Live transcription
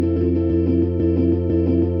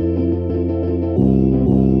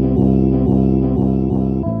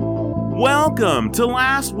Welcome to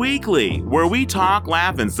Last Weekly, where we talk,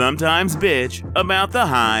 laugh, and sometimes bitch about the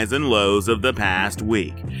highs and lows of the past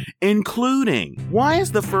week, including why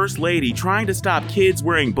is the First Lady trying to stop kids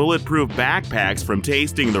wearing bulletproof backpacks from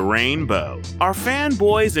tasting the rainbow? Are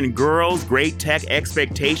fanboys and girls' great tech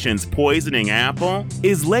expectations poisoning Apple?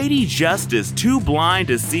 Is Lady Justice too blind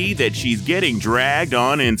to see that she's getting dragged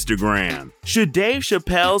on Instagram? Should Dave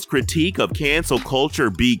Chappelle's critique of cancel culture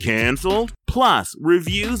be canceled? Plus,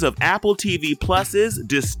 reviews of Apple TV Plus's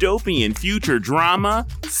dystopian future drama,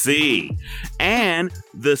 See, and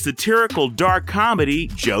the satirical dark comedy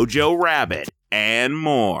Jojo Rabbit, and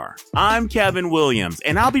more. I'm Kevin Williams,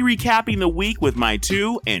 and I'll be recapping the week with my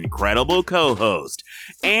two incredible co-hosts,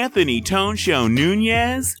 Anthony Tone Show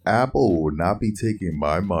Nunez. Apple will not be taking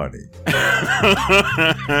my money.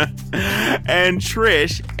 And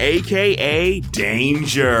Trish, aka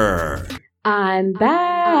Danger. I'm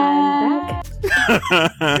back.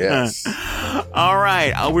 Yes. All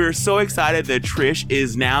right. We're so excited that Trish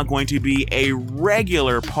is now going to be a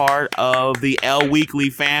regular part of the L Weekly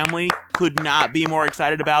family. Could not be more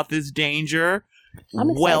excited about this, Danger. I'm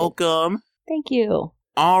excited. Welcome. Thank you.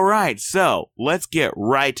 All right. So let's get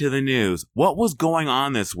right to the news. What was going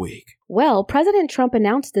on this week? Well, President Trump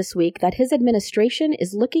announced this week that his administration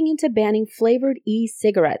is looking into banning flavored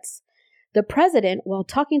e-cigarettes. The president, while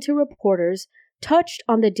talking to reporters, touched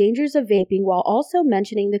on the dangers of vaping while also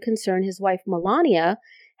mentioning the concern his wife Melania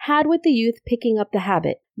had with the youth picking up the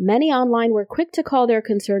habit. Many online were quick to call their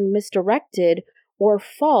concern misdirected or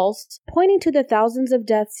false, pointing to the thousands of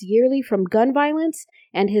deaths yearly from gun violence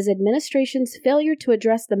and his administration's failure to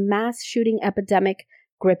address the mass shooting epidemic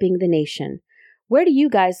gripping the nation. Where do you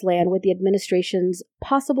guys land with the administration's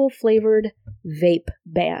possible flavored vape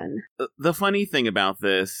ban? The funny thing about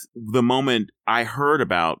this, the moment I heard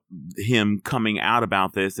about him coming out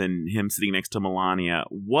about this and him sitting next to Melania,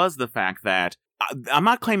 was the fact that I'm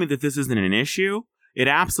not claiming that this isn't an issue. It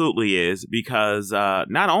absolutely is, because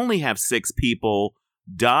not only have 6 people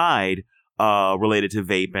died related to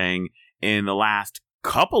vaping in the last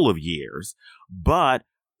couple of years, but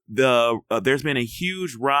there's been a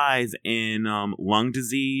huge rise in lung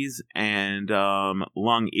disease and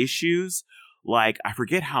lung issues. Like, I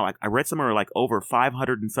forget how, I read somewhere like over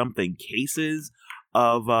 500 and something cases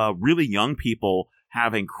of really young people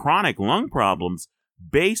having chronic lung problems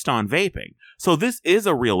based on vaping. So this is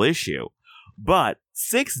a real issue. But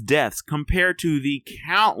 6 deaths compared to the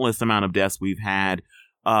countless amount of deaths we've had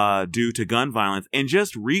due to gun violence. And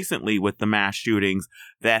just recently with the mass shootings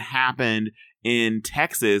that happened in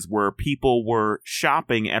Texas, where people were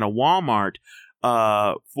shopping at a Walmart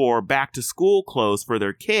for back to school clothes for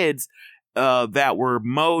their kids that were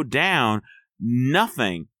mowed down.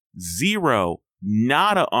 Nothing, zero,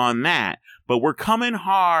 nada on that. But we're coming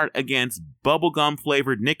hard against bubblegum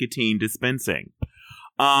flavored nicotine dispensing.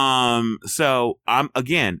 So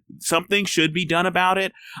again, something should be done about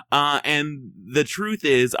it. And the truth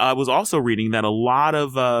is, I was also reading that a lot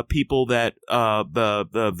of people that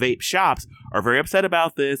the vape shops are very upset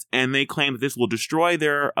about this, and they claim that this will destroy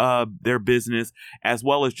their business as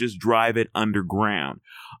well as just drive it underground.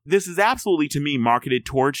 This is absolutely, to me, marketed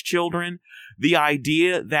towards children. The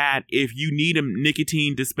idea that if you need a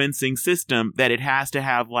nicotine dispensing system, that it has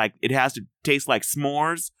to taste like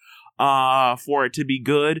s'mores for it to be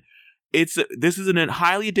good. This is a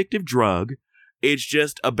highly addictive drug. It's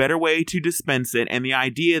just a better way to dispense it. And the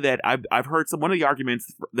idea that I've heard one of the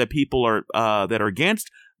arguments that people are that are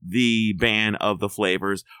against the ban of the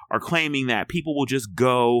flavors are claiming that people will just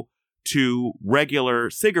go to regular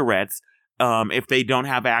cigarettes if they don't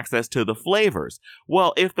have access to the flavors.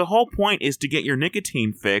 Well, if the whole point is to get your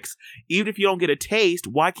nicotine fix, even if you don't get a taste,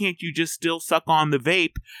 why can't you just still suck on the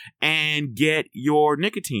vape and get your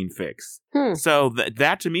nicotine fix? So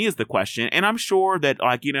that to me is the question. And I'm sure that,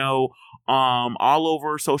 like, all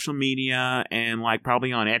over social media and like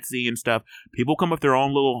probably on Etsy and stuff, people come up with their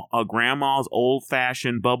own little grandma's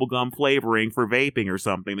old-fashioned bubblegum flavoring for vaping or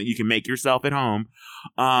something that you can make yourself at home.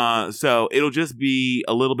 So it'll just be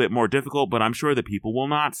a little bit more difficult, but I'm sure that people will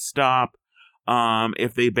not stop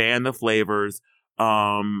if they ban the flavors.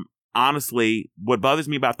 Honestly, what bothers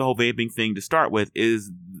me about the whole vaping thing to start with is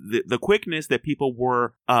the quickness that people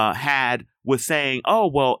had with saying, oh,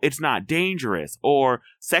 well, it's not dangerous, or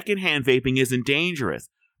secondhand vaping isn't dangerous.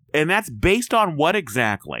 And that's based on what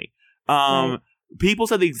exactly? Right. People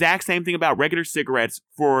said the exact same thing about regular cigarettes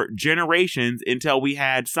for generations until we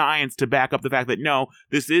had science to back up the fact that, no,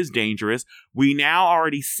 this is dangerous. We now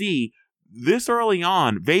already see this early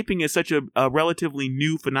on, vaping is such a relatively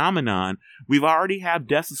new phenomenon. We've already have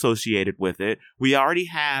deaths associated with it. We already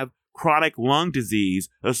have chronic lung disease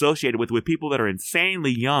associated with people that are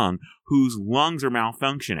insanely young whose lungs are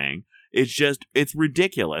malfunctioning. It's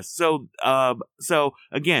ridiculous. So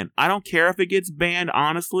again, I don't care if it gets banned,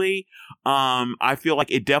 honestly. I feel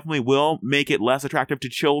like it definitely will make it less attractive to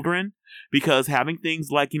children because having things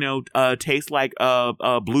like, taste like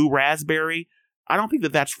blue raspberry, I don't think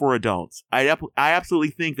that that's for adults. I absolutely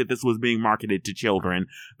think that this was being marketed to children.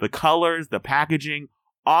 The colors, the packaging,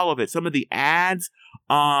 all of it. Some of the ads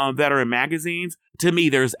that are in magazines, to me,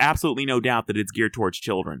 there's absolutely no doubt that it's geared towards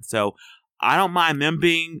children. So I don't mind them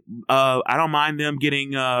getting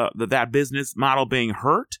that business model being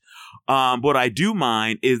hurt. What I do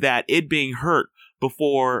mind is that it being hurt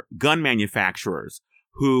before gun manufacturers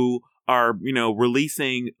who are,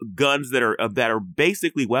 releasing guns that are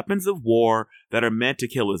basically weapons of war that are meant to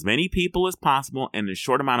kill as many people as possible in a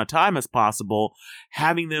short amount of time as possible,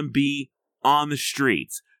 having them be on the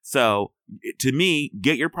streets. So to me,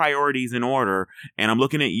 get your priorities in order. And I'm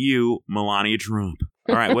looking at you, Melania Trump.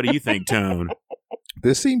 All right, what do you think, Tone?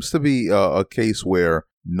 This seems to be a case where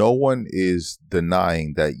no one is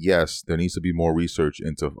denying that, yes, there needs to be more research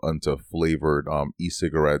into flavored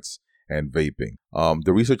e-cigarettes and vaping.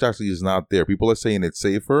 The research actually is not there. People are saying it's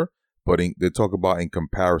safer, but they talk about in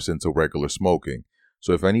comparison to regular smoking.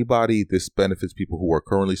 So if anybody, this benefits people who are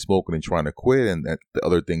currently smoking and trying to quit, and the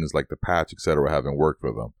other things like the patch, etc., haven't worked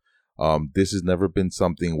for them. This has never been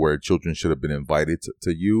something where children should have been invited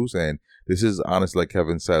to use. And this is honestly, like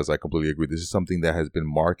Kevin says, I completely agree. This is something that has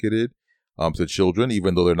been marketed to children,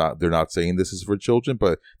 even though they're not saying this is for children,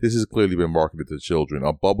 but this has clearly been marketed to children.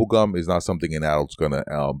 Bubblegum is not something an adult's going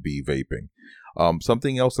to be vaping.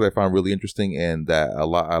 Something else that I found really interesting and that a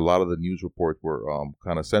lot of the news reports were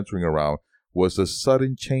kind of centering around was the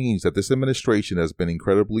sudden change that this administration has been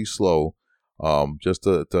incredibly slow. Just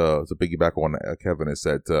to piggyback on what Kevin has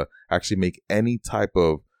said, to actually make any type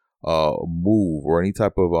of move or any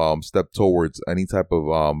type of step towards any type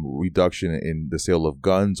of reduction in the sale of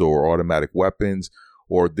guns or automatic weapons.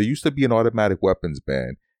 Or there used to be an automatic weapons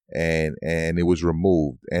ban, and it was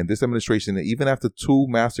removed. And this administration, even after 2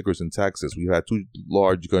 massacres in Texas, we've had 2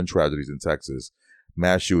 large gun tragedies in Texas,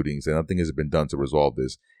 mass shootings, and nothing has been done to resolve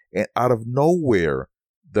this. And out of nowhere,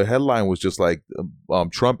 the headline was just like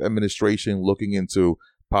Trump administration looking into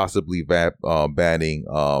possibly banning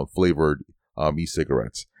flavored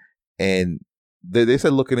e-cigarettes. And they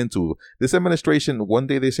said looking into this administration. One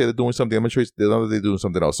day they say they're doing something, the other day they're doing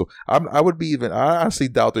something else. So I honestly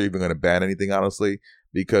doubt they're even going to ban anything, honestly,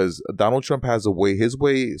 because Donald Trump has his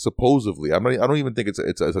way, supposedly. I don't even think it's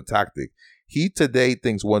a tactic. He today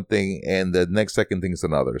thinks one thing and the next second thinks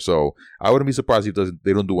another. So I wouldn't be surprised if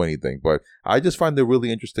they don't do anything. But I just find it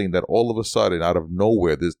really interesting that all of a sudden, out of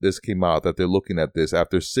nowhere, this came out that they're looking at this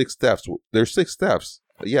after 6 deaths. There's 6 deaths,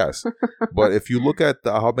 yes. But if you look at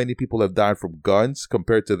how many people have died from guns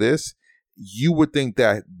compared to this, you would think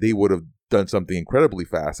that they would have done something incredibly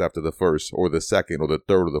fast after the first or the second or the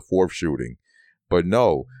third or the fourth shooting. But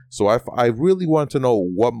no. So I really want to know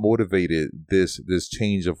what motivated this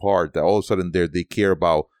change of heart, that all of a sudden they care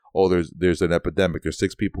about, there's an epidemic. There's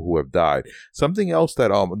 6 people who have died. Something else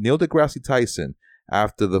that Neil deGrasse Tyson,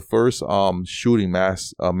 after the first mass shooting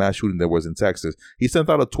that was in Texas, he sent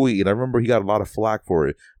out a tweet, and I remember he got a lot of flack for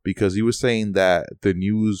it because he was saying that the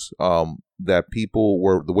news, that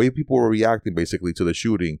the way people were reacting basically to the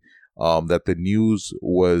shooting, that the news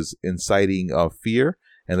was inciting fear.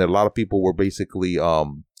 And that a lot of people were basically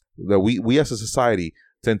that we as a society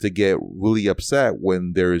tend to get really upset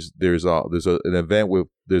when there's an event with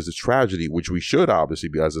there's a tragedy, which we should obviously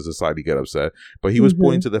be as a society get upset. But he was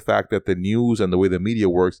pointing to the fact that the news and the way the media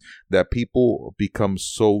works, that people become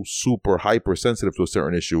so super hypersensitive to a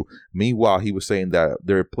certain issue. Meanwhile, he was saying that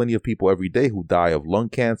there are plenty of people every day who die of lung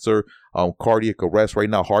cancer, cardiac arrest. Right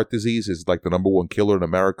now, heart disease is like the #1 killer in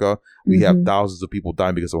America. We have thousands of people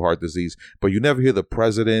dying because of heart disease, but you never hear the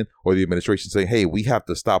president or the administration saying, hey, we have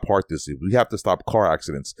to stop heart disease. We have to stop car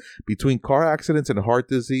accidents. Between car accidents and heart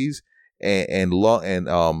disease and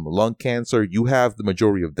lung cancer, you have the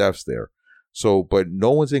majority of deaths there. So, but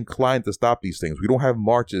no one's inclined to stop these things. We don't have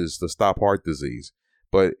marches to stop heart disease.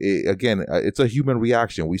 But it's a human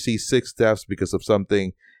reaction. We see 6 deaths because of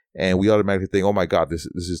something, and we automatically think, oh my God, this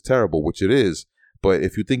is terrible, which it is. But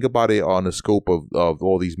if you think about it on the scope of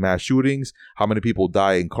all these mass shootings, how many people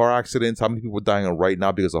die in car accidents, how many people are dying right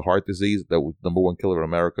now because of heart disease, that was #1 killer in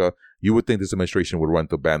America, you would think this administration would run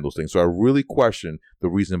to ban those things. So I really question the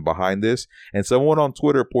reason behind this. And someone on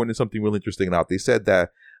Twitter pointed something really interesting out. They said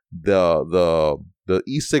that the the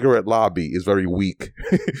e-cigarette lobby is very weak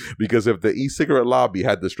because if the e-cigarette lobby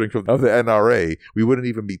had the strength of the NRA, we wouldn't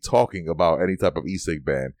even be talking about any type of e-cig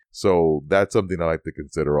ban. So that's something I like to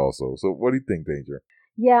consider also. So what do you think, Danger?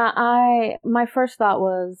 Yeah, my first thought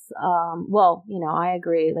was, well, I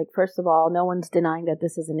agree. Like, first of all, no one's denying that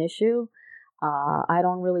this is an issue. I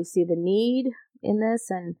don't really see the need in this,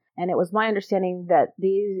 and it was my understanding that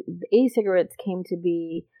the e-cigarettes came to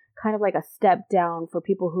be kind of like a step down for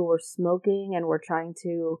people who were smoking and were trying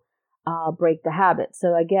to break the habit.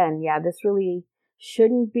 So again, yeah, this really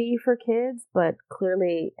shouldn't be for kids, but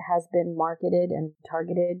clearly has been marketed and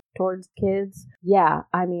targeted towards kids. Yeah,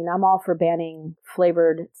 I mean, I'm all for banning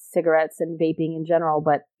flavored cigarettes and vaping in general,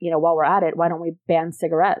 but, while we're at it, why don't we ban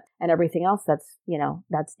cigarettes and everything else that's,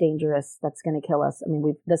 that's dangerous, that's going to kill us? I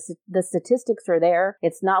mean, the statistics are there.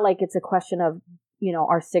 It's not like it's a question of,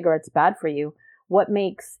 are cigarettes bad for you? What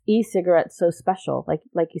makes e-cigarettes so special? Like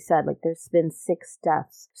you said, like there's been 6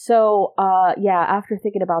 deaths. So, yeah, after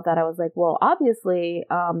thinking about that, I was like, well, obviously,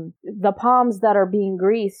 the palms that are being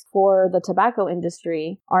greased for the tobacco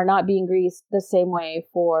industry are not being greased the same way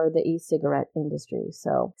for the e-cigarette industry.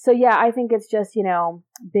 So yeah, I think it's just,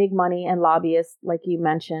 big money and lobbyists, like you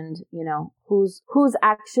mentioned, who's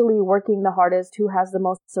actually working the hardest, who has the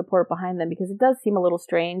most support behind them, because it does seem a little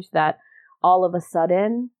strange that all of a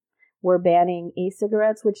sudden we're banning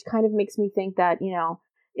e-cigarettes, which kind of makes me think that,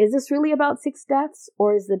 is this really about 6 deaths,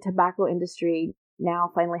 or is the tobacco industry now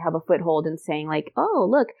finally have a foothold in saying like, oh,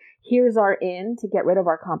 look, here's our in to get rid of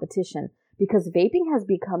our competition? Because vaping has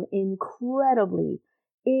become incredibly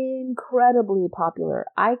popular.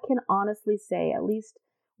 I can honestly say, at least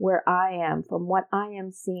where I am, from what I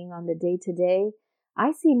am seeing on the day-to-day,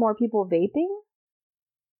 I see more people vaping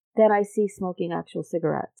than I see smoking actual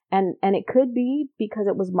cigarettes. And it could be because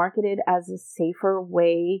it was marketed as a safer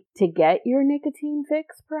way to get your nicotine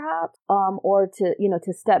fix, perhaps, or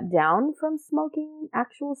to step down from smoking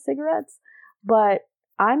actual cigarettes. But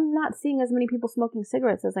I'm not seeing as many people smoking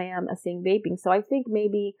cigarettes as I am seeing vaping. So I think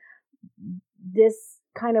maybe this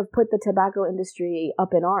kind of put the tobacco industry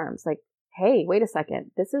up in arms. Like, hey, wait a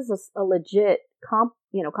second, this is a legit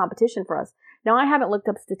competition for us. Now, I haven't looked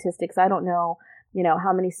up statistics. I don't know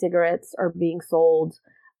how many cigarettes are being sold,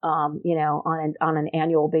 on an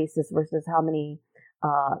annual basis versus how many,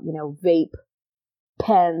 vape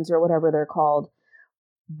pens or whatever they're called.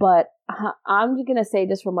 But I'm going to say,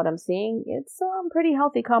 just from what I'm seeing, it's pretty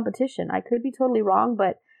healthy competition. I could be totally wrong,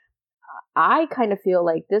 but I kind of feel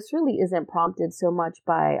like this really isn't prompted so much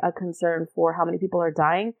by a concern for how many people are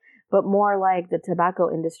dying, but more like the tobacco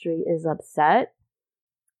industry is upset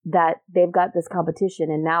that they've got this competition,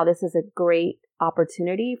 and now this is a great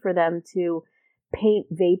opportunity for them to paint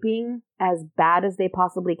vaping as bad as they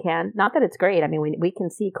possibly can. Not that it's great. I mean, we can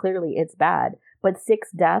see clearly it's bad, but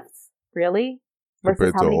 6 deaths, really?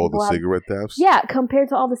 Compared to all the cigarette deaths? Yeah, compared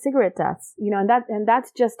to all the cigarette deaths. And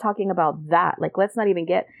that's just talking about that. Like, let's not even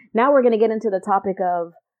now we're going to get into the topic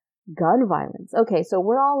of gun violence. Okay, so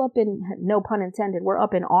we're all up in, no pun intended, we're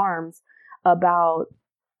up in arms about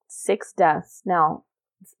 6 deaths. Now,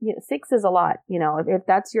 6 is a lot. If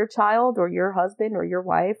that's your child or your husband or your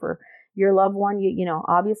wife or your loved one,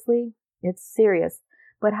 obviously it's serious.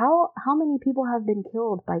 But how many people have been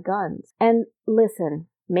killed by guns? And listen,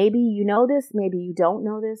 maybe you know this, maybe you don't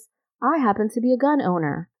know this. I happen to be a gun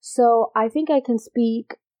owner. So I think I can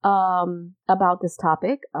speak about this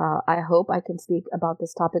topic. I hope I can speak about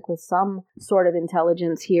this topic with some sort of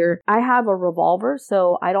intelligence here. I have a revolver,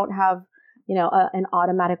 so I don't have, an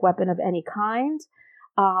automatic weapon of any kind.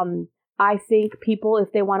 I think people,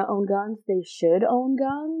 if they want to own guns, they should own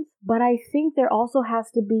guns. But I think there also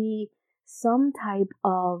has to be some type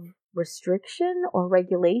of restriction or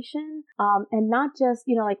regulation, and not just,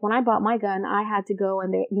 like when I bought my gun, I had to go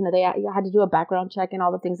and they had to do a background check and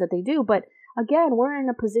all the things that they do. But again, we're in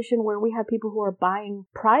a position where we have people who are buying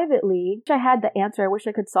privately. I had the answer. I wish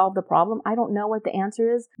I could solve the problem. I don't know what the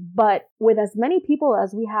answer is, but with as many people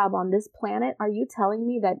as we have on this planet, are you telling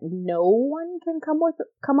me that no one can come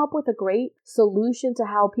up with a great solution to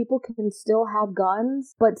how people can still have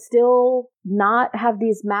guns, but still not have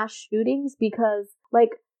these mass shootings? Because,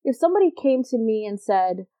 like, if somebody came to me and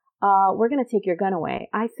said, we're going to take your gun away,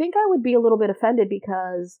 I think I would be a little bit offended,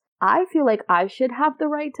 because I feel like I should have the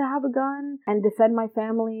right to have a gun and defend my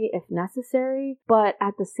family if necessary. But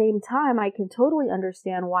at the same time, I can totally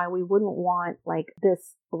understand why we wouldn't want like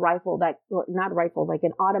this rifle like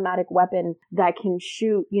an automatic weapon that can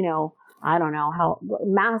shoot, I don't know how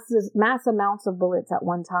mass amounts of bullets at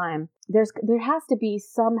one time. There has to be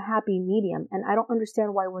some happy medium, and I don't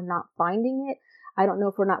understand why we're not finding it. I don't know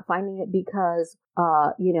if we're not finding it because,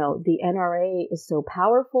 the NRA is so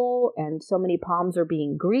powerful and so many palms are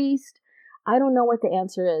being greased. I don't know what the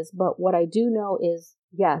answer is, but what I do know is,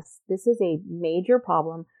 yes, this is a major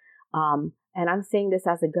problem. And I'm saying this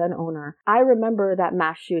as a gun owner. I remember that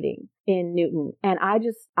mass shooting in Newton, and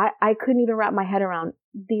I couldn't even wrap my head around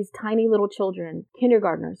these tiny little children,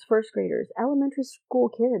 kindergartners, first graders, elementary school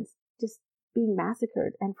kids, just being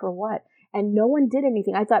massacred. And for what? And no one did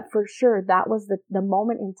anything. I thought for sure that was the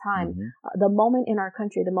moment in time, the moment in our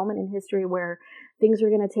country, the moment in history where things were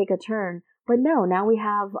going to take a turn. But no, now we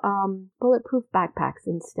have bulletproof backpacks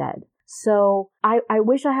instead. So I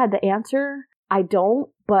wish I had the answer. I don't,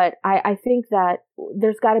 but I think that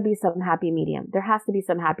there's got to be some happy medium. There has to be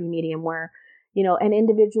some happy medium where, an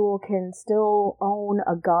individual can still own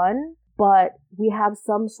a gun, but we have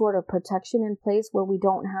some sort of protection in place where we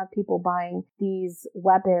don't have people buying these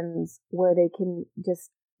weapons where they can just,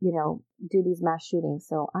 do these mass shootings.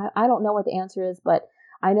 So I don't know what the answer is, but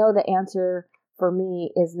I know the answer for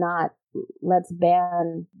me is not let's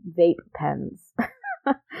ban vape pens.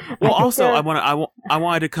 Well, also, I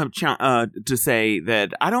wanted to come to say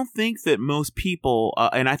that I don't think that most people,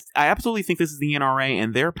 and I absolutely think this is the NRA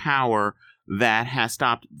and their power that has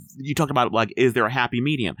stopped. You talked about, like, is there a happy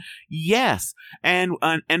medium? Yes, and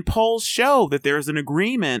polls show that there's an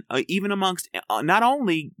agreement, even amongst not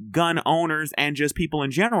only gun owners and just people in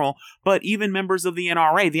general, but even members of the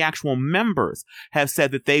NRA. The actual members have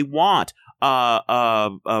said that they want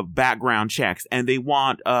background checks, and they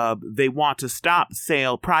want to stop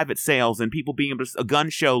private sales and people being able to gun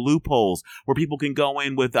show loopholes where people can go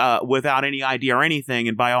in without any ID or anything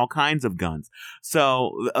and buy all kinds of guns.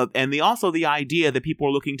 So and also the idea that people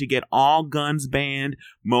are looking to get all guns banned,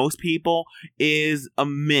 most people, is a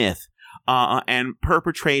myth and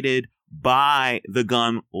perpetrated by the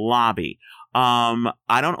gun lobby.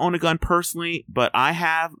 I don't own a gun personally, but I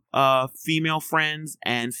have female friends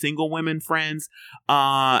and single women friends,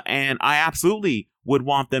 and I absolutely would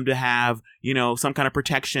want them to have, some kind of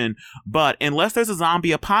protection. But unless there's a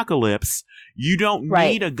zombie apocalypse, you don't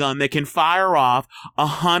need a gun that can fire off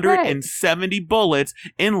 170 bullets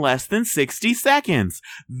in less than 60 seconds.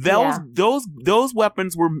 Those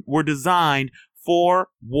weapons were designed for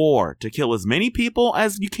war, to kill as many people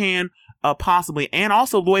as you can. Possibly, and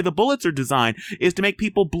also the way the bullets are designed is to make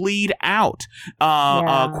people bleed out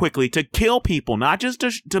quickly, to kill people, not just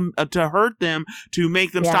to hurt them, to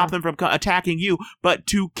make them stop them from attacking you, but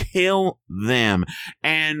to kill them.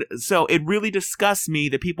 And so it really disgusts me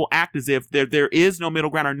that people act as if there is no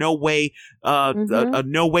middle ground or no way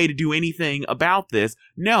no way to do anything about this.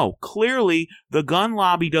 No, clearly the gun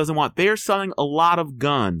lobby doesn't want. They're selling a lot of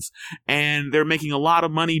guns, and they're making a lot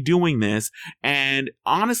of money doing this. And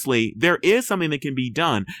honestly, there is something that can be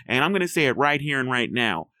done, and I'm going to say it right here and right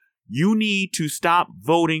now. You need to stop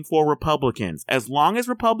voting for Republicans. As long as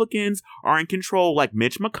Republicans are in control, like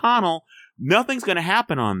Mitch McConnell, nothing's going to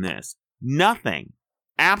happen on this. Nothing.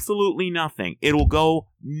 Absolutely nothing. It will go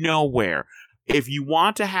nowhere. If you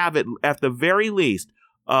want to have it, at the very least,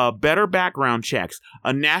 better background checks,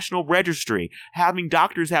 a national registry, having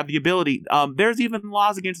doctors have the ability. There's even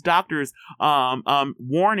laws against doctors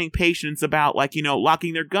warning patients about,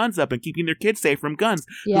 locking their guns up and keeping their kids safe from guns.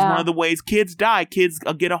 Because one of the ways kids die, kids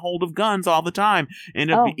get a hold of guns all the time and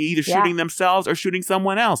end up either shooting themselves or shooting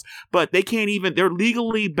someone else. But they're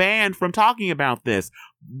legally banned from talking about this.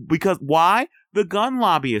 Because why? The gun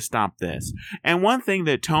lobby has stopped this. And one thing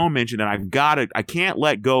that Tone mentioned that I can't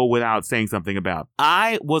let go without saying something about.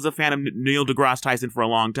 I was a fan of Neil deGrasse Tyson for a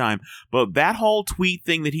long time, but that whole tweet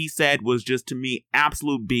thing that he said was just, to me,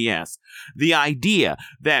 absolute BS. The idea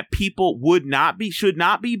that people should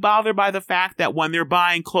not be bothered by the fact that when they're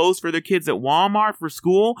buying clothes for their kids at Walmart for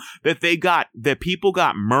school, that people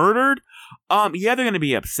got murdered. They're going to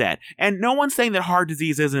be upset. And no one's saying that heart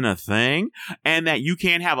disease isn't a thing and that you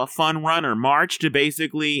can't have a fun run or march to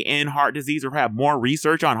basically end heart disease or have more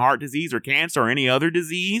research on heart disease or cancer or any other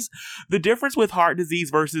disease. The difference with heart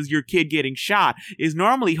disease versus your kid getting shot is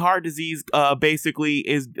normally heart disease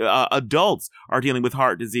adults are dealing with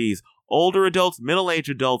heart disease. Older adults, middle-aged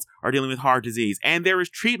adults are dealing with heart disease, and there is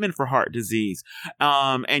treatment for heart disease.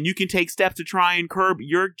 And you can take steps to try and curb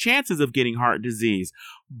your chances of getting heart disease.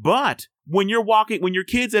 But when your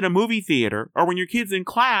kid's at a movie theater or when your kid's in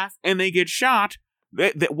class and they get shot,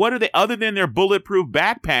 what are they, other than their bulletproof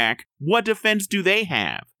backpack, what defense do they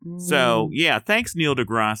have? So yeah, thanks Neil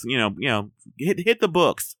deGrasse. Hit the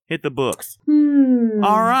books. Hit the books.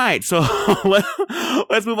 All right, so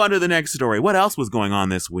let's move on to the next story. What else was going on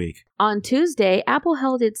this week? On Tuesday, Apple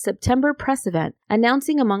held its September press event,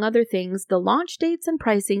 announcing, among other things, the launch dates and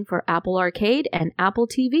pricing for Apple Arcade and Apple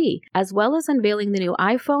TV, as well as unveiling the new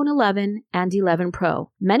iPhone 11 and 11 Pro.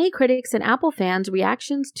 Many critics and Apple fans'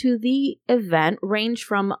 reactions to the event ranged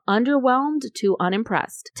from underwhelmed to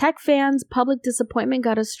unimpressed. Tech fans' public disappointment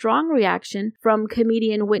got a strong reaction from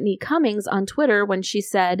comedian Whitney Cummings on Twitter when she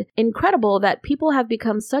said, "Incredible that people have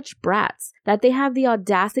become such brats, that they have the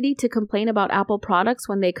audacity to complain about Apple products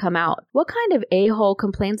when they come out. What kind of a-hole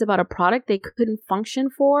complains about a product they couldn't function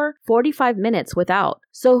for 45 minutes without?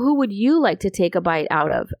 So who would you like to take a bite out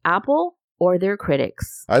of, Apple or their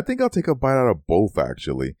critics?" I think I'll take a bite out of both,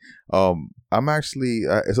 actually. I'm actually,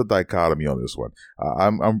 it's a dichotomy on this one.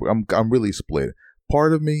 I'm really split.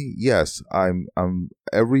 Part of me, yes, I'm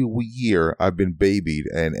every year I've been babied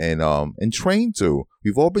and trained to.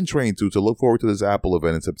 We've all been trained to look forward to this Apple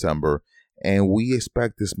event in September, and we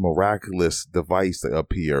expect this miraculous device to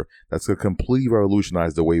appear that's going to completely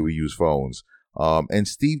revolutionize the way we use phones. And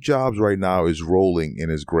Steve Jobs right now is rolling in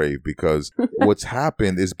his grave because what's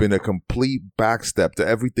happened has been a complete backstep to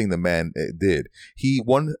everything the man did. He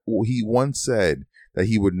once said that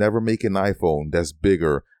he would never make an iPhone that's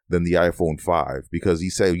bigger than the iPhone 5 because he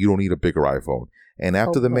said you don't need a bigger iPhone. And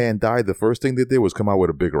after the man died, the first thing they did was come out with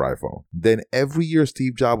a bigger iPhone. Then every year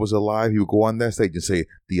Steve Jobs was alive, he would go on that stage and say,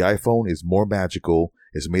 the iPhone is more magical,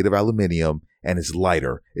 it's made of aluminum, and it's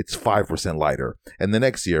lighter. It's 5% lighter. And the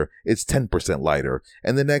next year, it's 10% lighter.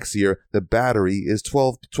 And the next year, the battery is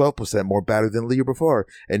 12% more battery than the year before.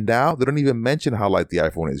 And now, they don't even mention how light the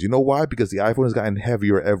iPhone is. You know why? Because the iPhone has gotten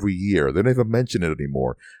heavier every year. They don't even mention it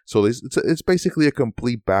anymore. So it's basically a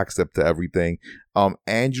complete backstep to everything.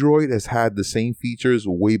 Android has had the same features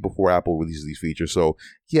way before Apple releases these features. So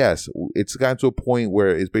yes, it's gotten to a point where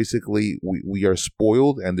it's basically we are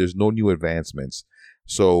spoiled and there's no new advancements.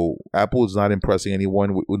 So Apple is not impressing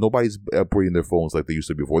anyone. Nobody's upgrading their phones like they used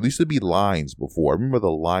to before. There used to be lines before. I remember the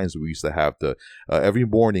lines we used to have to every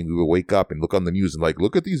morning we would wake up and look on the news and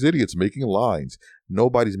look at these idiots making lines.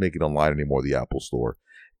 Nobody's making a line anymore, the Apple Store.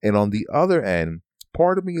 And on the other end,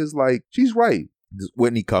 part of me is like, she's right,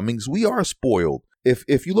 Whitney Cummings, we are spoiled.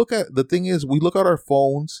 If you look at, the thing is, we look at our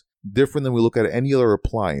phones different than we look at any other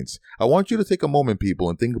appliance. I want you to take a moment, people,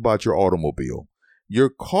 and think about your automobile. Your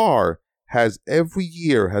car has every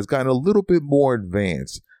year has gotten a little bit more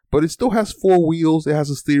advanced, but it still has 4 wheels. It has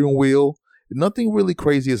a steering wheel. Nothing really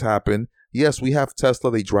crazy has happened. Yes, we have Tesla.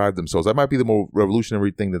 They drive themselves. That might be the more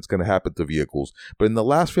revolutionary thing that's going to happen to vehicles. But in the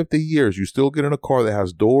last 50 years, you still get in a car that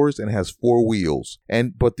has doors and has 4 wheels.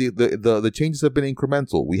 But the changes have been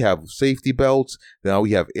incremental. We have safety belts. Now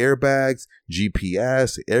we have airbags,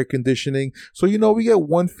 GPS, air conditioning. So, we get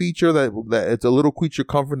one feature that it's a little creature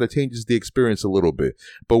comfort that changes the experience a little bit.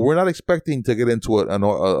 But we're not expecting to get into an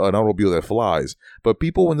automobile that flies. But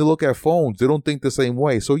people, when they look at phones, they don't think the same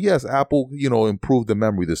way. So yes, Apple, improved the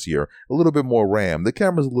memory this year. A little bit more RAM. The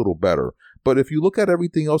camera's a little better. But if you look at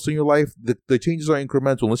everything else in your life, the changes are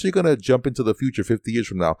incremental. Unless you're going to jump into the future 50 years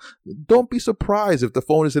from now, don't be surprised if the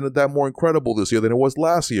phone isn't that more incredible this year than it was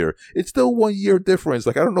last year. It's still 1 year difference.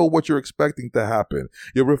 I don't know what you're expecting to happen.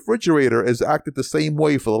 Your refrigerator has acted the same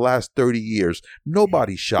way for the last 30 years.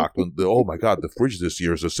 Nobody's shocked when, oh my God, the fridge this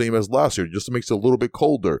year is the same as last year. It just makes it a little bit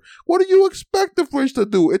colder. What do you expect the fridge to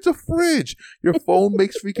do? It's a fridge. Your phone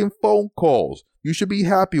makes freaking phone calls. You should be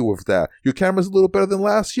happy with that. Your camera's a little better than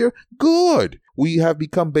last year? Good. We have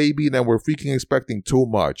become baby and we're freaking expecting too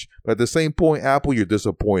much. But at the same point, Apple, you're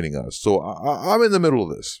disappointing us. So I'm in the middle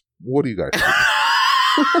of this. What do you guys think?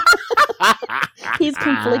 He's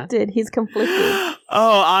conflicted.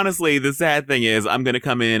 Oh, honestly, the sad thing is I'm going to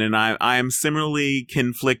come in and I am similarly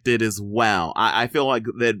conflicted as well. I feel like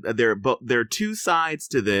that there are two sides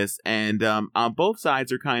to this, and both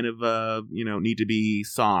sides are kind of need to be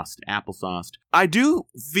applesauced. I do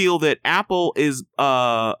feel that Apple is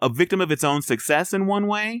a victim of its own success in one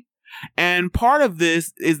way. And part of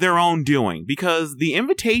this is their own doing, because the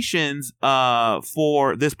invitations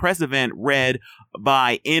for this press event read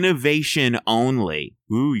by innovation only.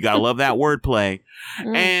 Ooh, you gotta love that wordplay.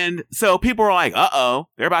 And so people were like, uh-oh,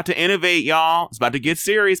 they're about to innovate, y'all. It's about to get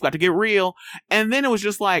serious, about to get real. And then it was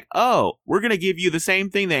just like, oh, we're gonna give you the same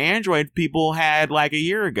thing that Android people had like a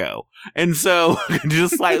year ago. And so,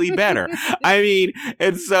 just slightly better.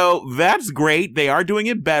 And so that's great. They are doing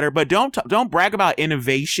it better, but don't brag about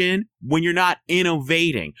innovation when you're not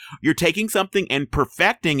innovating. You're taking something and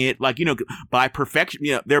perfecting it, by perfection.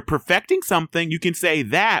 They're perfecting something. You can say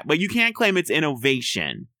that, but you can't claim it's innovation.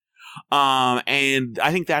 And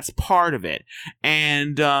I think that's part of it.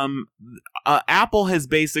 And Apple has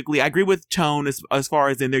basically, I agree with Tone as far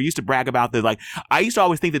as in they used to brag about this. Like, I used to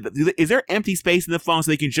always think that, is there empty space in the phone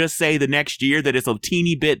so they can just say the next year that it's a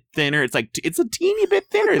teeny bit thinner? It's like, it's a teeny bit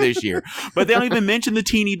thinner this year. But they don't even mention the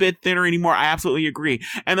teeny bit thinner anymore. I absolutely agree.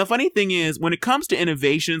 And the funny thing is, when it comes to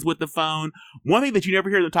innovations with the phone, one thing that you never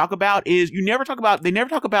hear them talk about is they never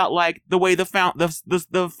talk about like the way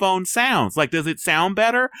the phone sounds. Like, does it sound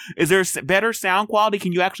better? Is there better sound quality?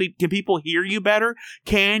 Can people hear you better?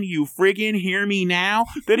 Can you friggin' hear me now?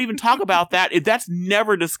 They don't even talk about that. That's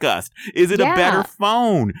never discussed. Is it a better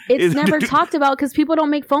phone? It's never talked about because people don't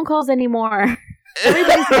make phone calls anymore.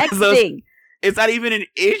 Everybody's texting. It's not even an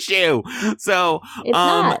issue. So, it's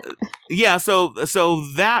not. Yeah, so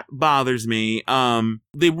that bothers me.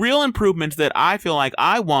 The real improvements that I feel like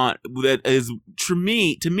I want, that is to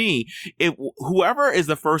me, whoever is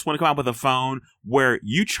the first one to come out with a phone where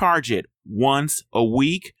you charge it once a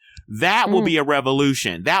week, that will be a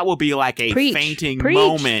revolution. That will be like a fainting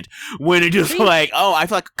moment when it just like, oh, I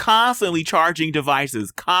feel like constantly charging devices,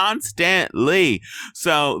 constantly.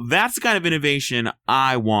 So that's the kind of innovation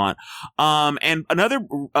I want. And another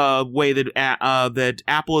way that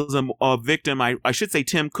Apple is a victim, I should say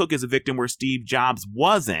Tim Cook is a victim where Steve Jobs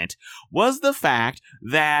wasn't, was the fact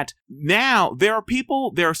that now there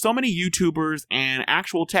are so many YouTubers and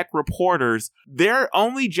actual tech reporters, their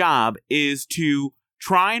only job is to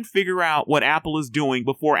try and figure out what Apple is doing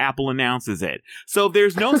before Apple announces it. So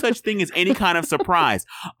there's no such thing as any kind of surprise.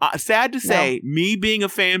 Sad to say, me being a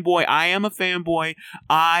fanboy, I am a fanboy.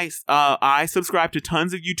 I subscribe to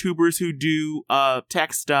tons of YouTubers who do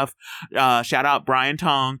tech stuff. Shout out Brian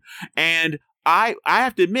Tong. And I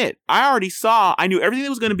have to admit, I knew everything that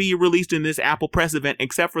was going to be released in this Apple press event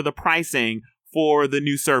except for the pricing for the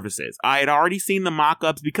new services. I had already seen the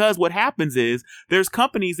mock-ups because what happens is there's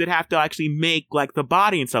companies that have to actually make like the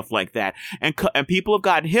body and stuff like that. And people have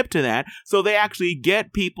gotten hip to that. So they actually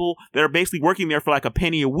get people that are basically working there for like a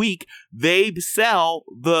penny a week. They sell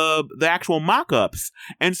the actual mock-ups.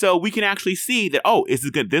 And so we can actually see that, oh, is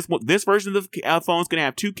it good? This version of the phone is going to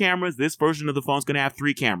have 2 cameras. This version of the phone is going to have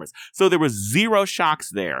 3 cameras. So there was 0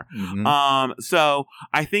 shocks there. Mm-hmm. So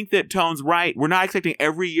I think that Tone's right. We're not expecting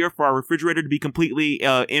every year for our refrigerator to be completely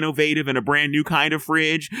innovative and a brand new kind of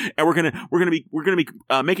fridge, and we're gonna be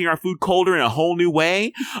making our food colder in a whole new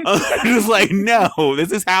way. Just like, no,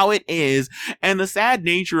 this is how it is. And the sad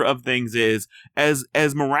nature of things is, as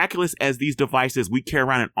miraculous as these devices we carry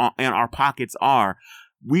around in our pockets are,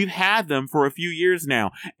 we've had them for a few years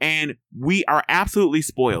now, and we are absolutely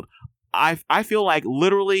spoiled. I feel like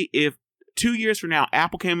literally if 2 years from now,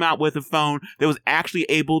 Apple came out with a phone that was actually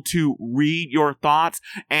able to read your thoughts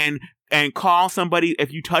and call somebody.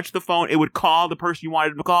 If you touch the phone, it would call the person you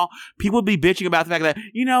wanted to call. People would be bitching about the fact that,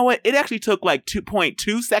 you know what, it actually took like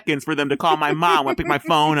 2.2 seconds for them to call my mom when I picked my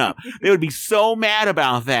phone up. They would be so mad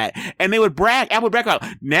about that. And they would brag, Apple would brag about,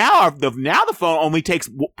 now the phone only takes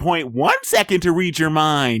 0.1 second to read your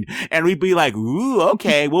mind. And we'd be like, ooh,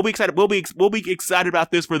 okay, we'll be excited. We'll be excited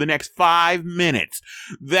about this for the next 5 minutes.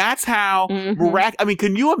 That's how I mean,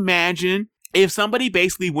 can you imagine if somebody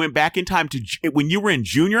basically went back in time to when you were in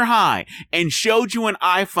junior high and showed you an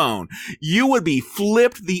iPhone? You would be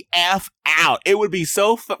flipped the F out. It would be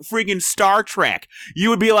so friggin' Star Trek. You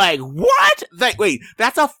would be like, what? Wait,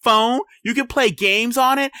 that's a phone? You can play games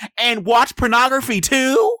on it and watch pornography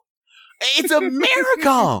too? It's a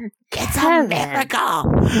miracle. It's a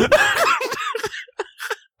miracle.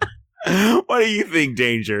 What do you think,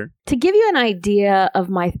 Danger? To give you an idea of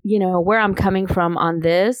my, where I'm coming from on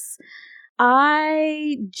this,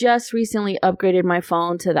 I just recently upgraded my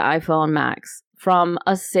phone to the iPhone Max from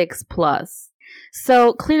a 6 Plus.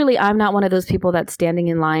 So clearly I'm not one of those people that's standing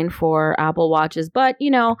in line for Apple Watches, but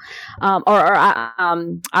or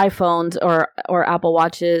iPhones or Apple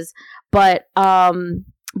Watches. But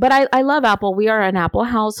I love Apple. We are an Apple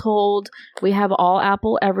household. We have all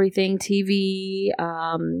Apple everything, TV,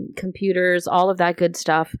 computers, all of that good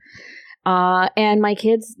stuff. And my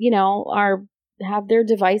kids, have their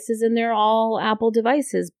devices and they're all Apple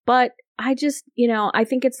devices. But I just, I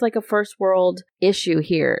think it's like a first world issue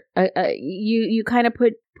here. You kind of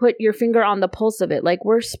put your finger on the pulse of it. Like,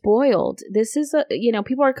 we're spoiled. This is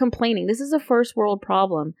people are complaining. This is a first world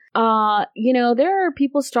problem. There are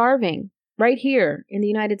people starving right here in the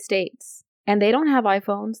United States and they don't have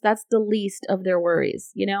iPhones. That's the least of their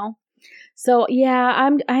worries, So yeah,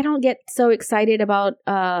 I don't get so excited about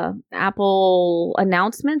Apple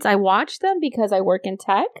announcements. I watch them because I work in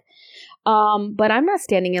tech, but I'm not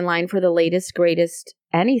standing in line for the latest, greatest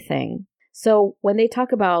anything. So when they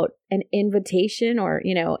talk about an invitation or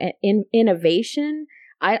an innovation,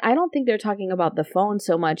 I don't think they're talking about the phone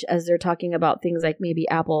so much as they're talking about things like maybe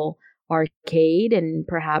Apple Arcade and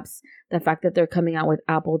perhaps the fact that they're coming out with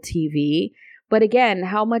Apple TV. But again,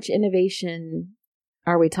 how much innovation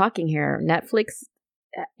are we talking here? Netflix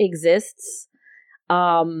exists.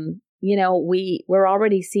 We're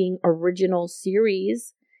already seeing original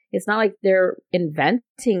series. It's not like they're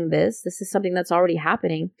inventing this. This is something that's already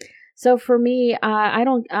happening. So for me,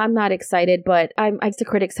 I'm not excited, but I guess the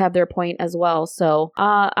critics have their point as well. So,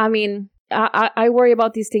 I worry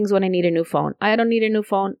about these things when I need a new phone. I don't need a new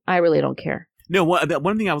phone. I really don't care. No,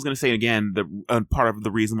 one thing I was going to say again, part of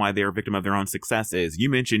the reason why they're a victim of their own success is you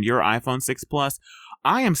mentioned your iPhone 6 Plus.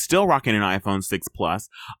 I am still rocking an iPhone 6 Plus.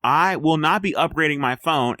 I will not be upgrading my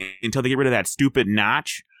phone until they get rid of that stupid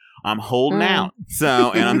notch. I'm holding out.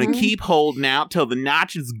 So, and I'm going to keep holding out till the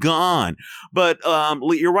notch is gone. But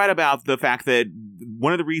you're right about the fact that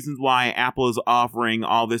one of the reasons why Apple is offering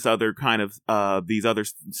all this other kind of these other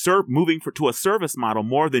moving to a service model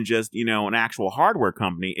more than just, an actual hardware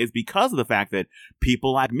company is because of the fact that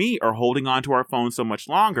people like me are holding on to our phones so much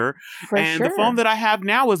longer. The phone that I have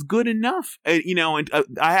now is good enough. I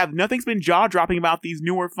have nothing's been jaw dropping about these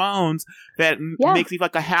newer phones that makes me feel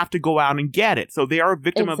like I have to go out and get it. So they are a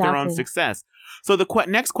victim of their own success. So the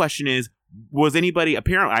next question is, was anybody,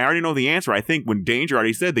 apparently, I already know the answer. I think when Danger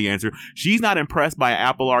already said the answer, she's not impressed by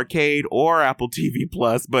Apple Arcade or Apple TV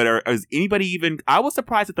Plus, but is anybody even, I was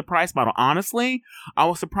surprised at the price model. Honestly, I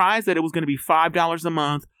was surprised that it was going to be $5 a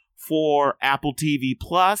month for Apple TV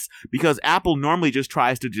Plus, because Apple normally just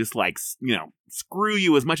tries to just screw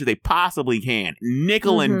you as much as they possibly can,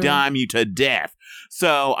 nickel and dime you to death.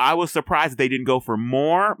 So I was surprised that they didn't go for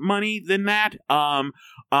more money than that.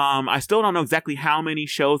 I still don't know exactly how many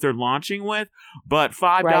shows they're launching with, but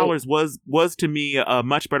 $5 was to me a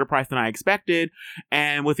much better price than I expected.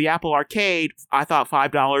 And with the Apple Arcade, I thought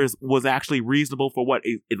 $5 was actually reasonable for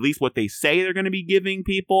at least what they say they're going to be giving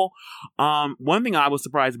people. One thing I was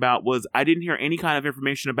surprised about was I didn't hear any kind of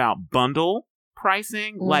information about bundle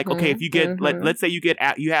pricing. Like, okay, if you get, let's say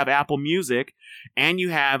you have Apple Music and you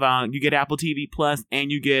have, you get Apple TV Plus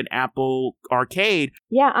and you get Apple Arcade.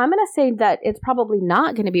 Yeah, I'm going to say that it's probably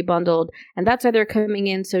not going to be bundled. And that's why they're coming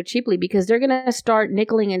in so cheaply, because they're going to start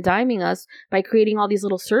nickeling and diming us by creating all these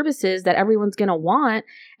little services that everyone's going to want.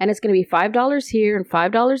 And it's going to be $5 here and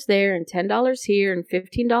 $5 there and $10 here and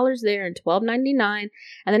 $15 there and $12.99.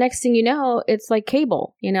 And the next thing you know, it's like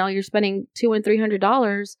cable. You're spending $200 and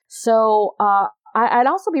 $300. So, I'd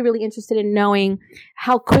also be really interested in knowing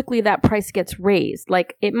how quickly that price gets raised.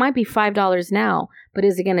 Like, it might be $5 now, but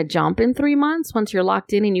is it going to jump in 3 months once you're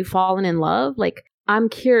locked in and you've fallen in love? Like, I'm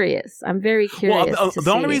curious. I'm very curious. Well,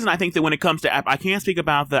 the only reason I think that when it comes to I can't speak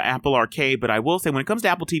about the Apple Arcade, but I will say when it comes to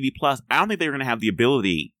Apple TV Plus, I don't think they're going to have the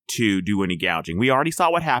ability to do any gouging. We already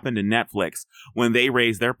saw what happened in Netflix when they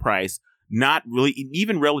raised their price. Not really,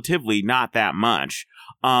 even relatively, not that much.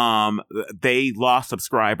 They lost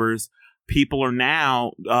subscribers. People are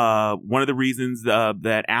now, one of the reasons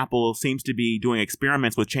that Apple seems to be doing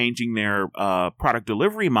experiments with changing their product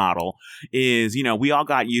delivery model is, we all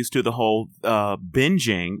got used to the whole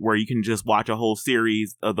binging where you can just watch a whole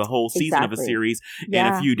series, the whole season of a series in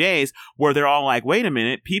a few days, where they're all like, wait a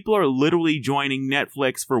minute, people are literally joining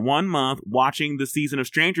Netflix for 1 month, watching the season of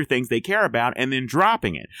Stranger Things they care about, and then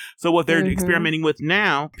dropping it. So what they're experimenting with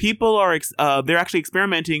now, people are, they're actually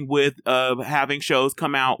experimenting with having shows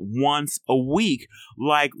come out once a week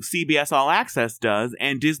like CBS All Access does,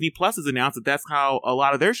 and Disney Plus has announced that that's how a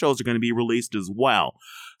lot of their shows are going to be released as well.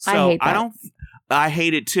 So I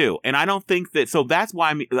hate it too. And I don't think that, so that's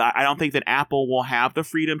why I don't think that Apple will have the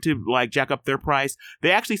freedom to jack up their price.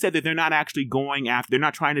 They actually said that they're not actually going after, they're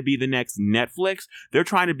not trying to be the next Netflix. They're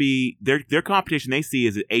trying to be, their competition they see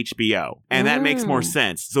is HBO. And that makes more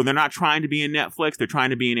sense. So they're not trying to be in Netflix, they're trying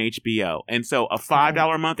to be in HBO. And so a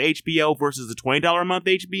 $5 a month HBO versus a $20 a month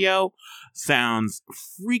HBO sounds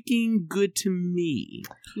freaking good to me.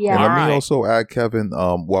 Yeah. And let me also add, Kevin,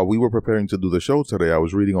 while we were preparing to do the show today, I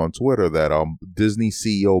was reading on Twitter that Disney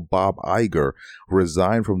CEO Bob Iger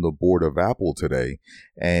resigned from the board of Apple today.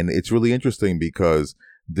 And it's really interesting because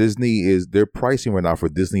their pricing right now for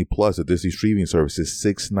Disney Plus, a Disney streaming service, is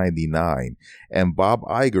 $6.99, and Bob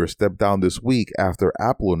Iger stepped down this week after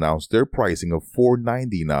Apple announced their pricing of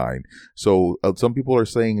 $4.99. So some people are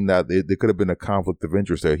saying that there could have been a conflict of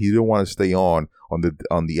interest there. He didn't want to stay on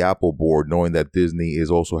the Apple board, knowing that Disney is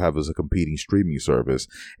also has a competing streaming service.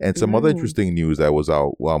 And some other interesting news that was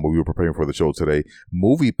out when we were preparing for the show today: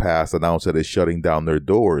 MoviePass announced that it's shutting down their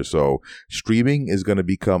doors. So streaming is going to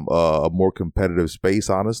become a more competitive space,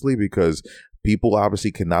 honestly, because people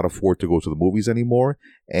obviously cannot afford to go to the movies anymore.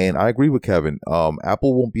 And I agree with Kevin.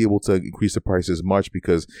 Apple won't be able to increase the prices much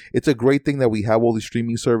because it's a great thing that we have all these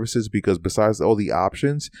streaming services, because besides all the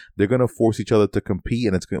options, they're going to force each other to compete,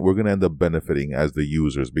 and we're going to end up benefiting as the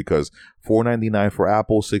users, because $4.99 for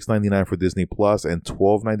Apple, $6.99 for Disney Plus, and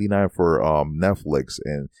 $12.99 for Netflix.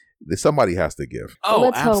 And somebody has to give. Oh,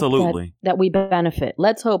 let's absolutely. hope that we benefit.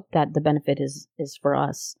 Let's hope that the benefit is for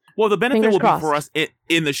us. Well, the benefit Fingers will crossed. be for us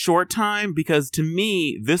in the short time, because to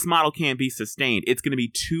me, this model can't be sustained. It's going to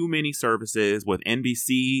be too many services. With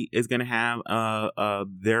NBC is going to have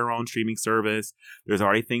their own streaming service. There's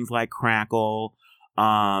already things like Crackle.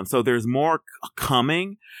 So there's more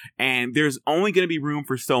coming, and there's only going to be room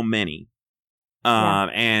for so many.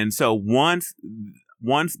 And so once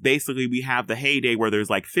basically we have the heyday where there's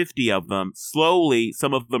like 50 of them, slowly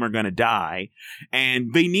some of them are going to die,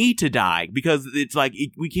 and they need to die, because it's like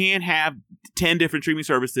we can't have 10 different streaming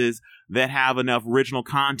services that have enough original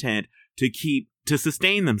content to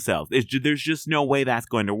sustain themselves. There's just no way that's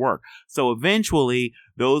going to work. So eventually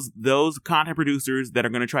those content producers that are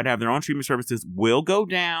going to try to have their own streaming services will go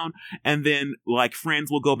down, and then like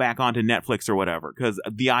Friends will go back onto Netflix or whatever, because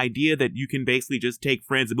the idea that you can basically just take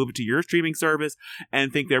Friends and move it to your streaming service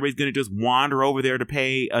and think that everybody's going to just wander over there to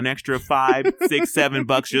pay an extra $5, $6,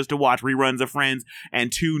 $7 just to watch reruns of Friends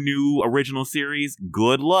and 2 new original series,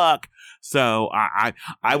 good luck. So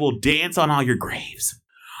I will dance on all your graves.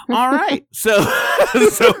 All right. So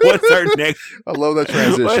what's our next? I love that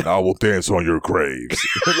transition. I will dance on your graves.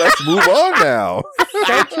 Let's move on now.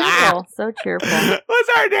 So cheerful. So cheerful. What's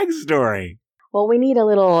our next story? Well, we need a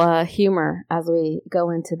little humor as we go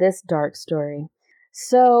into this dark story.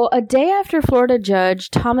 So, a day after Florida Judge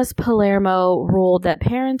Thomas Palermo ruled that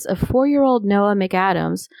parents of 4-year-old Noah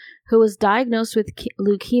McAdams, who was diagnosed with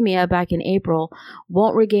leukemia back in April,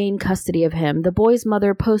 won't regain custody of him, the boy's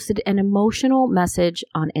mother posted an emotional message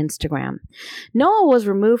on Instagram. Noah was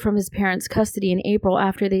removed from his parents' custody in April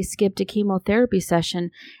after they skipped a chemotherapy session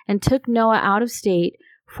and took Noah out of state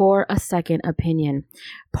for a second opinion.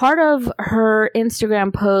 Part of her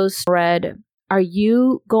Instagram post read, "Are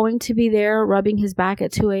you going to be there rubbing his back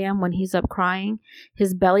at 2 a.m. when he's up crying?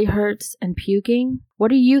 His belly hurts and puking? What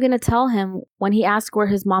are you going to tell him when he asks where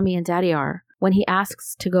his mommy and daddy are? When he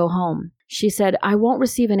asks to go home?" She said, "I won't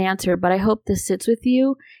receive an answer, but I hope this sits with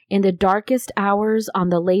you in the darkest hours on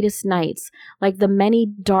the latest nights, like the many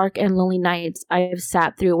dark and lonely nights I have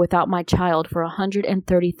sat through without my child for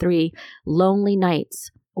 133 lonely nights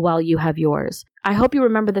while you have yours. I hope you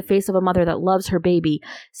remember the face of a mother that loves her baby,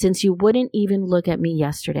 since you wouldn't even look at me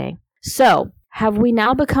yesterday." So, have we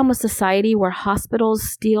now become a society where hospitals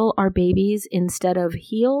steal our babies instead of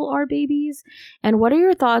heal our babies? And what are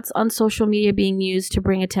your thoughts on social media being used to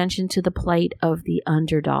bring attention to the plight of the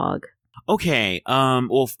underdog? Okay.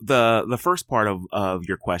 Well, the first part of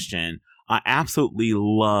your question, I absolutely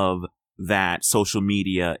love that social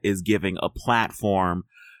media is giving a platform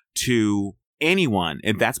to anyone.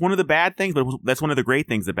 And that's one of the bad things, but that's one of the great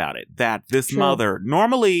things about it. That this mother,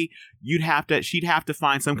 normally she'd have to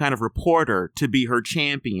find some kind of reporter to be her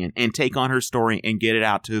champion and take on her story and get it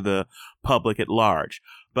out to the public at large.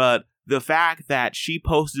 But the fact that she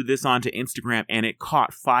posted this onto Instagram and it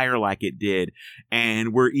caught fire like it did,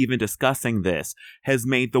 and we're even discussing this, has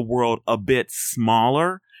made the world a bit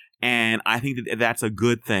smaller. And I think that that's a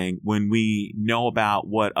good thing when we know about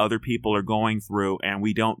what other people are going through, and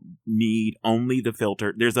we don't need only the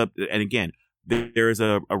filter. There is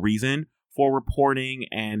a reason for reporting,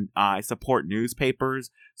 and I support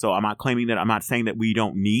newspapers. So I'm not saying that we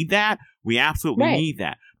don't need that. We absolutely need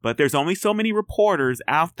that. But there's only so many reporters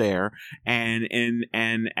out there, and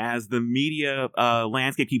as the media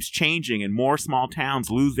landscape keeps changing and more small towns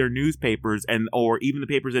lose their newspapers, or even the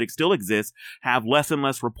papers that still exist have less and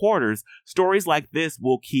less reporters, stories like this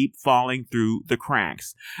will keep falling through the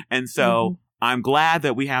cracks. And so I'm glad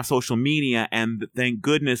that we have social media, and thank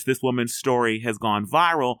goodness this woman's story has gone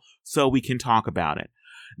viral so we can talk about it.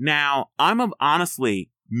 Now, I'm honestly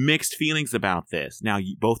mixed feelings about this. Now,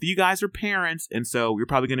 both of you guys are parents, and so you're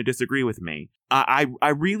probably going to disagree with me. I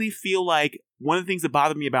really feel like one of the things that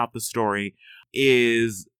bothered me about the story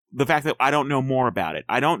is the fact that I don't know more about it.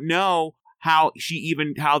 I don't know how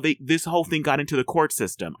this whole thing got into the court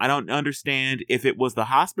system. I don't understand if it was the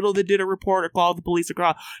hospital that did a report or called the police or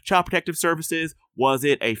called Child Protective Services. Was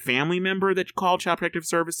it a family member that called Child Protective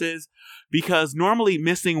Services? Because normally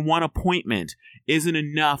missing one appointment isn't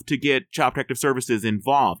enough to get Child Protective Services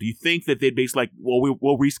involved. You think that they'd be like, well,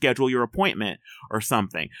 we'll reschedule your appointment or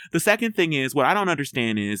something. The second thing is, what I don't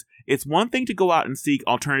understand is, it's one thing to go out and seek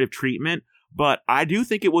alternative treatment, But I do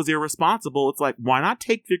think it was irresponsible. It's like, why not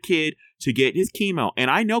take your kid to get his chemo?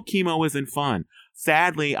 And I know chemo isn't fun.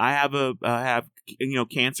 Sadly, I have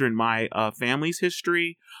cancer in my family's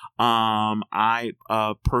history. I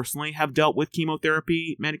personally have dealt with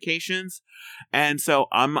chemotherapy medications, and so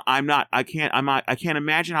I can't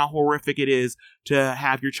imagine how horrific it is to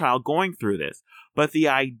have your child going through this. But the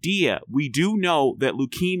idea, we do know that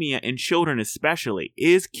leukemia in children especially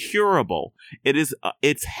is curable.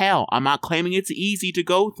 It's hell. I'm not claiming it's easy to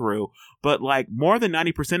go through, but like more than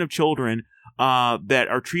 90% of children that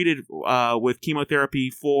are treated with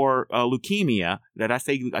chemotherapy for leukemia,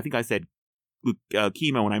 I think I said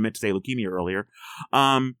chemo when I meant to say leukemia earlier,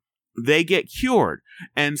 they get cured.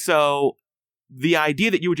 And so the idea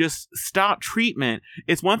that you would just stop treatment,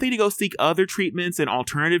 it's one thing to go seek other treatments and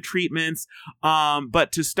alternative treatments,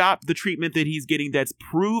 but to stop the treatment that he's getting that's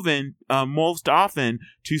proven most often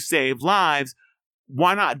to save lives,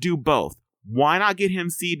 why not do both? Why not get him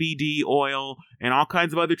CBD oil and all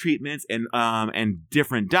kinds of other treatments and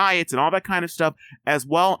different diets and all that kind of stuff, as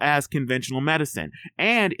well as conventional medicine?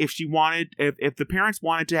 And if the parents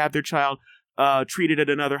wanted to have their child treated at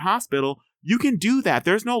another hospital, you can do that.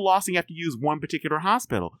 There's no loss and you have to use one particular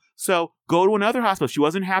hospital. So go to another hospital. She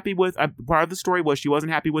wasn't happy with, part of the story was she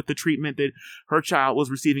wasn't happy with the treatment that her child was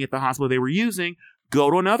receiving at the hospital they were using. Go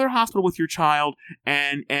to another hospital with your child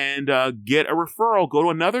and get a referral. Go to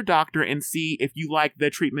another doctor and see if you like the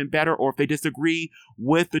treatment better or if they disagree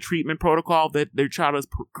with the treatment protocol that their child is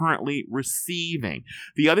currently receiving.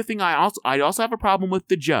 The other thing I also have a problem with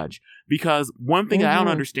the judge, because one thing I don't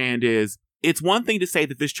understand is, it's one thing to say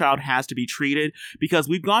that this child has to be treated, because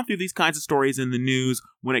we've gone through these kinds of stories in the news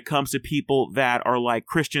when it comes to people that are like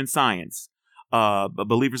Christian Science.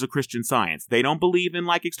 Believers of Christian Science. They don't believe in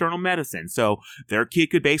like external medicine. So their kid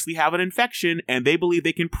could basically have an infection and they believe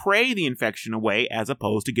they can pray the infection away as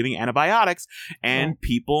opposed to giving antibiotics. And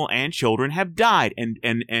people and children have died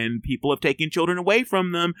and people have taken children away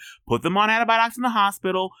from them, put them on antibiotics in the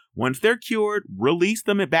hospital. Once they're cured, release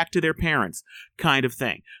them back to their parents, kind of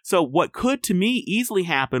thing. So what could to me easily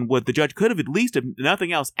happen, what the judge could have at least, if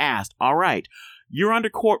nothing else, asked, all right, you're under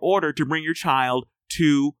court order to bring your child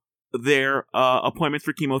to their appointments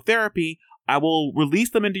for chemotherapy. I will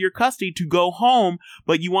release them into your custody to go home,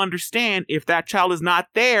 but you understand if that child is not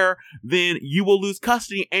there, then you will lose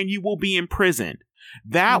custody and you will be imprisoned.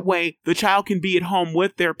 That way, the child can be at home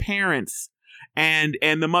with their parents, and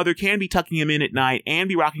the mother can be tucking him in at night and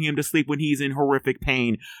be rocking him to sleep when he's in horrific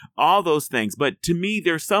pain, all those things. But to me,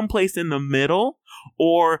 there's some place in the middle,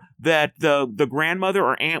 or that the grandmother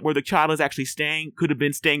or aunt where the child is actually staying could have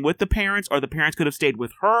been staying with the parents, or the parents could have stayed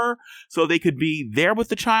with her so they could be there with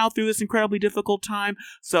the child through this incredibly difficult time.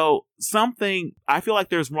 So I feel like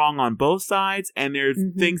there's wrong on both sides, and there's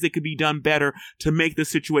things that could be done better to make the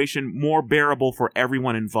situation more bearable for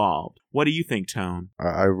everyone involved. What do you think, Tone?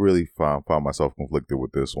 I really found myself conflicted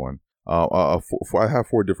with this one. I have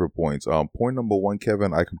 4 different points. Point number 1,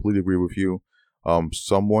 Kevin, I completely agree with you.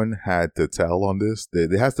 Someone had to tell on this.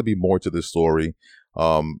 There has to be more to this story.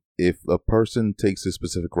 If a person takes a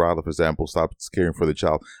specific route, for example, stops caring for the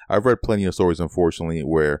child. I've read plenty of stories, unfortunately,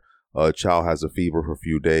 where a child has a fever for a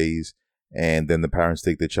few days, and then the parents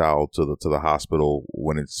take the child to the hospital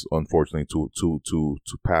when it's unfortunately to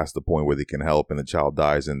past the point where they can help, and the child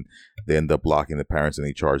dies, and they end up blocking the parents and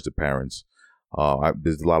they charge the parents.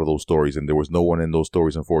 There's a lot of those stories, and there was no one in those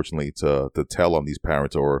stories, unfortunately, to tell on these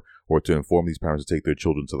parents or to inform these parents to take their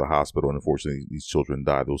children to the hospital. And unfortunately, these children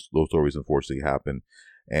died. Those stories unfortunately happen.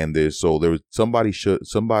 And somebody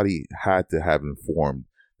had to have informed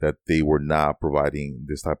that they were not providing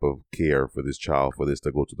this type of care for this child, for this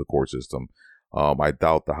to go to the court system. I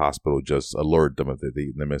doubt the hospital just alerted them if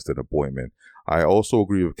they missed an appointment. I also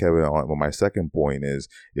agree with Kevin on my second point is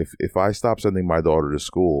if I stop sending my daughter to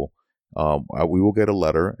school, we will get a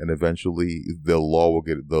letter, and eventually the law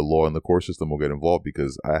and the court system will get involved,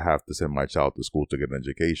 because I have to send my child to school to get an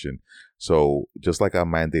education. So just like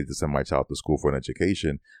I'm mandated to send my child to school for an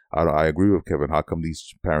education, I agree with Kevin. How come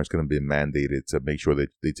these parents couldn't be mandated to make sure that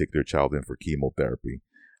they take their child in for chemotherapy,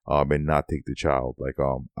 and not take the child? Like,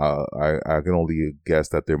 I can only guess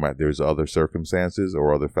that there's other circumstances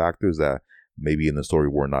or other factors that maybe in the story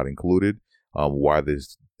were not included. Why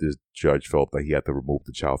this judge felt that he had to remove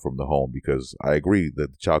the child from the home, because I agree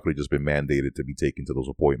that the child could have just been mandated to be taken to those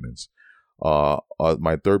appointments.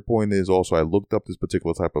 My third point is also, I looked up this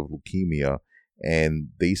particular type of leukemia, and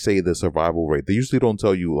they say the survival rate, they usually don't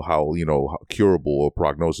tell you how curable or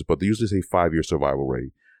prognosis, but they usually say 5-year survival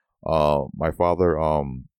rate. My father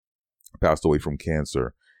passed away from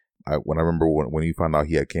cancer, when I remember when he found out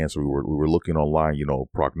he had cancer, we were looking online,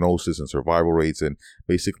 prognosis and survival rates, and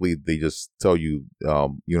basically they just tell you,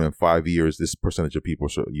 in 5 years, this percentage of people,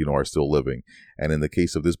 are still living. And in the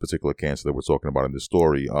case of this particular cancer that we're talking about in this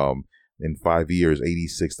story, in 5 years,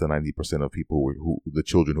 86 to 90% of people the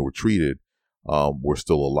children who were treated, were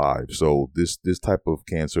still alive. So this type of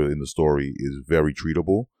cancer in the story is very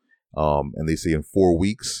treatable. And they say in 4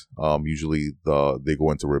 weeks, usually they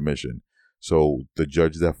go into remission. So the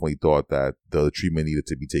judge definitely thought that the treatment needed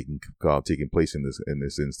to be taking place in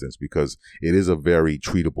this instance, because it is a very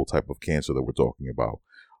treatable type of cancer that we're talking about.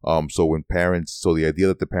 So the idea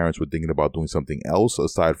that the parents were thinking about doing something else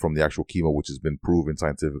aside from the actual chemo, which has been proven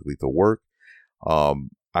scientifically to work,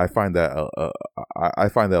 I find that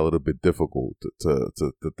a little bit difficult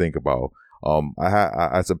to think about.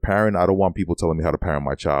 As a parent, I don't want people telling me how to parent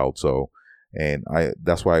my child.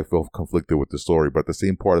 That's why I feel conflicted with the story. But at the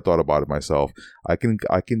same part, I thought about it myself. I can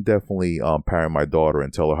definitely parent my daughter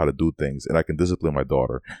and tell her how to do things, and I can discipline my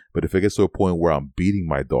daughter. But if it gets to a point where I'm beating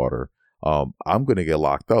my daughter, I'm going to get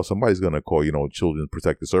locked up. Somebody's going to call, Children's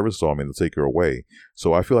Protective Services on me and take her away.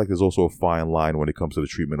 So I feel like there's also a fine line when it comes to the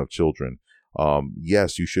treatment of children.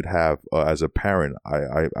 Yes, you should have, as a parent,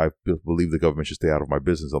 I believe the government should stay out of my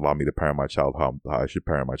business, allow me to parent my child how I should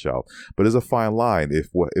parent my child. But there's a fine line.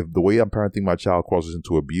 If the way I'm parenting my child crosses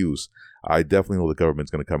into abuse, I definitely know the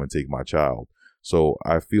government's going to come and take my child. So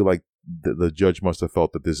I feel like the judge must have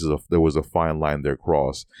felt that there was a fine line there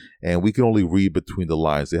crossed, and we can only read between the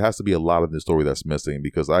lines. There has to be a lot of the story that's missing,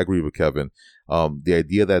 because I agree with Kevin. The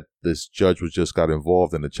idea that this judge just got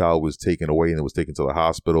involved and the child was taken away and it was taken to the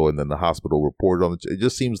hospital, and then the hospital reported on it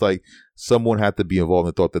just seems like someone had to be involved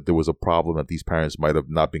and thought that there was a problem, that these parents might have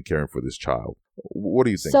not been caring for this child. What do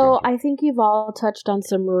you think? So I think you've all touched on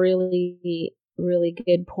some really, really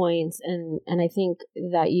good points, and I think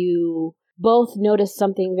that you both noticed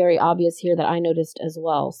something very obvious here that I noticed as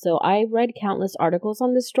well. So I read countless articles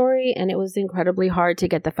on this story, and it was incredibly hard to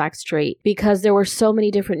get the facts straight, because there were so many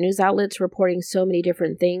different news outlets reporting so many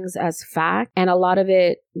different things as fact, and a lot of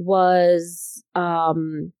it was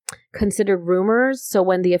considered rumors. So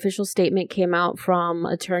when the official statement came out from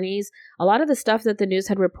attorneys, a lot of the stuff that the news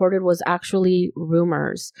had reported was actually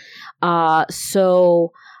rumors.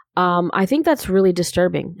 I think that's really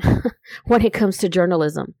disturbing when it comes to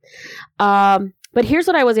journalism. But here's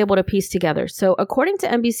what I was able to piece together. So according to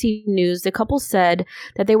NBC News, the couple said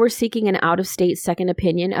that they were seeking an out-of-state second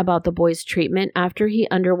opinion about the boy's treatment after he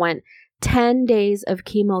underwent 10 days of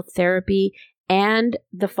chemotherapy, and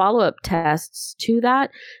the follow-up tests to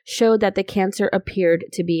that showed that the cancer appeared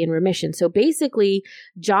to be in remission. So basically,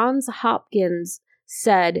 Johns Hopkins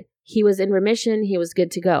said he was in remission, he was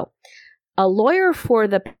good to go. A lawyer for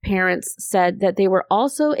the parents said that they were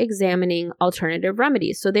also examining alternative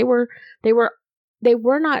remedies. So they were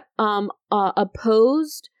not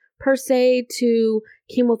opposed per se to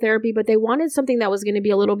chemotherapy, but they wanted something that was going to be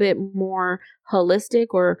a little bit more holistic,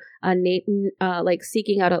 or like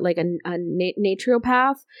seeking out a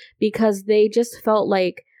naturopath, because they just felt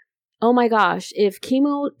like, oh my gosh, if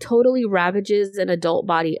chemo totally ravages an adult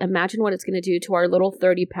body, imagine what it's going to do to our little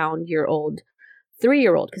 30-pound-year-old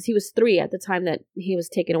 3-year-old, because he was 3 at the time that he was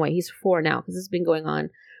taken away. He's 4 now, because this has been going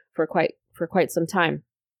on for quite some time.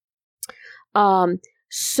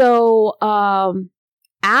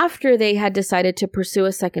 After they had decided to pursue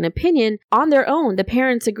a second opinion on their own, the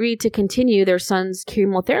parents agreed to continue their son's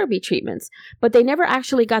chemotherapy treatments, but they never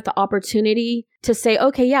actually got the opportunity to say,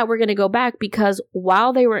 okay, yeah, we're going to go back, because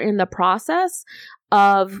while they were in the process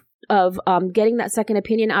of getting that second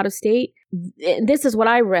opinion out of state, this is what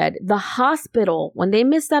I read. The hospital, when they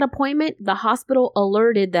missed that appointment, the hospital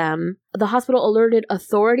alerted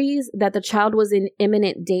authorities that the child was in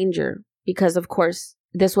imminent danger, because of course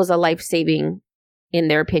this was in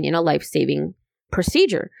their opinion, a life-saving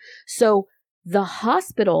procedure. So the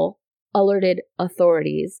hospital alerted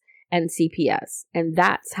authorities and CPS, and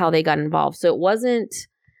that's how they got involved. So it wasn't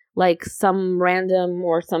like some random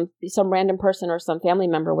person or some family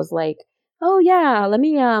member was like, oh yeah, let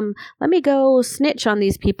me go snitch on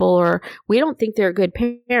these people, or we don't think they're good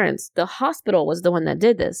parents. The hospital was the one that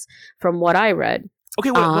did this, from what I read. Okay,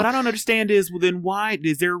 what I don't understand is, well, then why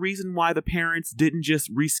is there a reason why the parents didn't just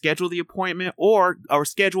reschedule the appointment, or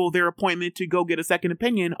schedule their appointment to go get a second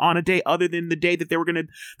opinion on a day other than the day that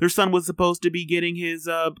their son was supposed to be getting his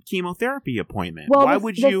chemotherapy appointment? Well,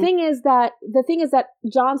 the thing is that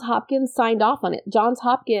Johns Hopkins signed off on it. Johns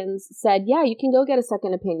Hopkins said, yeah, you can go get a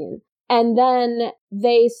second opinion. And then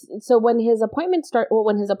when his appointment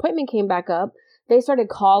came back up, they started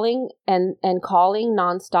calling and calling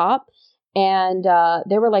nonstop. And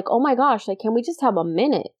they were like, oh my gosh, like, can we just have a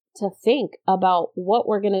minute? to think about what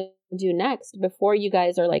we're going to do next before you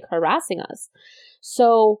guys are like harassing us.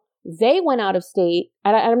 So they went out of state.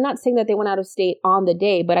 And I'm not saying that they went out of state on the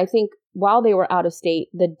day, but I think while they were out of state,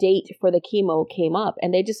 the date for the chemo came up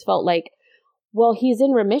and they just felt like, well, he's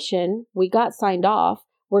in remission. We got signed off.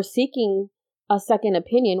 We're seeking a second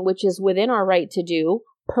opinion, which is within our right to do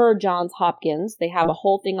per Johns Hopkins. They have a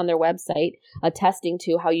whole thing on their website attesting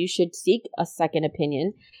to how you should seek a second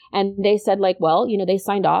opinion. And they said like, well, they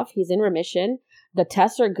signed off. He's in remission. The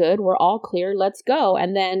tests are good. We're all clear. Let's go.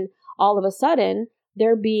 And then all of a sudden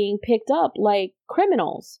they're being picked up like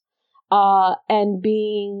criminals. And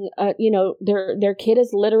being, their kid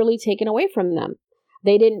is literally taken away from them.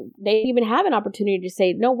 They didn't even have an opportunity to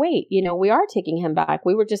say, no, wait, we are taking him back.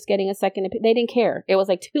 We were just getting a second opinion. They didn't care. It was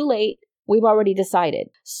like too late. We've already decided.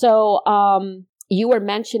 So, you were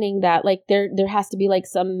mentioning that like there has to be like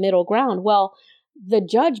some middle ground. Well, the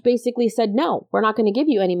judge basically said, no, we're not going to give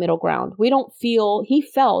you any middle ground. He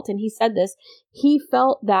felt, and he said this, he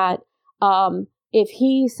felt that, if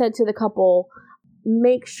he said to the couple,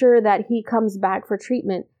 make sure that he comes back for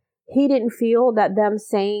treatment, he didn't feel that them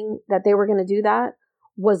saying that they were going to do that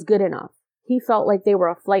was good enough. He felt like they were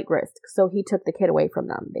a flight risk. So he took the kid away from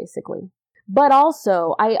them, basically. But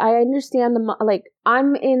also, I understand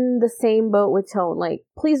I'm in the same boat with Tone. Like,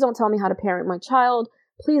 please don't tell me how to parent my child.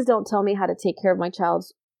 Please don't tell me how to take care of my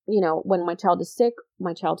child's, when my child is sick,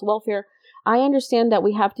 my child's welfare. I understand that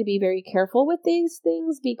we have to be very careful with these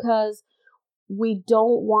things because we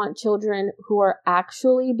don't want children who are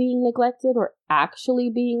actually being neglected or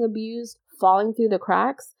actually being abused falling through the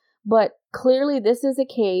cracks. But clearly this is a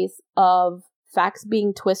case of facts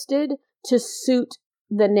being twisted to suit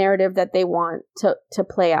the narrative that they want to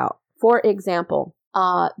play out. For example,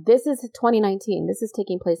 this is 2019. This is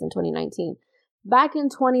taking place in 2019. Back in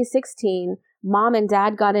 2016, mom and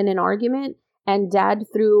dad got in an argument and dad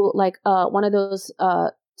threw like one of those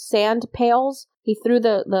sand pails. He threw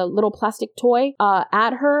the little plastic toy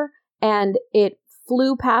at her and it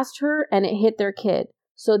flew past her and it hit their kid.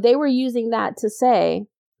 So they were using that to say,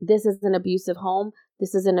 this is an abusive home.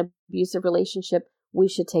 This is an abusive relationship. We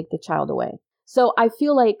should take the child away. So I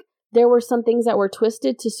feel like there were some things that were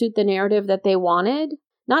twisted to suit the narrative that they wanted.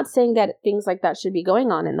 Not saying that things like that should be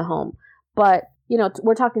going on in the home, but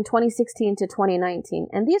we're talking 2016 to 2019.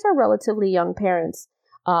 And these are relatively young parents.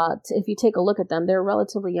 If you take a look at them, they're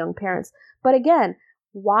relatively young parents. But again,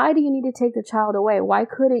 why do you need to take the child away? Why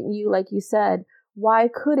couldn't you, like you said, why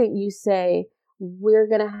couldn't you say, we're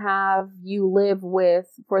going to have you live with,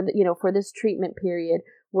 for this treatment period,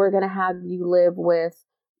 we're going to have you live with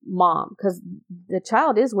mom? Because the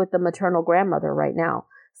child is with the maternal grandmother right now.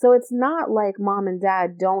 So it's not like mom and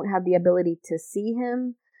dad don't have the ability to see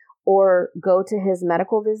him or go to his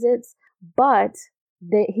medical visits, but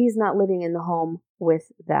he's not living in the home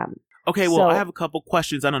with them. Okay, well, I have a couple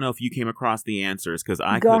questions. I don't know if you came across the answers because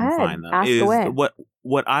I couldn't find them. Ask away.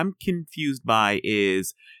 What I'm confused by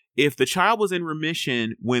is if the child was in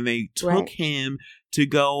remission when they took him to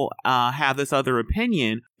go have this other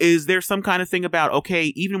opinion, is there some kind of thing about, okay,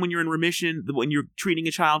 even when you're in remission, when you're treating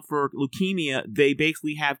a child for leukemia, they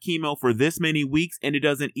basically have chemo for this many weeks and it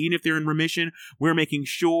doesn't, even if they're in remission, we're making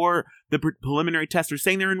sure the preliminary tests are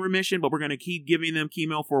saying they're in remission, but we're going to keep giving them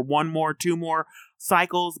chemo for 1 more, 2 more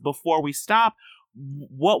cycles before we stop.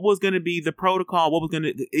 What was going to be the protocol?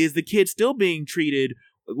 Is the kid still being treated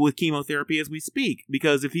with chemotherapy as we speak?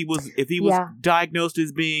 Because if he was diagnosed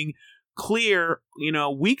as being clear,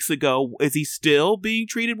 weeks ago, is he still being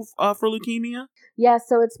treated for leukemia? Yeah,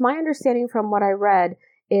 so it's my understanding from what I read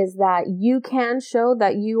is that you can show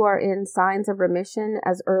that you are in signs of remission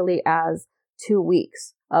as early as 2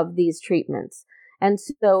 weeks of these treatments. And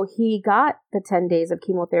so he got the 10 days of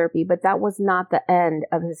chemotherapy, but that was not the end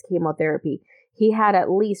of his chemotherapy. He had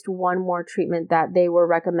at least 1 more treatment that they were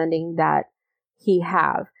recommending that he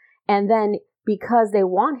have. And then because they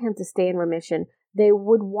want him to stay in remission, they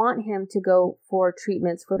would want him to go for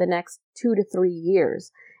treatments for the next 2 to 3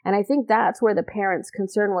 years. And I think that's where the parents'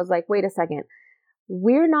 concern was like, wait a second,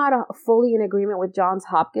 we're not fully in agreement with Johns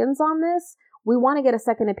Hopkins on this. We want to get a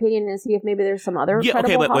second opinion and see if maybe there's some other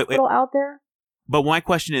credible hospital out there. But my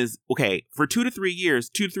question is, okay, for 2 to 3 years,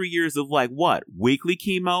 2 to 3 years of like what? Weekly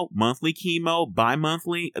chemo, monthly chemo,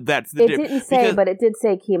 bi-monthly? That's the difference. It didn't say, but it did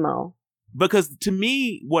say chemo. Because to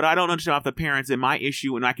me, what I don't understand about the parents and my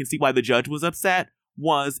issue, and I can see why the judge was upset,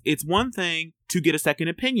 was it's one thing to get a second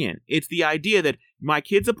opinion. It's the idea that my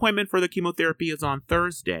kid's appointment for the chemotherapy is on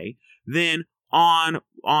Thursday, then on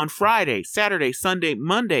Friday, Saturday, Sunday,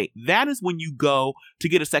 Monday, that is when you go to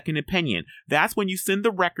get a second opinion. That's when you send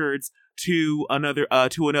the records to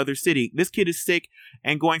another city. This kid is sick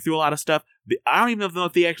and going through a lot of stuff. I don't even know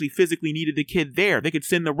if they actually physically needed the kid there. They could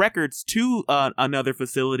send the records to another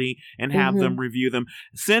facility and have them review them,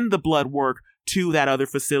 send the blood work to that other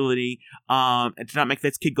facility, to not make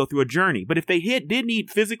this kid go through a journey. But if they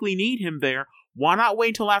physically need him there, why not wait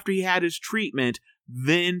until after he had his treatment,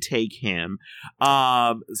 then take him?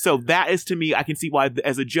 So that is, to me, I can see why,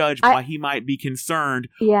 as a judge, why he might be concerned,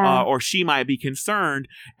 or she might be concerned.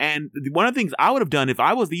 And one of the things I would have done if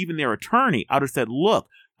I was even their attorney, I would have said, look,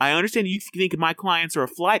 I understand you think my clients are a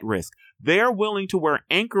flight risk. They're willing to wear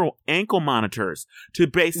ankle monitors to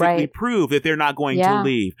basically prove that they're not going to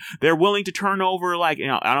leave. They're willing to turn over, I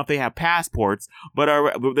don't know if they have passports, but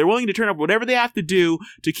they're willing to turn over whatever they have to do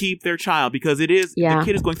to keep their child, because the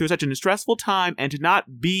kid is going through such a stressful time, and to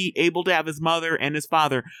not be able to have his mother and his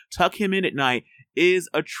father tuck him in at night is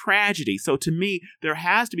a tragedy. So to me, there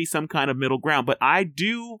has to be some kind of middle ground, but I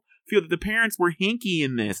do feel that the parents were hinky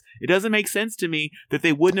in this. It doesn't make sense to me that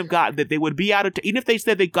they wouldn't have that they would be out of, even if they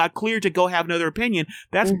said they got cleared to go have another opinion,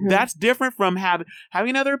 that's different from having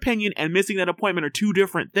another opinion and missing that appointment are two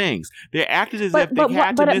different things. They acted as if they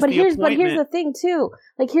had to miss the appointment. But here's the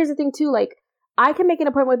thing too. I can make an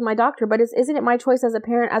appointment with my doctor, but isn't it my choice as a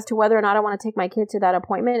parent as to whether or not I want to take my kid to that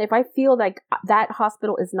appointment? If I feel like that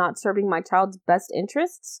hospital is not serving my child's best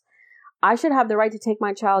interests, I should have the right to take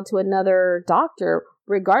my child to another doctor,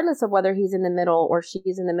 regardless of whether he's in the middle or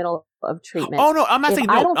she's in the middle of treatment. Oh, no, I'm not saying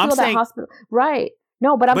no. I don't feel that hospital. Right.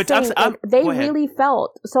 No, but I'm saying they really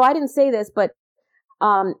felt, so I didn't say this, but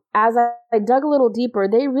as I dug a little deeper,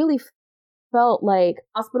 they really felt like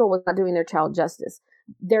hospital was not doing their child justice.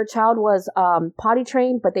 Their child was potty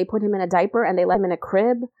trained, but they put him in a diaper and they let him in a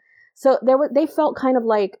crib. So they felt kind of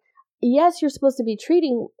like, yes, you're supposed to be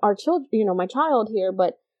treating our children, my child here,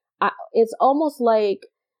 but it's almost like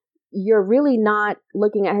you're really not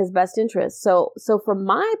looking at his best interest. So from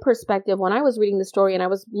my perspective, when I was reading the story and I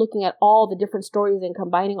was looking at all the different stories and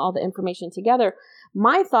combining all the information together,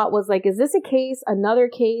 my thought was like, is this another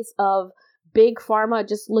case of big pharma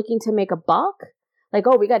just looking to make a buck? Like,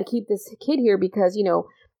 oh, we got to keep this kid here because,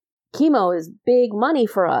 chemo is big money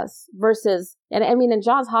for us versus, and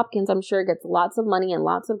Johns Hopkins, I'm sure, gets lots of money and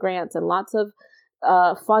lots of grants and lots of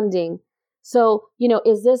funding. So,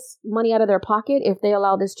 is this money out of their pocket if they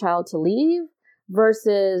allow this child to leave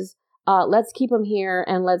versus let's keep them here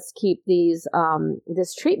and let's keep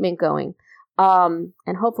this treatment going.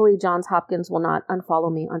 And hopefully Johns Hopkins will not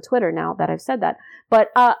unfollow me on Twitter now that I've said that. But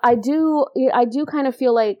I do kind of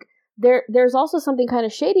feel like there's also something kind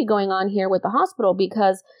of shady going on here with the hospital,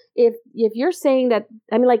 because if you're saying that,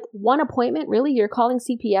 one appointment, really, you're calling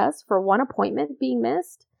CPS for one appointment being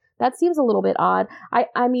missed? That seems a little bit odd.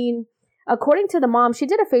 I mean, according to the mom, she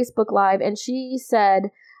did a Facebook Live and she said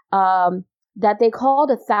that they called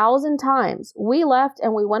 1,000 times. We left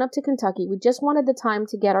and we went up to Kentucky. We just wanted the time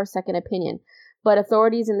to get our second opinion. But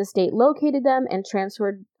authorities in the state located them and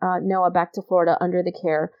transferred Noah back to Florida under the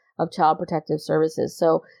care of Child Protective Services.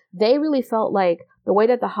 So they really felt like the way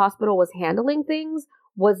that the hospital was handling things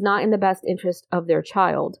was not in the best interest of their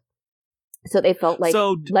child. So they felt like,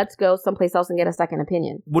 let's go someplace else and get a second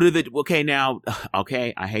opinion.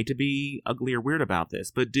 I hate to be ugly or weird about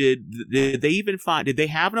this, but did they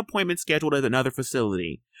have an appointment scheduled at another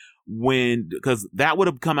facility because that would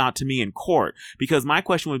have come out to me in court? Because my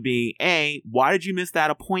question would be, A, why did you miss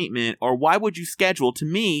that appointment? Or why would you schedule? To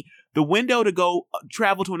me, the window to go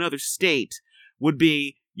travel to another state would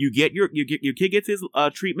be, your kid gets his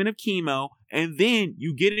treatment of chemo, and then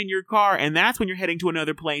you get in your car, and that's when you're heading to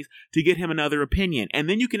another place to get him another opinion. And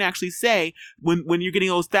then you can actually say, when you're getting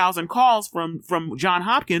those 1,000 calls from John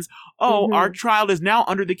Hopkins, our child is now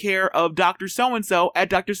under the care of Dr. So-and-so at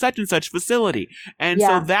Dr. such-and-such facility. And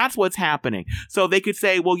so that's what's happening. So they could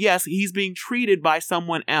say, well, yes, he's being treated by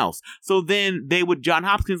someone else. So then John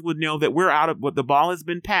Hopkins would know that we're out of what the ball has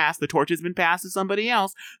been passed, the torch has been passed to somebody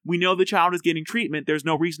else. We know the child is getting treatment. There's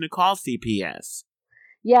no reason to call CPS.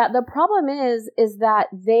 Yeah, the problem is that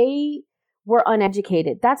they were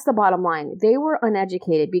uneducated. That's the bottom line. They were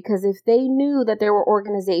uneducated because if they knew that there were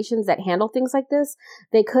organizations that handle things like this,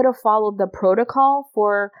 they could have followed the protocol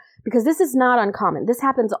because this is not uncommon. This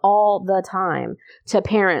happens all the time to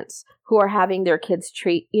parents who are having their kids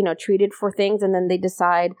treated for things, and then they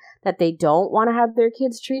decide that they don't want to have their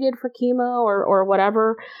kids treated for chemo or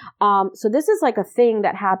whatever. So this is like a thing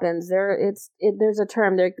that happens. There's a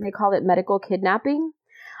term, they call it medical kidnapping.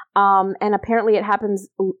 And apparently it happens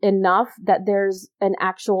enough that there's an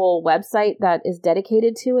actual website that is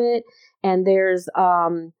dedicated to it. And there's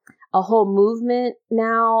a whole movement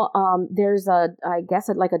now. There's a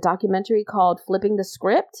documentary called Flipping the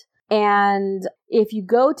Script And if you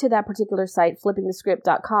go to that particular site,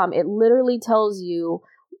 flippingthescript.com, it literally tells you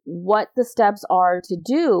what the steps are to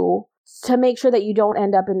do to make sure that you don't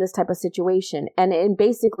end up in this type of situation. And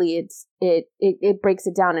basically it breaks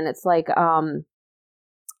it down, and it's like, if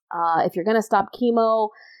you're going to stop chemo,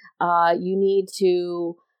 you need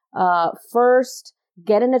to first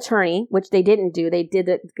get an attorney, which they didn't do. They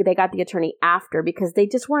got the attorney after because they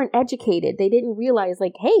just weren't educated. They didn't realize,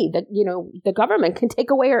 like, hey, that, the government can take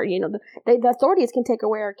away our, the authorities can take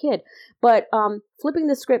away our kid. But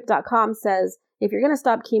flippingthescript.com says, if you're going to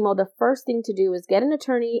stop chemo, the first thing to do is get an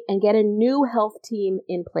attorney and get a new health team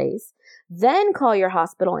in place. Then call your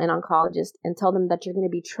hospital and oncologist and tell them that you're going to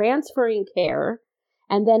be transferring care,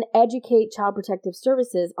 and then educate Child Protective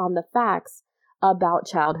Services on the facts about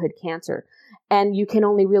childhood cancer. And you can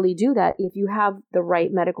only really do that if you have the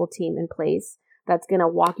right medical team in place that's going to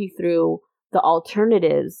walk you through the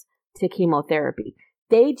alternatives to chemotherapy.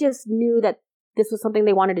 They just knew that this was something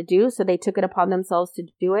they wanted to do, so they took it upon themselves to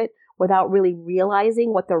do it without really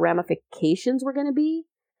realizing what the ramifications were going to be.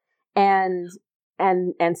 And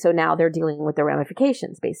so now they're dealing with the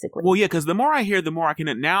ramifications, basically. Well, yeah, because the more I hear, the more I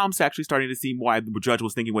can. Now I'm actually starting to see why the judge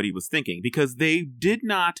was thinking what he was thinking, because they did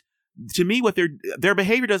not. To me, what their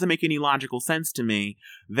behavior doesn't make any logical sense to me,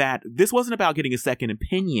 that this wasn't about getting a second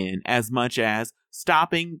opinion as much as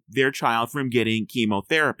stopping their child from getting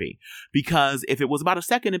chemotherapy. Because if it was about a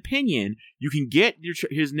second opinion, you can get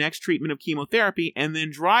his next treatment of chemotherapy and then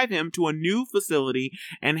drive him to a new facility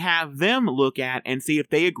and have them look at and see if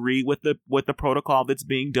they agree with the protocol that's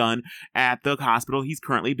being done at the hospital he's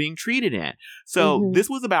currently being treated in. So this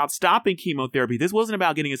was about stopping chemotherapy. This wasn't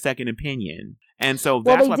about getting a second opinion. And so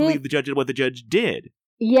that's why I believe what the judge did.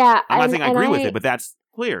 Yeah. I'm not saying I agree with it, but that's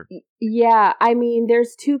clear. Yeah. I mean,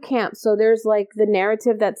 there's two camps. So there's like the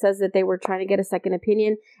narrative that says that they were trying to get a second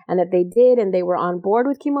opinion and that they did, and they were on board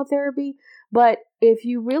with chemotherapy. But if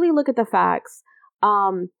you really look at the facts,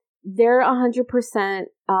 they're 100%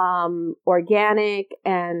 organic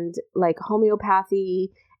and like homeopathy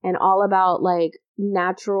and all about like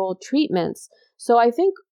natural treatments. So I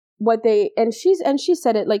think she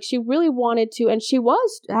said it, like, she really wanted to, and she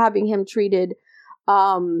was having him treated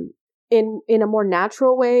in a more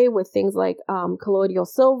natural way with things like colloidal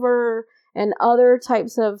silver and other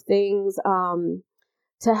types of things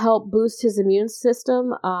to help boost his immune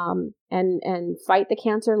system and fight the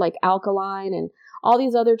cancer, like alkaline and all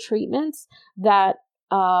these other treatments that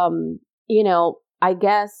I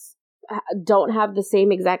guess don't have the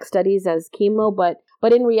same exact studies as chemo, but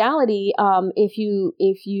in reality, if you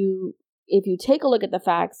take a look at the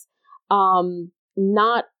facts,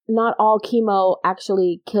 not all chemo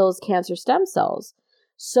actually kills cancer stem cells.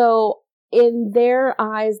 So in their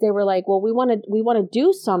eyes, they were like, well, we want to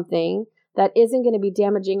do something that isn't going to be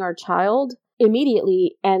damaging our child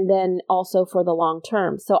immediately, and then also for the long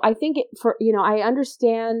term. So I think I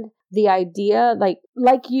understand the idea,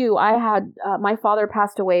 like you, I had, my father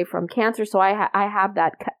passed away from cancer. So I have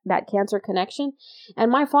that cancer connection.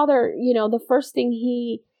 And my father, the first thing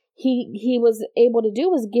he was able to do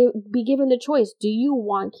was be given the choice. Do you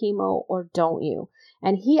want chemo or don't you?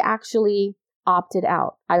 And he actually opted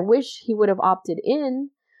out. I wish he would have opted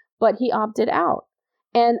in, but he opted out.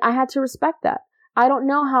 And I had to respect that. I don't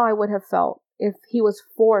know how I would have felt if he was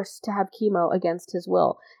forced to have chemo against his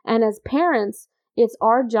will. And as parents, it's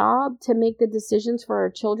our job to make the decisions for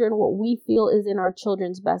our children, what we feel is in our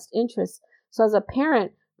children's best interest. So as a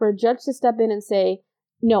parent, for a judge to step in and say,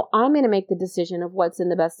 no, I'm going to make the decision of what's in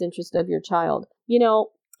the best interest of your child.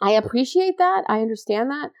 I appreciate that. I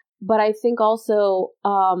understand that. But I think also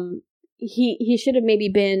he should have maybe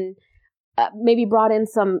been brought in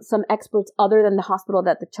some experts other than the hospital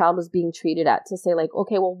that the child was being treated at to say, like,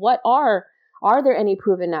 okay, well, what are there any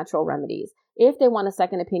proven natural remedies? If they want a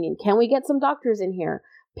second opinion, can we get some doctors in here?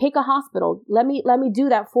 Pick a hospital. Let me do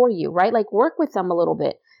that for you, right? Like, work with them a little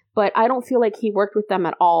bit. But I don't feel like he worked with them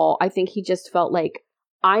at all. I think he just felt like,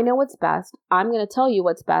 I know what's best. I'm going to tell you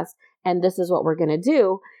what's best, and this is what we're going to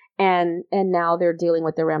do. And now they're dealing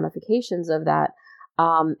with the ramifications of that.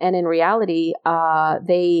 And in reality,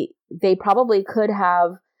 they probably could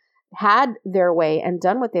have had their way and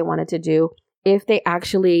done what they wanted to do if they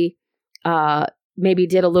actually maybe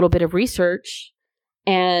did a little bit of research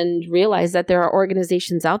and realized that there are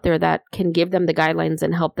organizations out there that can give them the guidelines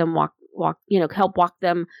and help them help walk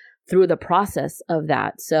them through the process of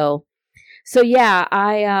that. So yeah,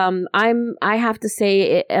 I have to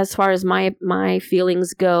say, as far as my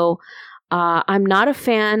feelings go, I'm not a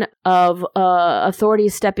fan of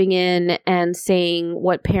authorities stepping in and saying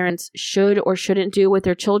what parents should or shouldn't do with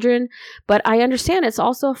their children, but I understand it's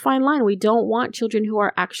also a fine line. We don't want children who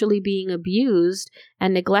are actually being abused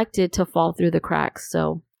and neglected to fall through the cracks.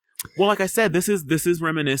 So, well, like I said, this is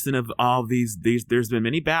reminiscent of all these. There's been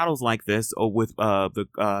many battles like this with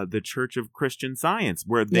the Church of Christian Science,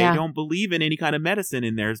 where they don't believe in any kind of medicine,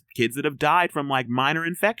 and there's kids that have died from like minor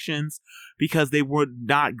infections because they would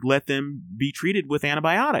not let them be treated with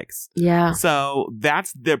antibiotics. Yeah. So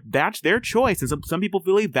that's their choice, and some people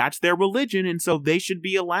believe that's their religion, and so they should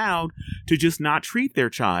be allowed to just not treat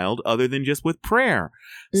their child other than just with prayer.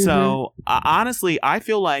 Mm-hmm. So honestly, I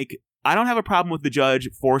feel like I don't have a problem with the judge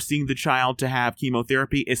forcing the child to have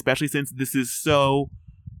chemotherapy, especially since this is so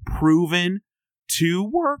proven to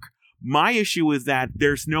work. My issue is that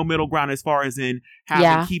there's no middle ground as far as in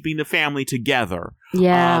keeping the family together.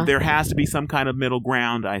 Yeah. There has to be some kind of middle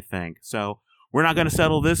ground, I think. So we're not going to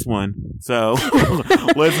settle this one. So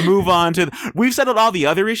let's move on to we've settled all the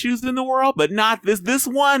other issues in the world, but not this. This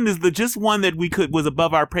one is just one that was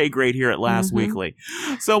above our pay grade here at Last Weekly.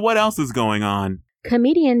 So what else is going on?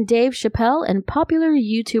 Comedian Dave Chappelle and popular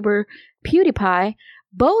YouTuber PewDiePie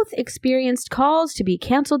both experienced calls to be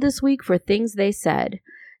canceled this week for things they said.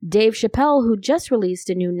 Dave Chappelle, who just released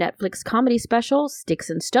a new Netflix comedy special,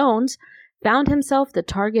 Sticks and Stones, found himself the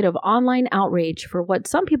target of online outrage for what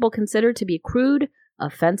some people consider to be crude,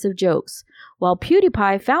 offensive jokes, while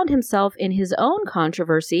PewDiePie found himself in his own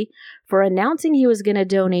controversy for announcing he was going to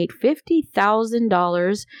donate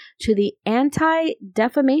 $50,000 to the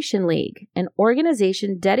Anti-Defamation League, an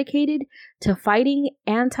organization dedicated to fighting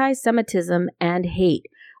anti-Semitism and hate,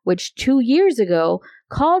 which 2 years ago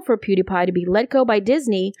called for PewDiePie to be let go by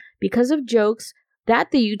Disney because of jokes that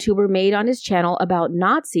the YouTuber made on his channel about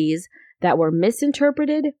Nazis that were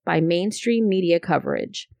misinterpreted by mainstream media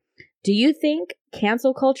coverage. Do you think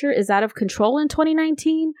cancel culture is out of control in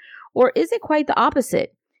 2019? Or is it quite the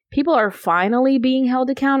opposite? People are finally being held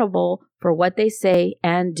accountable for what they say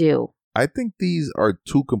and do. I think these are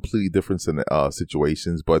two completely different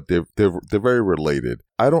situations, but they're very related.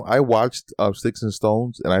 I watched Sticks and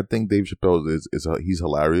Stones, and I think Dave Chappelle he's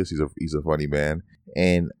hilarious. He's a funny man,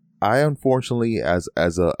 and I unfortunately as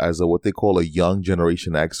a what they call a young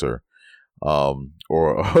Generation Xer,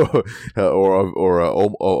 or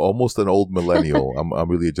almost an old millennial. I'm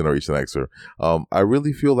really a Generation Xer. I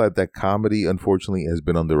really feel that comedy, unfortunately, has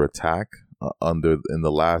been under attack in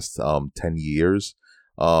the last 10 years.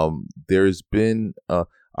 There's been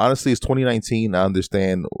honestly, it's 2019. I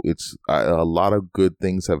understand it's a lot of good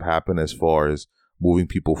things have happened as far as moving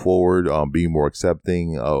people forward, being more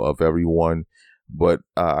accepting of everyone. But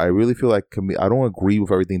I really feel like I don't agree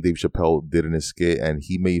with everything Dave Chappelle did in his skit, and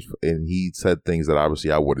he said things that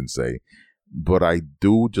obviously I wouldn't say. But I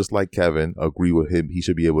do, just like Kevin, agree with him. He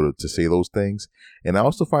should be able to say those things. And I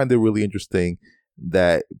also find it really interesting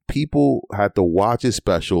that people had to watch his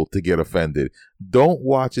special to get offended. Don't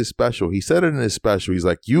watch his special. He said it in his special. He's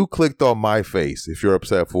like, you clicked on my face if you're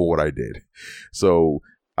upset for what I did. So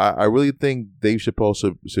I really think Dave Chappelle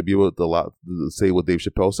should be able to say what Dave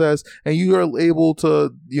Chappelle says, and you are able to,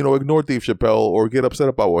 ignore Dave Chappelle or get upset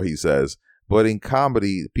about what he says. But in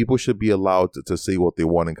comedy, people should be allowed to say what they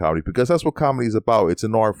want in comedy, because that's what comedy is about. It's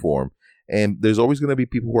an art form. And there's always going to be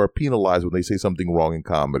people who are penalized when they say something wrong in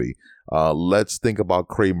comedy. Let's think about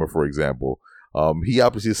Kramer, for example. He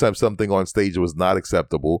obviously said something on stage that was not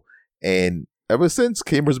acceptable. And ever since,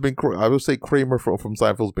 Kramer's been, I would say Kramer from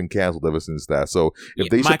Seinfeld's been canceled ever since that. So if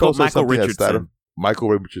Dave Chappelle says something that's Michael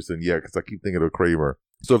Richardson, yeah, because I keep thinking of Kramer.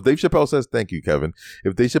 So if Dave Chappelle says, thank you, Kevin.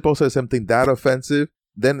 If Dave Chappelle says something that offensive,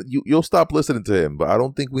 then you'll stop listening to him. But I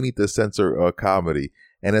don't think we need to censor comedy.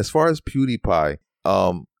 And as far as PewDiePie,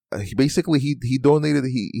 he donated.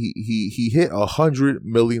 He hit 100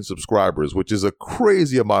 million subscribers, which is a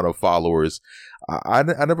crazy amount of followers. I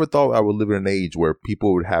never thought I would live in an age where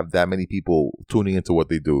people would have that many people tuning into what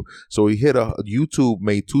they do. So YouTube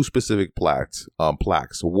made two specific plaques.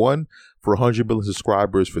 One for 100 million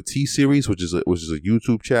subscribers for T-Series, which is a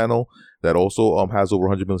YouTube channel that also has over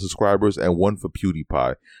 100 million subscribers, and one for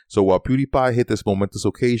PewDiePie. So while PewDiePie hit this momentous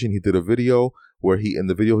occasion, he did a video where he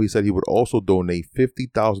said he would also donate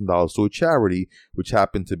 $50,000 to a charity, which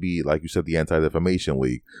happened to be, like you said, the Anti-Defamation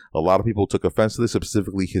League. A lot of people took offense to this,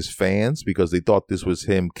 specifically his fans, because they thought this was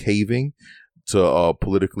him caving to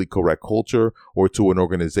politically correct culture or to an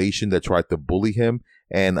organization that tried to bully him.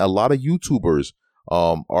 And a lot of YouTubers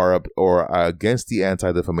are against the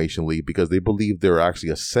Anti-Defamation League because they believe they're actually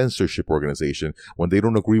a censorship organization. When they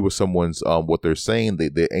don't agree with someone's what they're saying,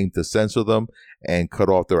 they aim to censor them and cut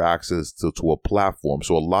off their access to a platform.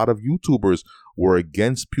 So a lot of YouTubers were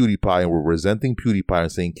against PewDiePie and were resenting PewDiePie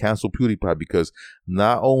and saying cancel PewDiePie because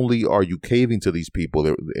not only are you caving to these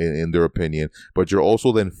people in their opinion, but you're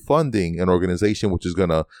also then funding an organization which is going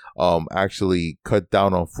to actually cut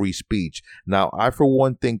down on free speech. Now, I for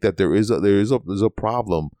one think that there's a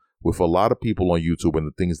problem with a lot of people on YouTube and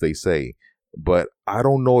the things they say, but I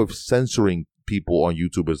don't know if censoring people on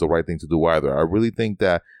YouTube is the right thing to do either. I really think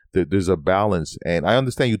that there's a balance, and I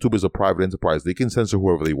understand YouTube is a private enterprise; they can censor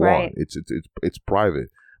whoever they want. It's private,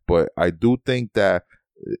 but I do think that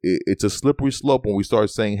it's a slippery slope when we start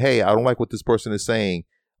saying, "Hey, I don't like what this person is saying.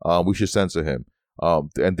 We should censor him."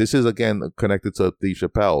 And this is again connected to Dave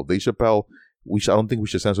Chappelle. Dave Chappelle. I don't think we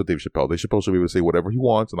should censor Dave Chappelle. Dave Chappelle should be able to say whatever he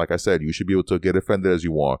wants, and like I said, you should be able to get offended as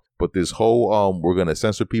you want. But this whole we're gonna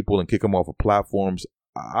censor people and kick them off of platforms,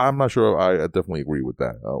 I'm not sure. I definitely agree with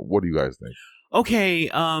that. What do you guys think? Okay,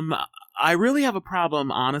 I really have a problem,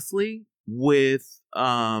 honestly, with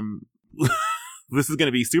this is going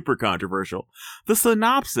to be super controversial, the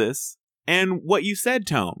synopsis and what you said,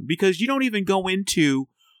 Tone, because you don't even go into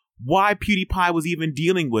why PewDiePie was even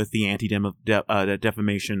dealing with the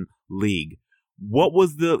Anti-Defamation League. What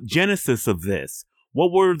was the genesis of this?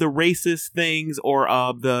 What were the racist things or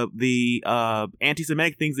the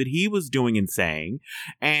anti-Semitic things that he was doing and saying?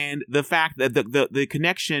 And the fact that the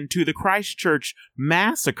connection to the Christchurch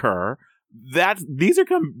massacre, these are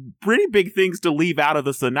pretty big things to leave out of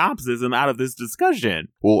the synopsis and out of this discussion.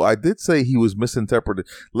 Well, I did say he was misinterpreted.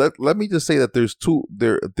 Let me just say that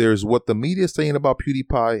there's what the media is saying about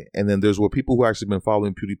PewDiePie, and then there's what people who actually been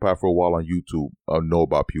following PewDiePie for a while on YouTube know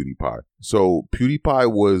about PewDiePie. So PewDiePie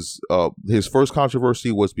was his first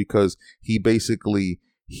controversy was because he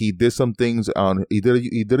did some things on he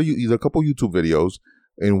did a couple YouTube videos.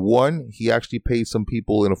 In one, he actually paid some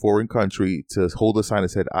people in a foreign country to hold a sign that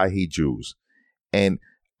said, "I hate Jews." And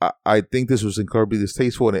I think this was incredibly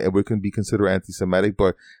distasteful and it can be considered anti-Semitic,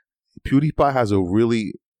 but PewDiePie has a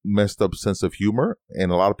really messed up sense of humor,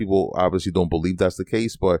 and a lot of people obviously don't believe that's the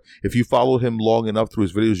case. But if you follow him long enough through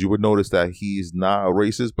his videos, you would notice that he's not a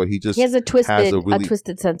racist, but he has a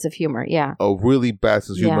twisted sense of humor. Yeah, a really bad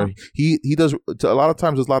sense of humor. He does a lot of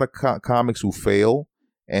times. There's a lot of comics who fail,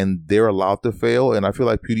 and they're allowed to fail. And I feel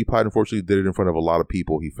like PewDiePie unfortunately did it in front of a lot of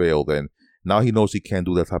people. He failed, and now he knows he can't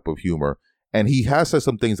do that type of humor. And he has said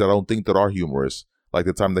some things that I don't think that are humorous, like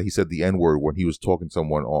the time that he said the N-word when he was talking to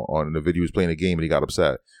someone on the video. He was playing a game and he got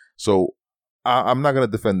upset. So I'm not going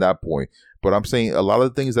to defend that point, but I'm saying a lot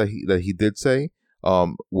of the things that he did say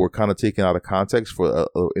were kind of taken out of context for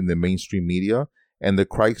in the mainstream media. And the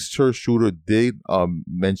Christchurch shooter did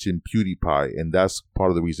mention PewDiePie, and that's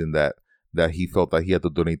part of the reason that he felt that he had to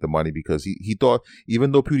donate the money, because he thought,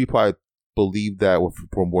 even though PewDiePie believed that,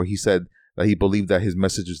 from what he said, that he believed that his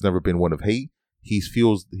message has never been one of hate, he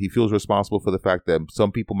feels responsible for the fact that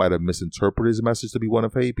some people might have misinterpreted his message to be one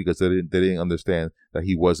of hate, because they didn't understand that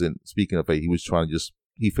he wasn't speaking of hate. He was trying to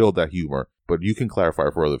he filled that humor. But you can clarify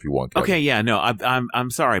further if you want, Kevin. Okay, yeah, no, I'm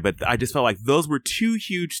sorry, but I just felt like those were two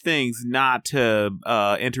huge things not to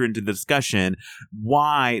enter into the discussion.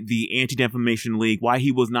 Why the Anti-Defamation League? Why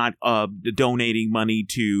he was not donating money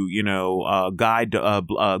to guide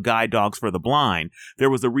dogs for the blind? There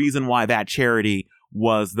was a reason why that charity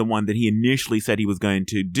was the one that he initially said he was going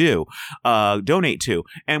to donate to.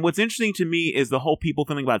 And what's interesting to me is the whole people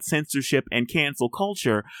feeling about censorship and cancel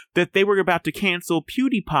culture, that they were about to cancel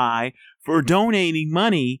PewDiePie for donating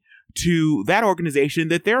money to that organization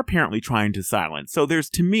that they're apparently trying to silence. So there's,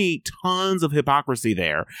 to me, tons of hypocrisy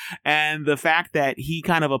there. And the fact that he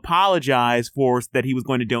kind of apologized for that he was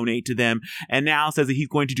going to donate to them, and now says that he's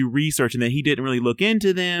going to do research and that he didn't really look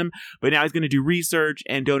into them, but now he's going to do research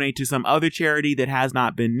and donate to some other charity that has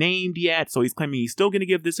not been named yet. So he's claiming he's still going to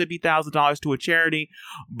give this $50,000 to a charity,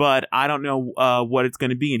 but I don't know what it's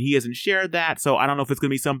going to be, and he hasn't shared that. So I don't know if it's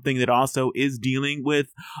going to be something that also is dealing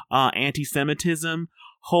with anti-Semitism.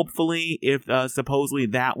 Hopefully, if supposedly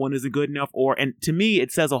that one isn't good enough, and to me,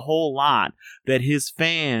 it says a whole lot that his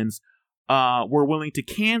fans were willing to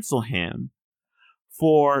cancel him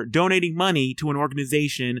for donating money to an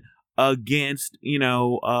organization against,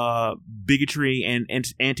 bigotry and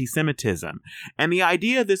anti-Semitism. And the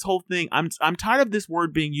idea of this whole thing, I'm tired of this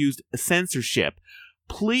word being used, censorship.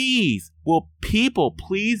 Please, people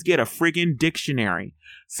get a friggin' dictionary.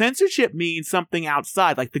 Censorship means something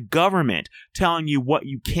outside, like the government telling you what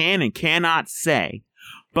you can and cannot say.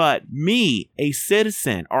 But me, a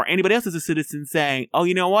citizen, or anybody else as a citizen saying, oh,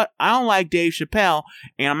 you know what? I don't like Dave Chappelle,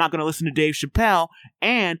 and I'm not going to listen to Dave Chappelle.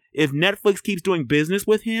 And if Netflix keeps doing business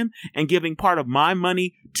with him and giving part of my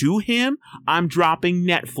money to him, I'm dropping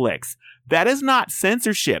Netflix. That is not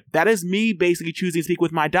censorship. That is me basically choosing to speak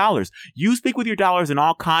with my dollars. You speak with your dollars in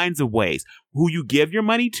all kinds of ways. Who you give your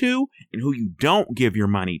money to and who you don't give your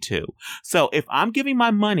money to. So if I'm giving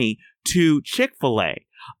my money to Chick-fil-A,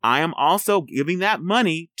 I am also giving that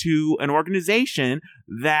money to an organization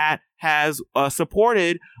that has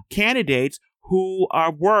supported candidates who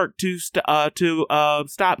are work to stop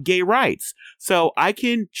gay rights. So I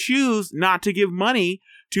can choose not to give money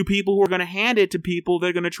to people who are going to hand it to people that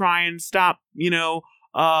are going to try and stop, freedom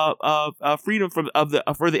for the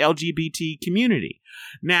LGBT community.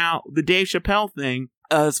 Now, the Dave Chappelle thing,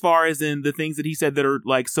 as far as in the things that he said that are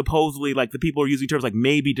like supposedly like the people are using terms like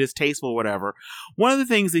maybe distasteful or whatever. One of the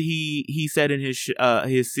things that he said in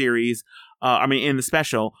his series, in the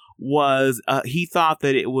special, was he thought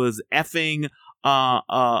that it was effing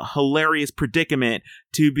hilarious predicament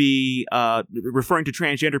to be referring to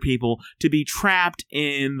transgender people to be trapped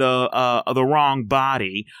in the wrong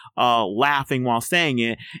body, laughing while saying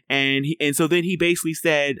it, and so then he basically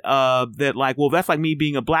said that like, well, that's like me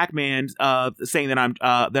being a black man saying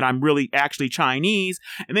that I'm really actually Chinese,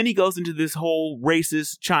 and then he goes into this whole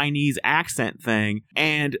racist Chinese accent thing,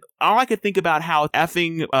 and all I could think about how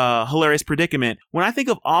effing hilarious predicament when I think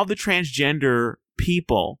of all the transgender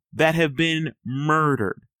people that have been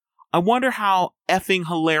murdered. I wonder how effing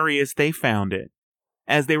hilarious they found it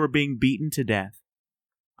as they were being beaten to death.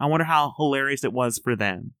 I wonder how hilarious it was for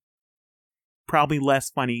them. Probably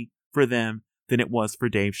less funny for them than it was for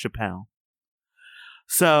Dave Chappelle.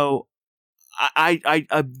 So,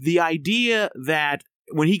 the idea that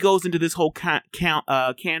when he goes into this whole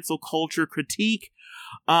cancel culture critique,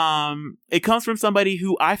 it comes from somebody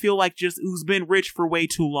who I feel like who's been rich for way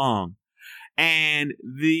too long. And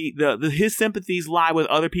his sympathies lie with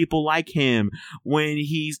other people like him when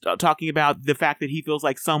he's talking about the fact that he feels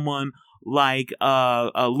like someone like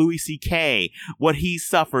Louis C.K., what he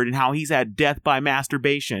suffered and how he's had death by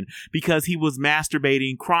masturbation because he was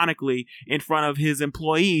masturbating chronically in front of his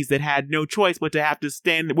employees that had no choice but to have to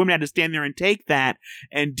women had to stand there and take that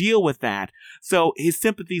and deal with that. So his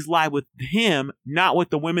sympathies lie with him, not with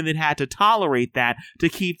the women that had to tolerate that to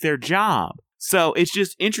keep their job. So it's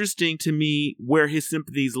just interesting to me where his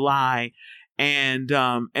sympathies lie, and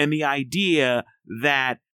the idea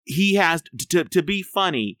that he has to be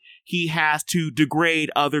funny, he has to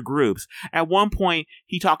degrade other groups. At one point,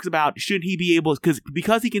 he talks about should he be able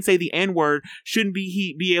because he can say the N-word, shouldn't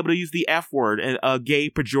he be able to use the F-word, a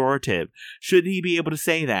gay pejorative? Shouldn't he be able to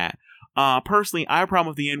say that? Personally, I have a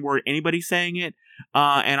problem with the N-word. Anybody saying it,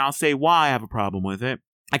 and I'll say why I have a problem with it.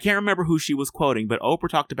 I can't remember who she was quoting, but Oprah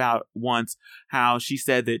talked about once how she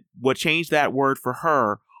said that what changed that word for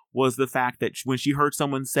her was the fact that when she heard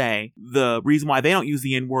someone say the reason why they don't use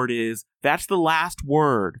the N-word is that's the last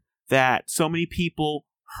word that so many people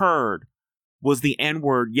heard was the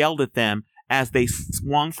N-word yelled at them as they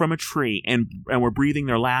swung from a tree and were breathing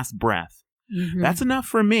their last breath. Mm-hmm. That's enough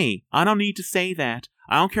for me. I don't need to say that.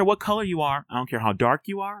 I don't care what color you are. I don't care how dark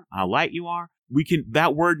you are, how light you are.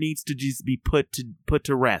 That word needs to just be put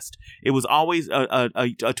to rest. It was always a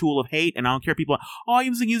tool of hate, and I don't care people. Oh, he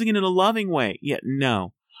was using it in a loving way. Yeah,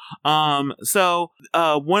 no. So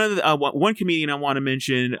one comedian I want to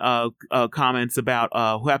mention comments about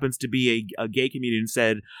who happens to be a gay comedian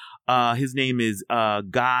said his name is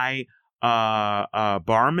Guy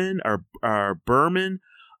Barman or Berman.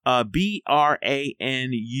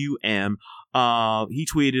 Branum. He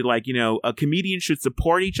tweeted like, a comedian should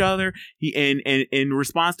support each other. And in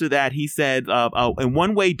response to that, he said, and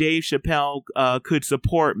one way Dave Chappelle could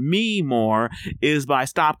support me more is by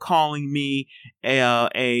stop calling me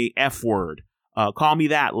a F word. Call me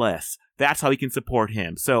that less. That's how he can support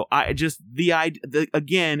him. So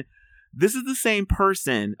again, this is the same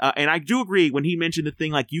person, and I do agree when he mentioned the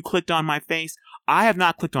thing like you clicked on my face. I have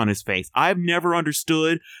not clicked on his face. I've never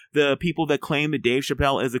understood the people that claim that Dave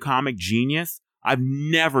Chappelle is a comic genius. I've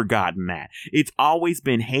never gotten that. It's always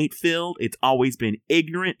been hate-filled. It's always been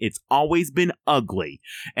ignorant. It's always been ugly.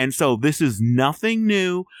 And so this is nothing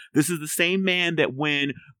new. This is the same man that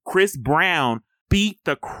when Chris Brown beat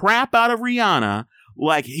the crap out of Rihanna,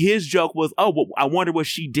 like his joke was, oh, well, I wonder what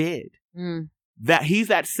she did. That he's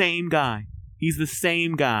that same guy. He's the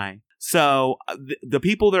same guy. So the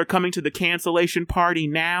people that are coming to the cancellation party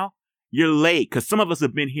now, you're late because some of us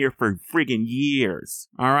have been here for friggin' years.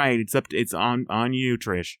 All right, it's on you,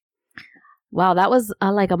 Trish. Wow, that was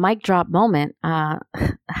like a mic drop moment.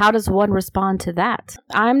 How does one respond to that?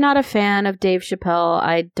 I'm not a fan of Dave Chappelle.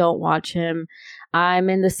 I don't watch him. I'm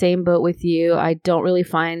in the same boat with you. I don't really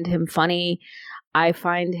find him funny. I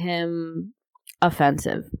find him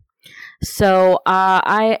offensive. So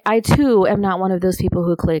I too am not one of those people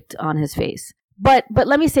who clicked on his face. But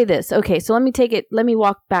let me say this. Okay, so let me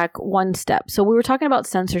walk back one step. So we were talking about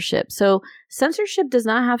censorship. So censorship does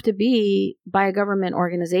not have to be by a government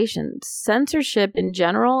organization. Censorship in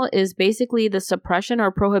general is basically the suppression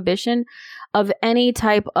or prohibition of any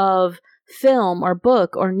type of film or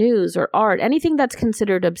book or news or art, anything that's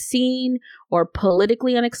considered obscene or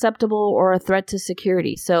politically unacceptable or a threat to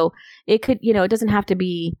security. So it could, it doesn't have to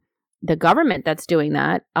be the government that's doing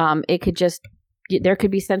that. It could just, there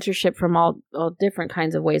could be censorship from all different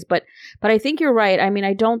kinds of ways. But I think you're right. I mean,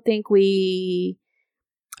 I don't think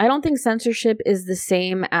censorship is the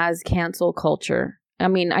same as cancel culture. I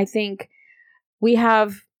mean, I think we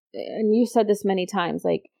have, and you said this many times,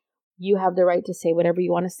 like, you have the right to say whatever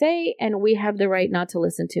you want to say, and we have the right not to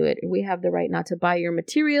listen to it. We have the right not to buy your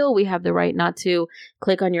material. We have the right not to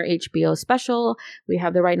click on your HBO special. We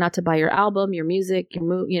have the right not to buy your album, your music,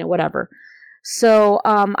 your whatever. So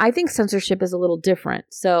I think censorship is a little different.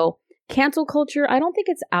 So cancel culture, I don't think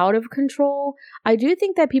it's out of control. I do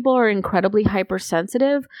think that people are incredibly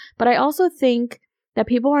hypersensitive, but I also think that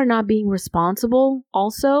people are not being responsible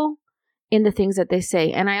also in the things that they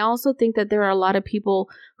say. And I also think that there are a lot of people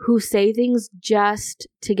who say things just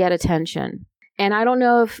to get attention. And I don't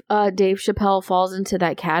know if Dave Chappelle falls into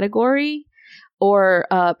that category or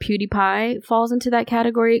PewDiePie falls into that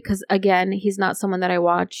category, because again, he's not someone that I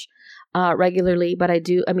watch regularly, but I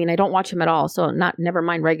don't watch him at all. So never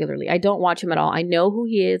mind regularly. I don't watch him at all. I know who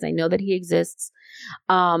he is. I know that he exists.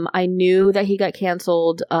 I knew that he got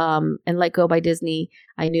canceled and let go by Disney.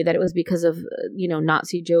 I knew that it was because of,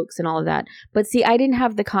 Nazi jokes and all of that. But see, I didn't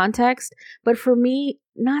have the context. But for me,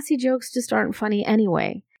 Nazi jokes just aren't funny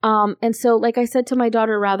anyway. And so, like I said to my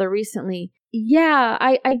daughter rather recently, yeah,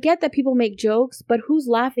 I get that people make jokes, but who's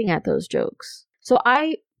laughing at those jokes? So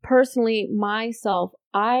I personally, myself,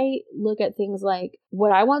 I look at things like,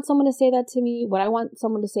 would I want someone to say that to me? Would I want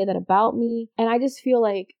someone to say that about me? And I just feel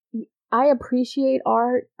like I appreciate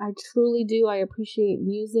art. I truly do. I appreciate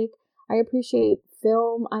music. I appreciate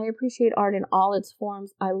film. I appreciate art in all its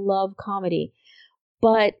forms. I love comedy.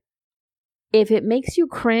 But if it makes you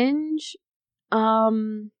cringe,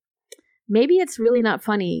 maybe it's really not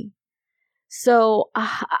funny. So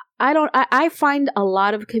I find a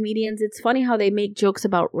lot of comedians, it's funny how they make jokes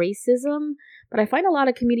about racism, but I find a lot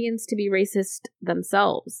of comedians to be racist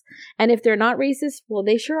themselves. And if they're not racist, well,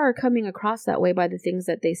 they sure are coming across that way by the things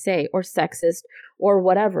that they say, or sexist, or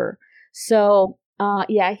whatever. So,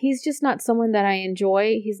 yeah, he's just not someone that I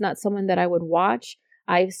enjoy. He's not someone that I would watch.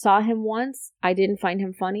 I saw him once. I didn't find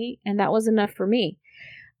him funny, and that was enough for me.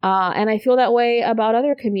 And I feel that way about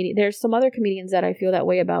other comedians. There's some other comedians that I feel that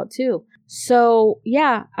way about too. So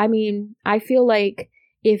yeah, I mean, I feel like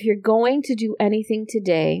if you're going to do anything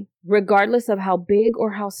today, regardless of how big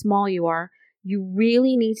or how small you are, you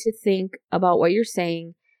really need to think about what you're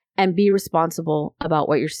saying and be responsible about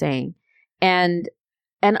what you're saying. And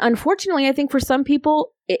unfortunately, I think for some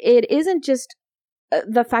people, it isn't just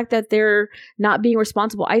the fact that they're not being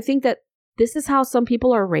responsible. I think that this is how some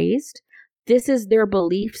people are raised. This is their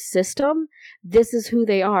belief system. This is who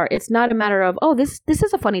they are. It's not a matter of, oh, this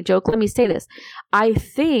is a funny joke, let me say this. I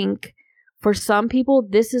think for some people,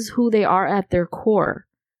 this is who they are at their core.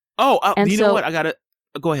 Oh, you know what? I got to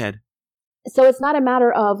go ahead. So it's not a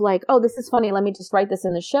matter of like, oh, this is funny, let me just write this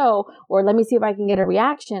in the show, or let me see if I can get a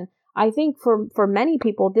reaction. I think for many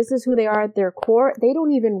people, this is who they are at their core. They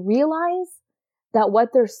don't even realize that what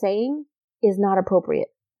they're saying is not appropriate.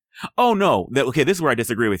 Oh, no. Okay, this is where I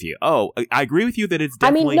disagree with you. Oh, I agree with you that it's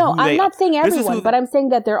definitely I'm not saying everyone, but I'm saying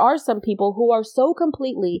that there are some people who are so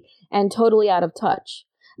completely and totally out of touch.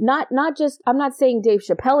 Not just, I'm not saying Dave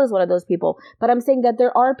Chappelle is one of those people, but I'm saying that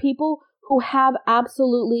there are people who have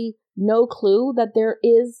absolutely no clue that there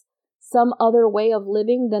is some other way of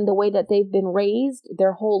living than the way that they've been raised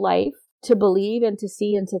their whole life to believe and to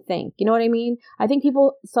see and to think. You know what I mean? I think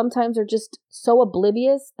people sometimes are just so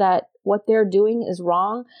oblivious that what they're doing is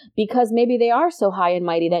wrong because maybe they are so high and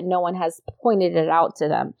mighty that no one has pointed it out to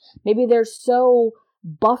them. Maybe they're so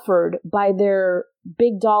buffered by their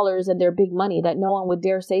big dollars and their big money that no one would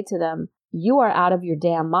dare say to them, you are out of your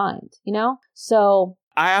damn mind, you know? So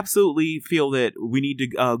I absolutely feel that we need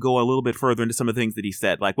to go a little bit further into some of the things that he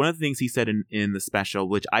said. Like one of the things he said in the special,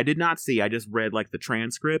 which I did not see, I just read like the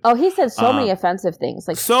transcript. Oh, he said so many offensive things,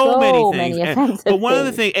 like so many things. Offensive but one things. of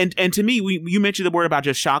the things, and to me, you mentioned the word about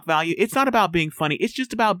just shock value. It's not about being funny. It's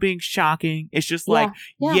just about being shocking. It's just like,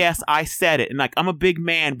 yes, I said it, and like I'm a big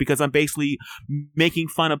man because I'm basically making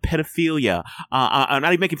fun of pedophilia. I'm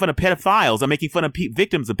not even making fun of pedophiles. I'm making fun of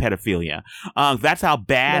victims of pedophilia. That's how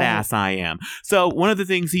badass I am. So one of the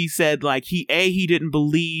things he said, like he didn't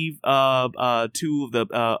believe two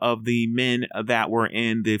of the men that were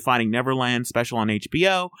in the Finding Neverland special on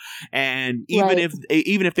HBO, and even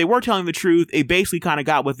if they were telling the truth, they basically kind of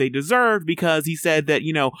got what they deserved, because he said that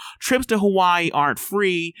trips to Hawaii aren't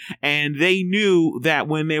free, and they knew that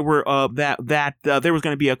when they were that there was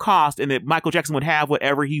going to be a cost, and that Michael Jackson would have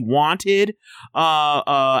whatever he wanted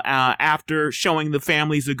after showing the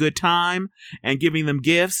families a good time and giving them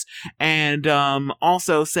gifts, and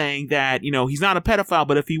also saying that he's not a pedophile,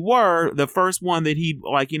 but if he were, the first one that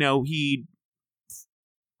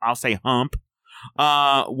I'll say hump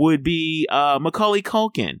would be Macaulay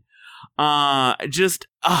Culkin.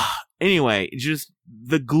 Anyway, just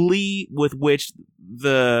the glee with which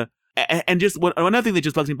another thing that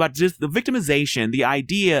just bugs me about just the victimization, the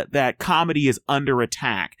idea that comedy is under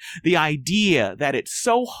attack, the idea that it's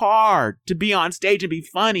so hard to be on stage and be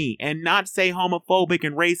funny and not say homophobic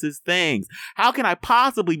and racist things. How can I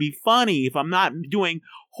possibly be funny if I'm not doing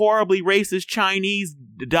horribly racist Chinese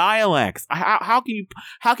dialects? How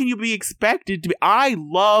can you be expected to be? I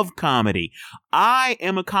love comedy. I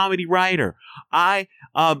am a comedy writer.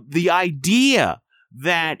 The idea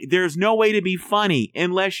that there's no way to be funny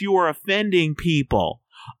unless you are offending people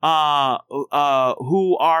who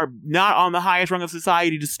are not on the highest rung of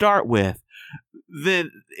society to start with, that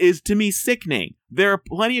is to me sickening. There are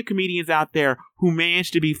plenty of comedians out there who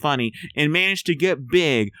manage to be funny and manage to get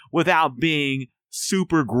big without being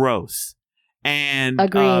super gross and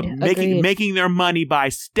making their money by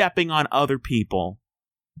stepping on other people.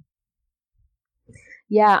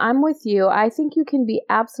 Yeah, I'm with you. I think you can be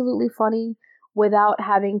absolutely funny without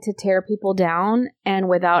having to tear people down, and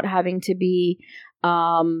without having to be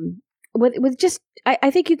I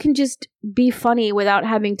think you can just be funny without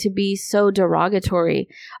having to be so derogatory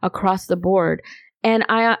across the board. And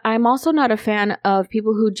I'm also not a fan of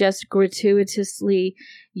people who just gratuitously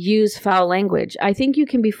use foul language. I think you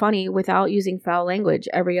can be funny without using foul language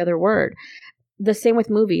every other word. The same with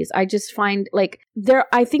movies. I just find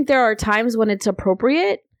I think there are times when it's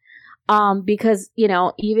appropriate. Because,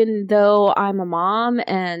 even though I'm a mom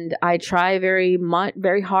and I try very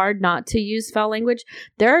hard not to use foul language,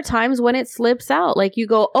 there are times when it slips out. Like you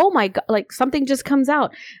go, oh my God, like something just comes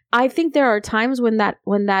out. I think there are times when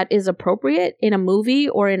that is appropriate in a movie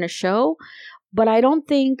or in a show, but I don't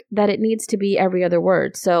think that it needs to be every other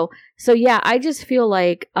word. So yeah, I just feel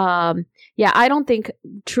like, I don't think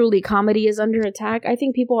truly comedy is under attack. I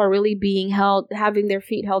think people are really having their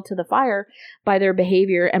feet held to the fire by their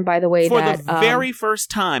behavior and by the way for the very first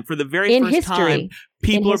time,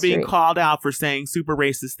 people are being called out for saying super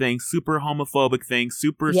racist things, super homophobic things,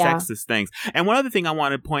 super sexist things. And one other thing I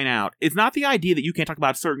want to point out is not the idea that you can't talk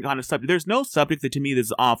about a certain kind of subject. There's no subject that to me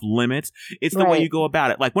is off limits. It's the way you go about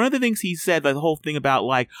it. Like one of the things he said, the whole thing about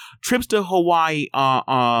like trips to Hawaii,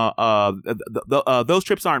 those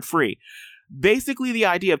trips aren't free. Basically, the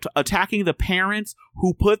idea of attacking the parents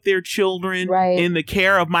who put their children in the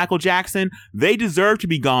care of Michael Jackson, they deserve to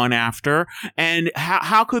be gone after. And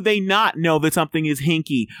how could they not know that something is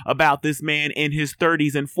hinky about this man in his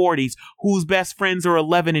 30s and 40s whose best friends are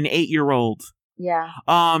 11 and 8-year-olds? Yeah.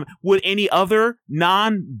 Would any other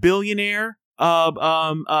non-billionaire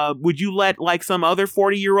would you let like some other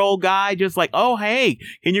 40-year-old guy just like, oh, hey,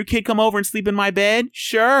 can your kid come over and sleep in my bed?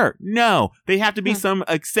 Sure. No, they have to be some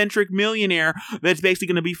eccentric millionaire that's basically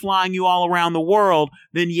going to be flying you all around the world.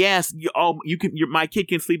 Then yes, my kid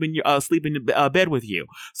can sleep in bed with you.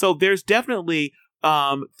 So there's definitely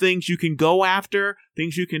things you can go after,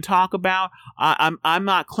 things you can talk about. I'm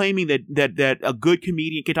not claiming that a good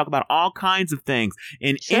comedian can talk about all kinds of things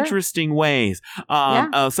in interesting ways.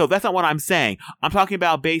 So that's not what I'm saying. I'm talking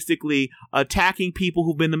about basically attacking people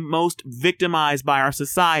who've been the most victimized by our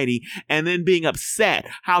society and then being upset.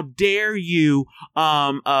 How dare you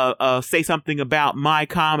say something about my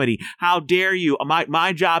comedy? How dare you?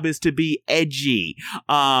 My job is to be edgy.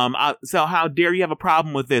 So how dare you have a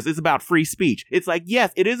problem with this? It's about free speech. It's like,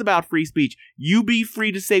 yes, it is about free speech. You be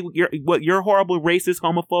free to say your horrible, racist,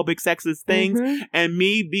 homophobic, sexist things, and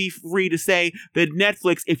me be free to say that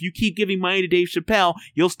Netflix, if you keep giving money to Dave Chappelle,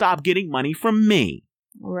 you'll stop getting money from me.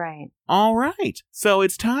 Right. All right. So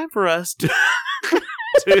it's time for us to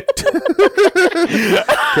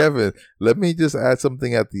Kevin, let me just add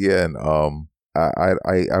something at the end.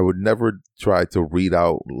 I would never try to read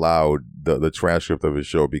out loud the transcript of his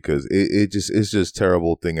show because it's just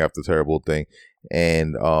terrible thing after terrible thing,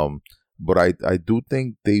 and but I do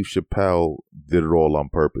think Dave Chappelle did it all on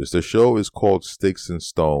purpose. The show is called Sticks and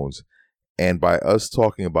Stones, and by us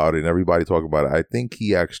talking about it and everybody talking about it, I think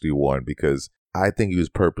he actually won because I think he was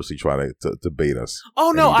purposely trying to bait us.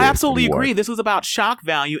 Oh, no, I absolutely agree. This was about shock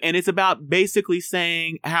value, and it's about basically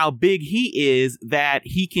saying how big he is, that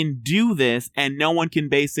he can do this, and no one can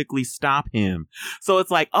basically stop him. So it's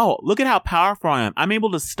like, oh, look at how powerful I am. I'm able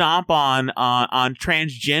to stomp on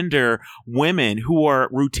transgender women who are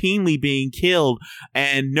routinely being killed,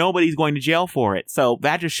 and nobody's going to jail for it. So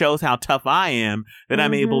that just shows how tough I am that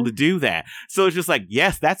I'm able to do that. So it's just like,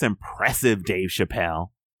 yes, that's impressive, Dave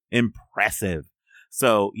Chappelle. Impressive.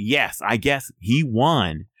 So yes, I guess he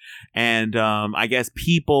won. And I guess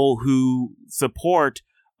people who support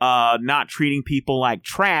not treating people like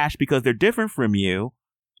trash because they're different from you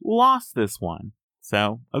lost this one.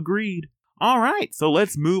 So agreed. All right, so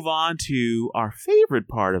let's move on to our favorite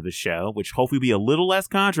part of the show, which hopefully will be a little less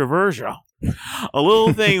controversial. A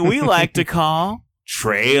little thing we like to call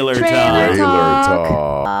Trailer Talk. Trailer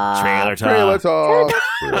talk. Trailer Talk. Trailer talk.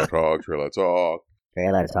 Trailer talk. Trailer talk.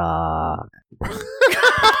 Trailer Talk.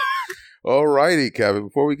 All righty, Kevin.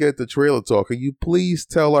 Before we get to Trailer Talk, can you please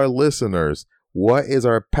tell our listeners what is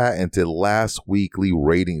our patented last weekly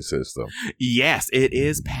rating system? Yes, it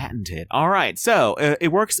is patented. All right, so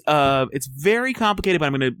it works. It's very complicated, but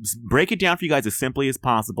I'm going to break it down for you guys as simply as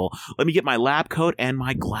possible. Let me get my lab coat and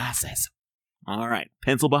my glasses. All right,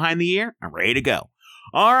 pencil behind the ear. I'm ready to go.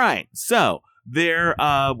 All right, so when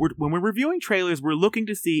we're reviewing trailers, we're looking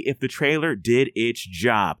to see if the trailer did its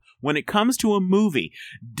job. When it comes to a movie,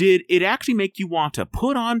 did it actually make you want to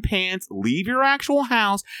put on pants, leave your actual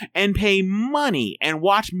house, and pay money and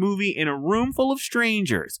watch movie in a room full of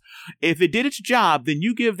strangers? If it did its job, then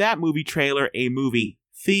you give that movie trailer a movie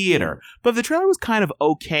theater. But if the trailer was kind of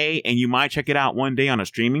okay and you might check it out one day on a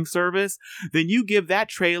streaming service, then you give that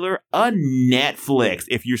trailer a Netflix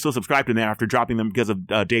if you're still subscribed to them after dropping them because of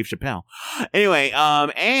Dave Chappelle. Anyway,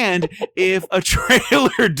 and if a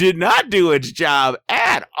trailer did not do its job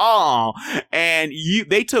at all and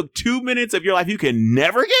they took 2 minutes of your life you can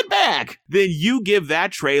never get back, then you give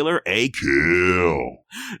that trailer a kill.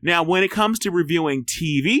 Now, when it comes to reviewing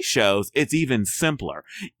TV shows, it's even simpler.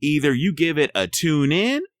 Either you give it a tune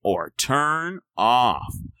in or turn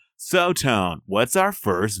off. So, Tone, what's our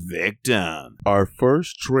first victim? Our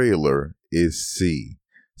first trailer is C.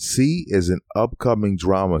 C is an upcoming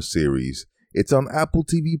drama series. It's on Apple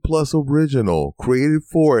TV Plus original, created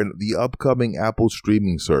for the upcoming Apple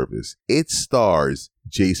streaming service. It stars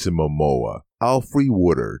Jason Momoa, Alfre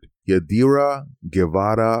Woodard, Yadira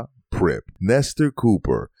Guevara Prip, Nestor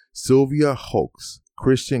Cooper, Sylvia Hoeks,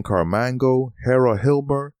 Christian Carmango, Hera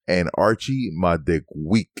Hilmer, and Archie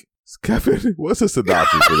Madekweek. Kevin, what's the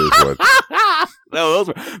synopsis for this one? No,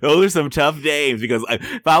 those are some tough names because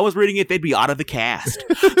if I was reading it, they'd be out of the cast.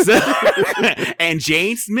 And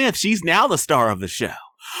Jane Smith, she's now the star of the show.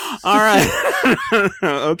 All right.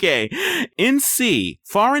 Okay. In C,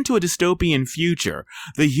 far into a dystopian future,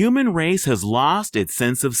 the human race has lost its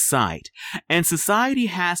sense of sight, and society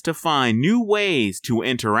has to find new ways to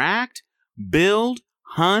interact, build,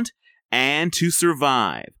 hunt, and to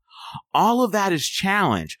survive. All of that is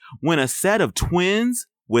challenged when a set of twins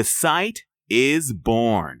with sight is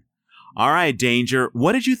born. All right, Danger,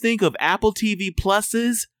 what did you think of Apple TV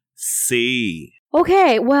Plus's C?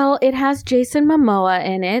 Okay, well, it has Jason Momoa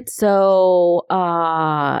in it, so,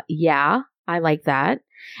 yeah, I like that.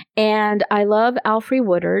 And I love Alfre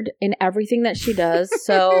Woodard in everything that she does,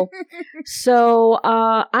 so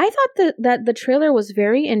I thought that the trailer was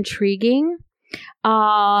very intriguing.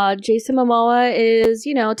 Jason Momoa is,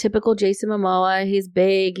 typical Jason Momoa. He's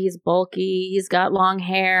big, he's bulky, he's got long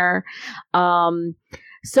hair.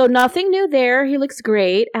 So nothing new there. He looks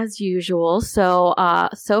great as usual. So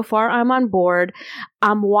far I'm on board.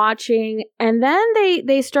 I'm watching, and then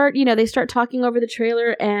they start talking over the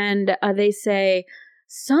trailer, and they say,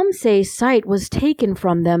 some say sight was taken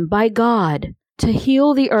from them by God to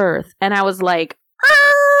heal the earth. And I was like,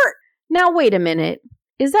 now wait a minute.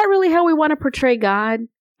 Is that really how we want to portray God?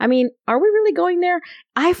 I mean, are we really going there?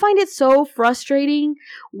 I find it so frustrating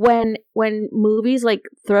when movies like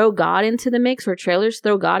throw God into the mix, or trailers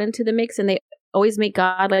throw God into the mix, and they always make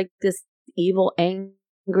God like this evil,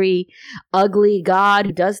 angry, ugly God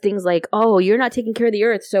who does things like, oh, you're not taking care of the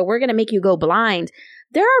earth, so we're going to make you go blind.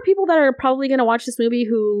 There are people that are probably going to watch this movie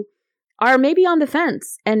who are maybe on the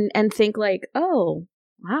fence and think like, oh,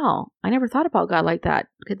 Wow, I never thought about God like that.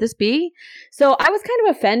 Could this be? So I was kind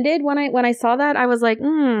of offended when I saw that. I was like,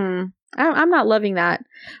 I'm not loving that.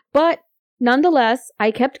 But nonetheless,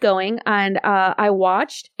 I kept going and I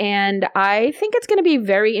watched, and I think it's going to be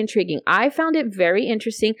very intriguing. I found it very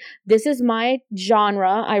interesting. This is my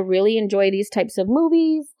genre. I really enjoy these types of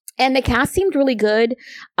movies. And the cast seemed really good.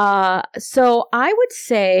 So I would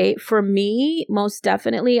say for me, most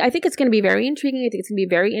definitely, I think it's going to be very intriguing. I think it's going to be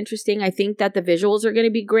very interesting. I think that the visuals are going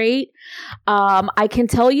to be great. I can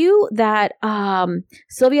tell you that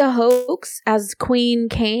Sylvia Hoeks as Queen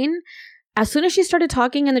Kane, as soon as she started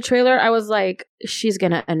talking in the trailer, I was like, she's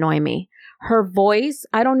going to annoy me. Her voice,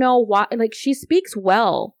 I don't know why, like she speaks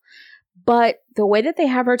well. But the way that they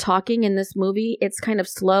have her talking in this movie, it's kind of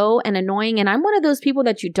slow and annoying. And I'm one of those people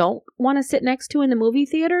that you don't want to sit next to in the movie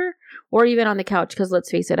theater or even on the couch. Because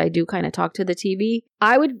let's face it, I do kind of talk to the TV.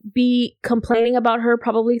 I would be complaining about her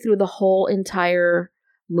probably through the whole entire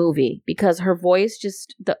movie because her voice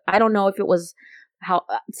just, I don't know if it was how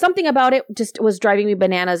something about it just was driving me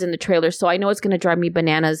bananas in the trailer. So I know it's going to drive me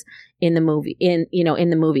bananas in the movie, in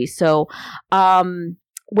the movie. So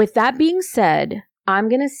with that being said, I'm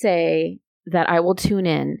going to say that I will tune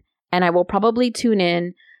in, and I will probably tune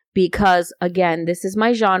in because, again, this is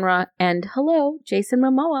my genre, and hello, Jason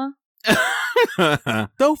Momoa.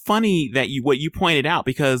 So funny that what you pointed out,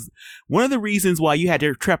 because one of the reasons why you had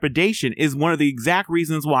your trepidation is one of the exact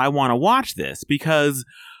reasons why I want to watch this, because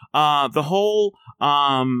the whole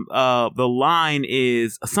the line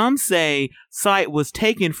is, some say sight was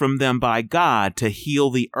taken from them by God to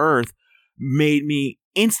heal the earth, made me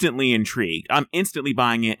instantly intrigued. I'm instantly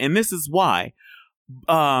buying it, and this is why.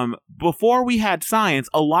 Before we had science,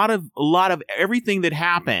 a lot of everything that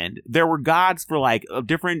happened, there were gods for like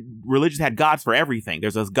different religions had gods for everything.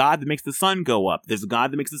 There's a god that makes the sun go up. There's a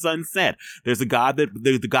god that makes the sun set. There's a god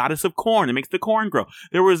there's the goddess of corn that makes the corn grow.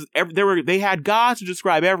 They had gods to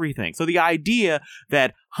describe everything. So the idea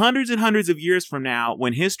that hundreds and hundreds of years from now,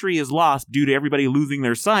 when history is lost due to everybody losing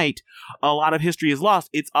their sight, a lot of history is lost.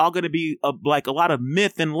 It's all going to be like a lot of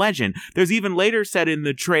myth and legend. There's even later said in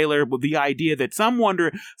the trailer with the idea that some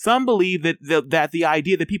believe that the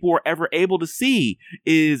idea that people were ever able to see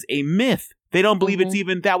is a myth. They don't believe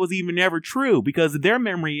that was even ever true, because their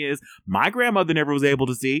memory is, my grandmother never was able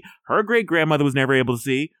to see. Her great grandmother was never able to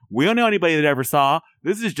see. We don't know anybody that ever saw.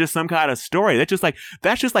 This is just some kind of story. That's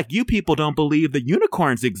just like you people don't believe that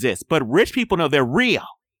unicorns exist, but rich people know they're real.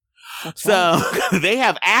 That's so right. They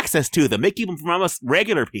have access to them. They keep them from us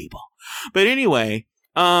regular people. But anyway,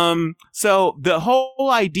 so the whole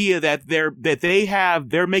idea that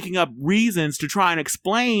they're making up reasons to try and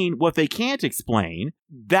explain what they can't explain,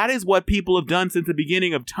 that is what people have done since the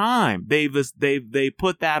beginning of time. They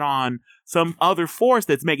put that on some other force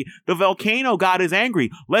that's making the volcano god is angry.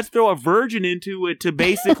 Let's throw a virgin into it to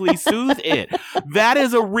basically soothe it. That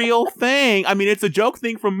is a real thing. I mean, it's a joke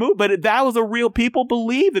thing from movie, but that was a real. People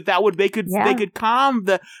believe they could calm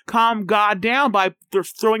God down by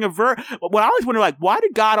throwing a virgin. Well, I always wonder, like, why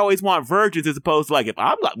did God always want virgins as opposed to, like, if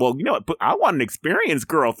I'm like, well, you know what, I want an experienced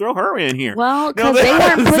girl, throw her in here. Well, because they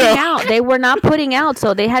weren't putting out. They were not putting out,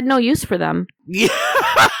 so they had no use for them. Yeah.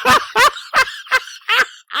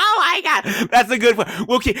 Oh my God, that's a good one.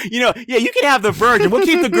 We'll keep, you can have the virgin. We'll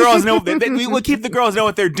keep the girls we'll keep the girls know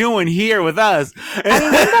what they're doing here with us. I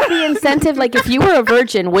mean, wouldn't that be incentive? Like, if you were a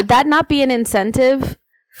virgin, would that not be an incentive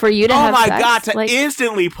for you to have sex? Oh my God, to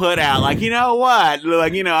instantly put out, like, you know what?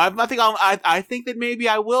 Like, I think that maybe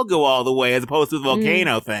I will go all the way as opposed to the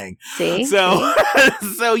volcano thing. See? So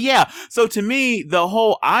yeah. So to me,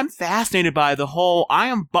 I'm fascinated by I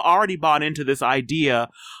am already bought into this idea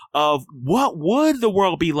of what would the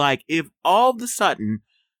world be like if all of a sudden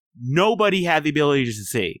nobody had the ability to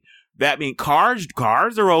see. That means cars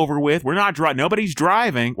are over with. We're not nobody's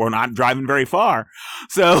driving. We're not driving very far.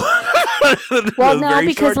 So, well, no,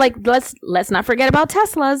 because let's not forget about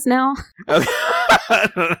Teslas now.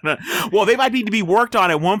 Well, they might need to be worked on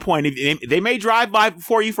at one point. They may drive by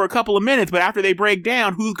for you for a couple of minutes, but after they break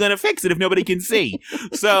down, who's going to fix it if nobody can see?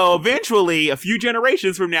 So eventually, a few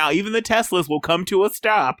generations from now, even the Teslas will come to a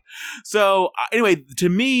stop. So anyway, to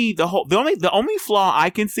me, the only flaw I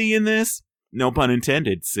can see in this, no pun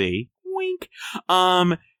intended, see, wink,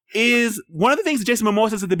 is one of the things that Jason Momoa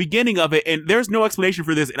says at the beginning of it, and there's no explanation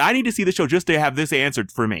for this, and I need to see the show just to have this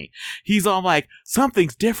answered for me. He's all like,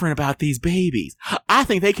 something's different about these babies. I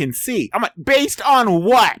think they can see. I'm like, based on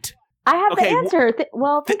what? I have the answer.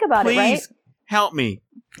 Well, think about it, right? Please help me.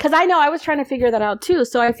 Because I know I was trying to figure that out too.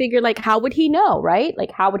 So I figured, like, how would he know, right?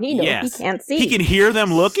 Like, how would he know if he can't see? He can hear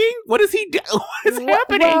them looking? What is he doing? What is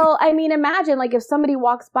happening? Well, I mean, imagine, like, if somebody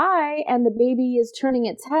walks by and the baby is turning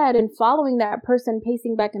its head and following that person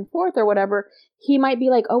pacing back and forth or whatever, he might be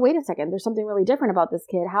like, oh, wait a second, there's something really different about this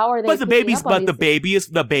kid. How are they? But the baby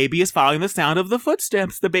is following the sound of the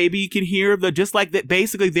footsteps. The baby can hear just like that.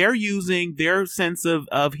 Basically, they're using their sense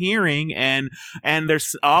of hearing, and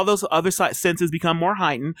there's all those other senses become more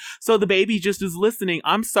heightened. So the baby just is listening.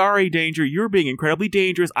 I'm sorry, Danger. You're being incredibly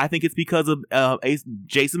dangerous. I think it's because of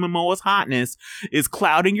Jason Momoa's hotness is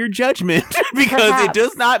clouding your judgment because it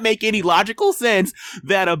does not make any logical sense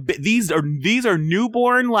that these are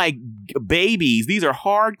newborn like babies. These are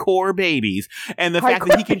hardcore babies, and the fact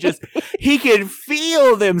that he can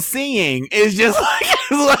feel them seeing is just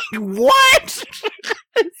like what?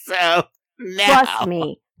 So now.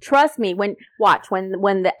 Trust me. When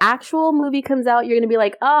the actual movie comes out, you're gonna be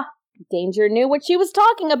like, Danger knew what she was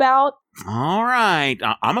talking about. All right,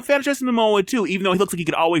 I'm a fan of Jason Momoa too, even though he looks like he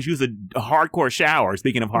could always use a hardcore shower.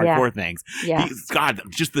 Speaking of hardcore things, God,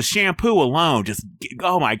 just the shampoo alone,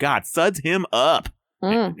 oh my God, suds him up.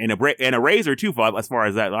 And a razor too, as far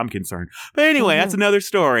as that I'm concerned. But anyway, that's another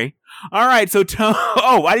story. All right, so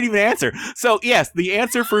I didn't even answer. So yes, the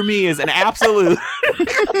answer for me is an absolute.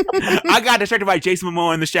 I got distracted by Jason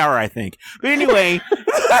Momoa in the shower, I think. But anyway,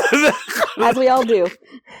 as we all do.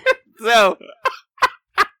 So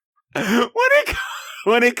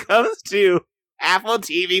when it comes to Apple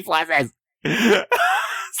TV Plus,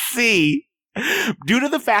 see. Due to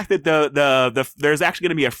the fact that there's actually going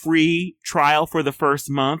to be a free trial for the first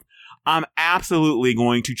month, I'm absolutely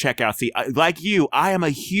going to check out. See, like you, I am a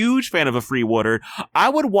huge fan of a Free Woodard. I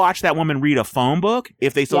would watch that woman read a phone book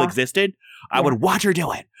if they still existed. I would watch her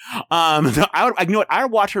do it. I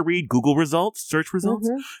would watch her read Google results, search results.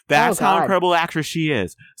 That's how incredible actress she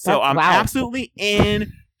is. So I'm absolutely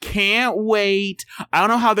in. Can't wait. I don't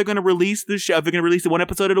know how they're going to release the show. If they're going to release it one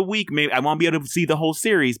episode a week, maybe I won't be able to see the whole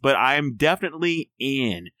series, but I'm definitely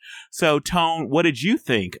in. So, Tone, what did you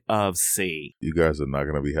think of C? You guys are not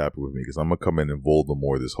going to be happy with me because I'm going to come in and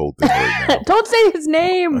Voldemort this whole thing right now. Don't say his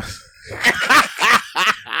name.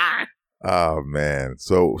 Oh, man.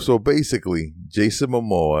 So basically, Jason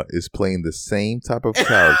Momoa is playing the same type of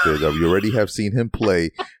character that we already have seen him play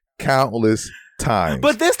countless times.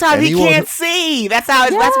 But this time he can't see. That's how.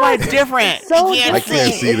 That's why it's different. I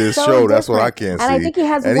can't see this show. That's what I can't see. And I think he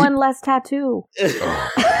has one less tattoo.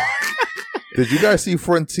 Did you guys see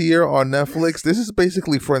Frontier on Netflix? This is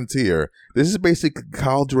basically Frontier. This is basically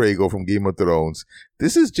Khal Drogo from Game of Thrones.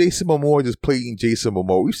 This is Jason Momoa just playing Jason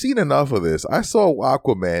Momoa. We've seen enough of this. I saw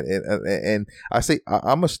Aquaman, and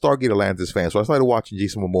I'm a Stargate Atlantis fan, so I started watching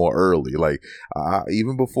Jason Momoa early. Like,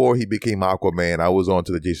 even before he became Aquaman, I was on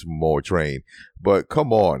to the Jason Momoa train. But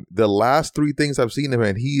come on, the last 3 things I've seen him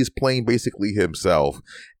in, he is playing basically himself.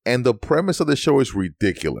 And the premise of the show is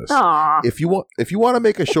ridiculous. Aww. If you want to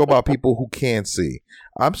make a show about people who can't see,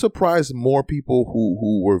 I'm surprised more people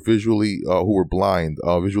who were who were blind,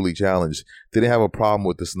 visually challenged, didn't have a problem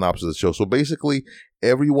with the synopsis of the show. So basically,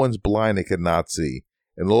 everyone's blind and cannot see,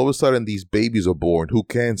 and all of a sudden, these babies are born who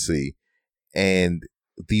can see, and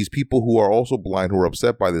these people who are also blind, who are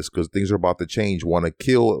upset by this because things are about to change, want to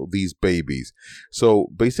kill these babies. So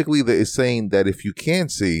basically, it's saying that if you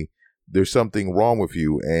can't see, there's something wrong with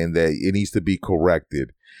you and that it needs to be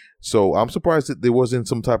corrected. So I'm surprised that there wasn't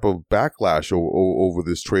some type of backlash over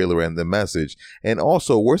this trailer and the message. And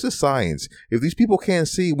also, where's the science? If these people can't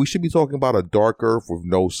see, we should be talking about a dark earth with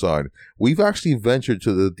no sun. We've actually ventured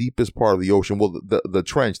to the deepest part of the ocean, well, the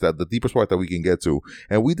trench, the deepest part that we can get to.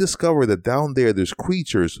 And we discovered that down there's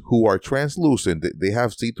creatures who are translucent. They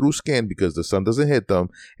have see-through skin because the sun doesn't hit them,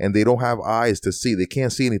 and they don't have eyes to see. They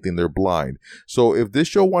can't see anything. They're blind. So if this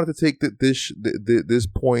show wanted to take this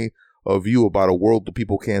point of view about a world that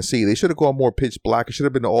people can't see, they should have gone more pitch black. It should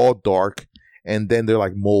have been all dark, and then they're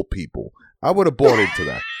like mole people. I would have bought into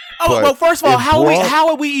that. Well, first of all, how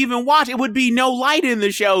would we even watch? It would be no light in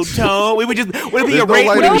the show, Tone. Would it be a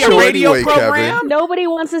radio program? Kevin. Nobody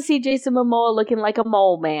wants to see Jason Momoa looking like a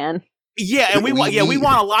mole man. Yeah, and we want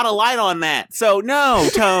a lot of light on that. So no,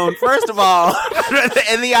 Tone. First of all,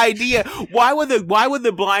 and the idea, why would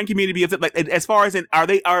the blind community be upset? Like, as far as are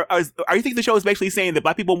you think the show is basically saying that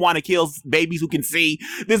black people want to kill babies who can see?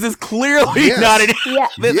 This is clearly not an issue. Yeah,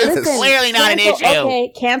 this is clearly not an issue.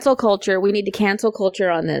 Okay, cancel culture. We need to cancel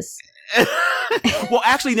culture on this. Well,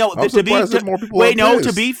 actually, no. I'm surprised that more people are pissed.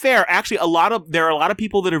 To be fair, actually, there are a lot of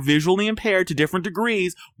people that are visually impaired to different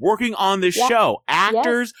degrees working on this show.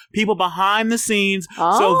 Actors, people behind the scenes,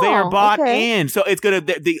 so they are bought in. So it's gonna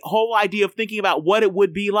the whole idea of thinking about what it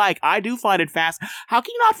would be like. I do find it fast. How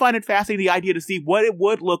can you not find it fascinating? The idea to see what it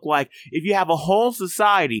would look like if you have a whole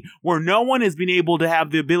society where no one has been able to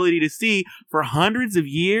have the ability to see for hundreds of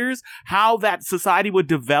years how that society would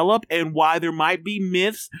develop and why there might be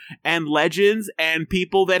myths and legends and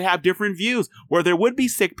people that have different views, where there would be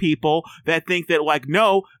sick people that think that, like,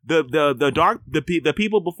 no, the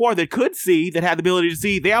people before that could see, that had the ability to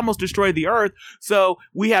see, they almost destroyed the earth. So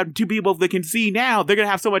we have two people that can see now. They're going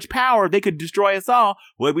to have so much power, they could destroy us all.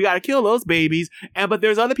 Well, we got to kill those babies. But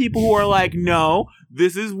there's other people who are like, no,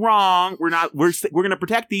 this is wrong. We're going to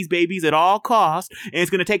protect these babies at all costs. And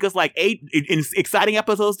it's going to take us like 8 exciting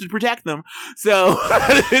episodes to protect them. So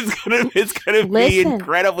it's going to be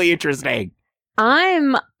incredibly interesting.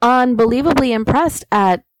 I'm unbelievably impressed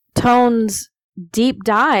at Tone's deep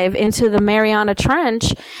dive into the Mariana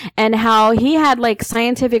Trench and how he had like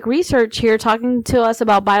scientific research here talking to us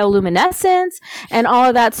about bioluminescence and all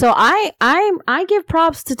of that. So I give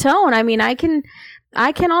props to Tone. I mean, I can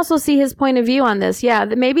also see his point of view on this. Yeah,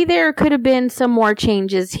 maybe there could have been some more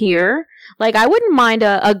changes here. Like, I wouldn't mind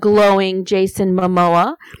a glowing Jason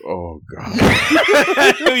Momoa. Oh, God.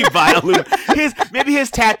 Maybe his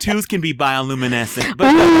tattoos can be bioluminescent.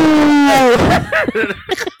 But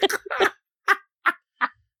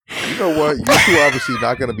you know what? You two obviously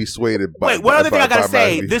not going to be swayed by. Wait, one other thing I got to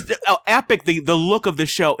say. This epic. The look of the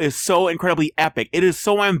show is so incredibly epic. It is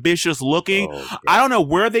so ambitious looking. Oh, I don't know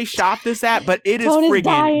where they shot this at, but it is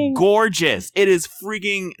friggin' gorgeous. It is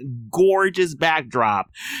friggin' gorgeous backdrop.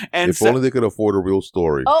 And if only they could afford a real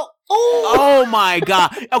story. Oh my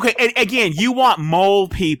God. Okay, and again, you want mole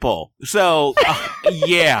people. So,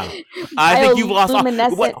 yeah. I think you've lost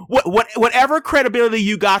whatever credibility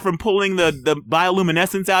you got from pulling the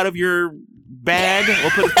bioluminescence out of your bag.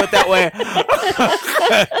 We'll put that way.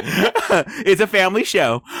 It's a family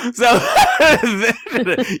show. So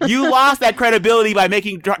you lost that credibility by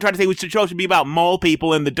trying to say the show should be about mole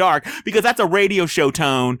people in the dark, because that's a radio show,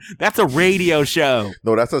 Tone. That's a radio show.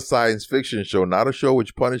 No, that's a science fiction show, not a show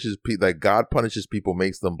which punishes people, that God punishes people,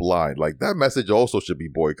 makes them blind. Like, that message also should be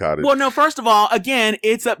boycotted. Well, no, first of all, again,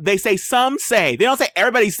 they say some say. They don't say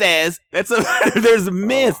everybody says. There's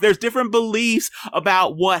myths. There's different beliefs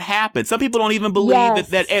about what happened. Some people don't even believe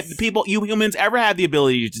that you humans ever had the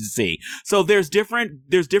ability to see. So there's different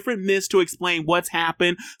myths to explain what's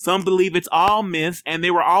happened. Some believe it's all myths, and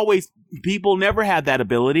people never had that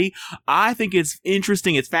ability. I think it's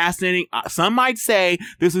interesting. It's fascinating. Some might say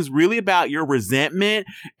this is really about your resentment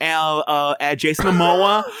at Jason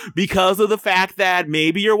Momoa because of the fact that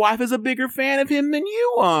maybe your wife is a bigger fan of him than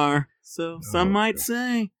you are. So some might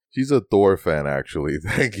say. She's a Thor fan, actually.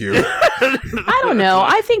 Thank you. I don't know.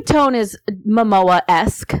 I think Tone is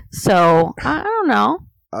Momoa-esque, so I don't know.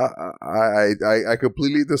 I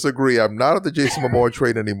completely disagree. I'm not at the Jason Momoa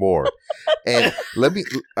train anymore. And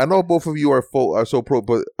I know both of you are so pro,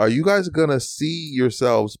 but are you guys gonna see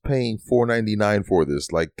yourselves paying $4.99 for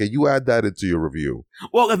this? Like, can you add that into your review?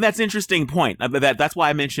 Well, that's an interesting point. That's why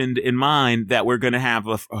I mentioned in mine that we're gonna have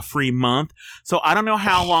a free month. So I don't know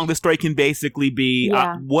how long the story can basically be.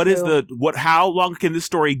 Yeah, how long can this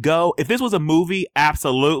story go? If this was a movie,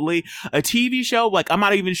 absolutely. A TV show, like, I'm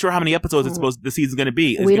not even sure how many episodes the season's gonna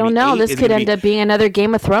be. We don't know. This could end up being another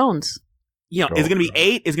Game of Thrones. You know, is it going to be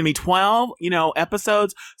 8? Is it going to be 12,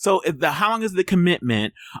 episodes? So how long is the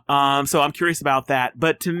commitment? So I'm curious about that.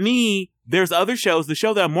 But to me, there's other shows. The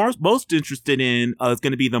show that I'm most interested in is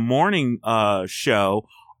going to be the morning show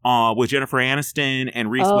with Jennifer Aniston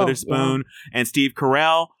and Reese Witherspoon and Steve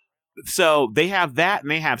Carell. So they have that,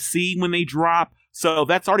 and they have C when they drop. So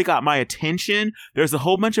that's already got my attention. There's a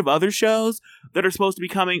whole bunch of other shows that are supposed to be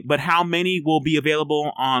coming, but how many will be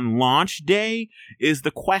available on launch day is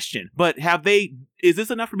the question. But is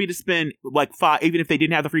this enough for me to spend like $5, even if they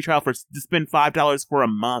didn't have the free trial, to spend $5 for a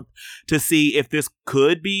month to see if this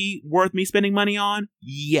could be worth me spending money on?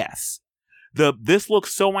 Yes. This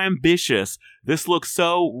looks so ambitious. This looks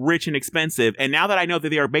so rich and expensive. And now that I know that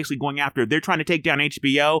they are basically they're trying to take down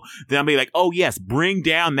HBO, then I'll be like, oh yes, bring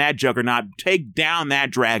down that juggernaut, take down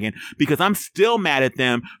that dragon, because I'm still mad at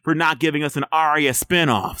them for not giving us an Arya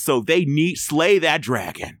spinoff. So they slay that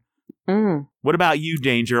dragon. What about you,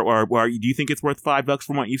 Danger? Or do you think it's worth $5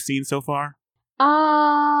 from what you've seen so far?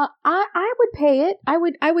 I would pay it. I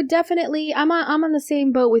would definitely. I'm on the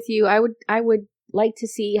same boat with you. I would like to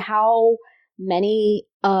see how many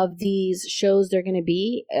of these shows they're going to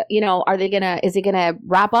be. Is it going to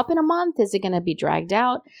wrap up in a month? Is it going to be dragged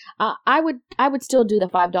out? I would still do the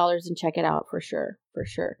 $5 and check it out for sure.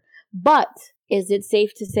 But is it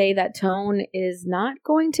safe to say that Tone is not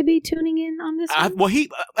going to be tuning in on this one? Well, he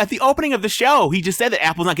at the opening of the show, he just said that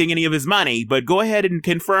Apple's not getting any of his money. But go ahead and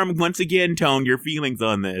confirm once again, Tone, your feelings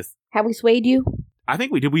on this. Have we swayed you? I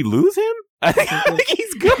think did we lose him? I think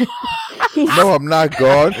he's good. No, I'm not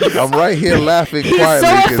gone. I'm right here laughing quietly.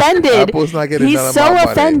 He's so offended. Apple's not getting none of my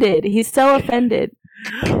money. He's so offended.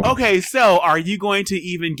 Okay, so are you going to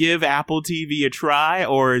even give Apple TV a try,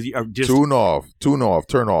 or just turn off?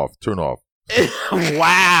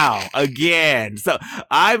 Wow! Again, so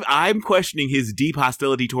I'm questioning his deep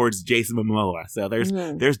hostility towards Jason Momoa. So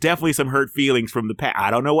there's definitely some hurt feelings from the past. I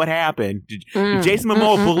don't know what happened. Did Jason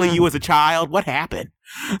Momoa bully you as a child? What happened?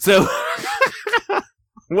 So,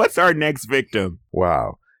 what's our next victim?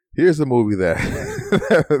 Wow. Here's a movie that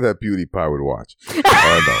that Beauty Pie would watch.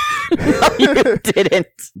 No. No, you didn't.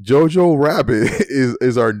 Jojo Rabbit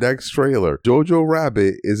is our next trailer. Jojo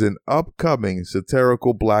Rabbit is an upcoming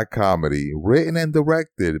satirical black comedy written and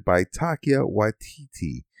directed by Taika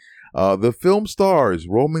Waititi. The film stars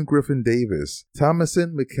Roman Griffin Davis,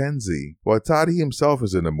 Thomasin McKenzie. Waititi himself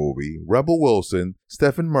is in the movie. Rebel Wilson,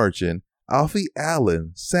 Stephen Merchant, Alfie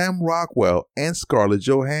Allen, Sam Rockwell, and Scarlett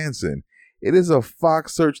Johansson. It is a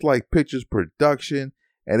Fox Searchlight Pictures production,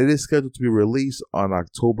 and it is scheduled to be released on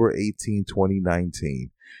October 18, 2019.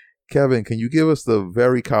 Kevin, can you give us the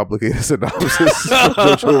very complicated synopsis of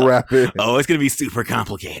Jojo Rabbit? Oh, it's going to be super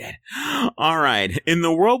complicated. All right. In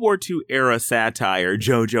the World War II era satire,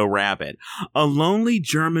 Jojo Rabbit, a lonely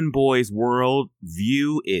German boy's world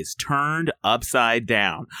view is turned upside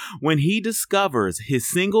down when he discovers his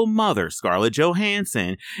single mother, Scarlett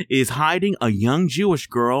Johansson, is hiding a young Jewish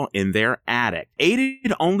girl in their attic.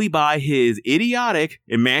 Aided only by his idiotic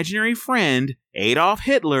imaginary friend, Adolf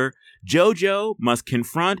Hitler, Jojo must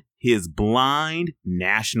confront his blind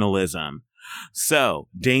nationalism. So,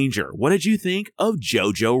 Danger, what did you think of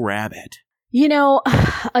Jojo Rabbit?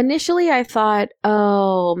 Initially I thought,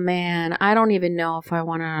 oh man, I don't even know if I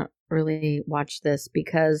want to really watch this,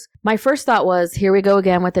 because my first thought was, here we go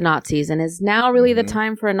again with the Nazis, and is now really the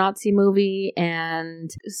time for a Nazi movie?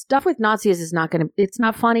 And stuff with Nazis is it's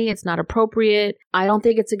not funny, it's not appropriate. I don't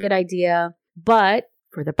think it's a good idea, but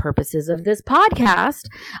for the purposes of this podcast,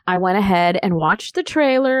 I went ahead and watched the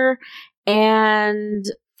trailer, and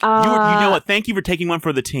you know what? Thank you for taking one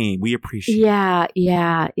for the team. We appreciate it.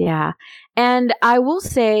 Yeah. And I will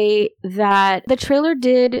say that the trailer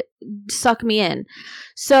did suck me in.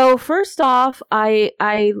 So first off,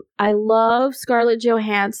 I love Scarlett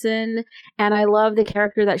Johansson, and I love the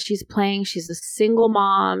character that she's playing. She's a single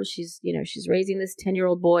mom. She's raising this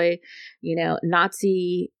 10-year-old boy,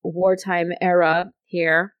 Nazi wartime era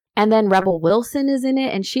here. And then Rebel Wilson is in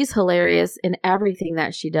it, and she's hilarious in everything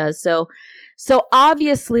that she does. So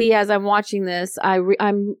obviously, as I'm watching this,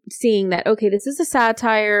 I'm seeing that, okay, this is a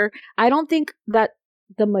satire. I don't think that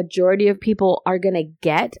the majority of people are going to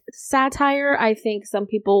get satire. I think some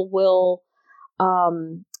people will,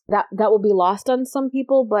 that will be lost on some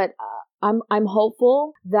people, but I'm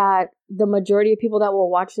hopeful that the majority of people that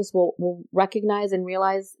will watch this will recognize and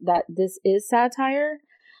realize that this is satire.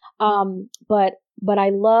 But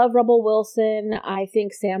I love Rebel Wilson. I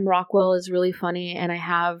think Sam Rockwell is really funny, and I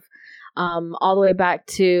have all the way back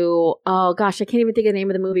to, oh gosh, I can't even think of the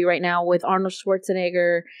name of the movie right now, with Arnold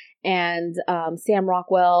Schwarzenegger, and Sam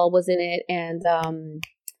Rockwell was in it, and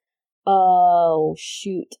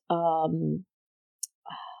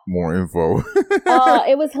more info.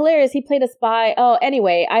 It was hilarious. He played a spy. Oh,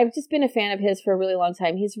 anyway, I've just been a fan of his for a really long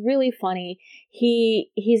time. He's really funny.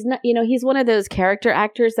 He's not, he's one of those character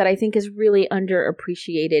actors that I think is really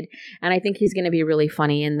underappreciated, and I think he's going to be really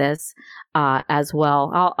funny in this as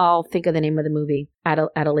well. I'll think of the name of the movie at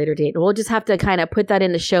a later date. We'll just have to kind of put that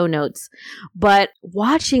in the show notes. But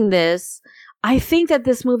watching this, I think that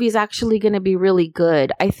this movie is actually going to be really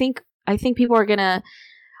good. I think people are going to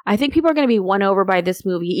be won over by this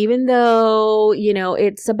movie, even though,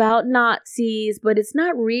 it's about Nazis, but it's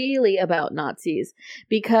not really about Nazis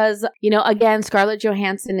because, again, Scarlett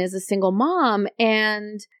Johansson is a single mom,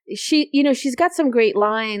 and she's got some great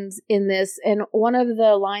lines in this. And one of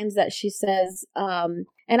the lines that she says, and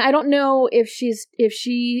I don't know if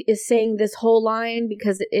she is saying this whole line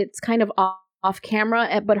because it's kind of off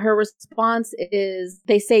camera, but her response is,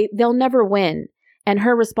 they say they'll never win. And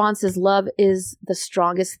her response is, love is the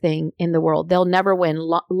strongest thing in the world. They'll never win.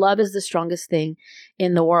 Love is the strongest thing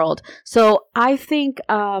in the world. So I think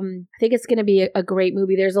it's going to be a great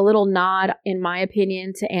movie. There's a little nod, in my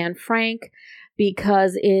opinion, to Anne Frank,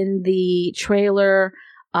 because in the trailer,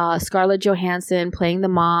 Scarlett Johansson playing the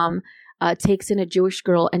mom takes in a Jewish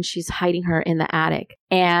girl and she's hiding her in the attic.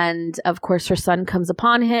 And of course, her son comes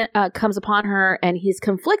upon her, and he's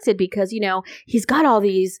conflicted because, he's got all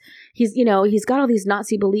these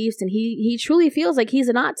Nazi beliefs, and he truly feels like he's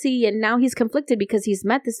a Nazi. And now he's conflicted because he's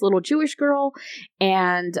met this little Jewish girl,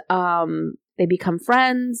 and they become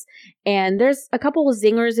friends. And there's a couple of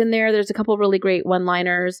zingers in there. There's a couple of really great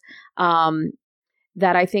one-liners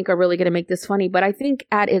that I think are really going to make this funny. But I think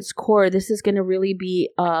at its core, this is going to really be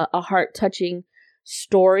a heart-touching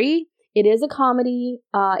story. It is a comedy.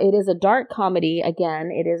 It is a dark comedy.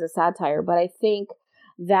 Again, it is a satire. But I think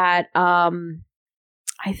that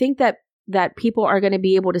that people are going to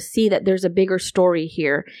be able to see that there's a bigger story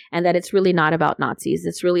here, and that it's really not about Nazis.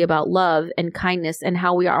 It's really about love and kindness, and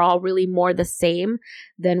how we are all really more the same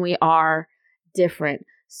than we are different.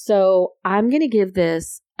 So I'm going to give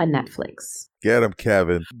this a Netflix. Get him,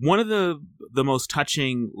 Kevin. One of the most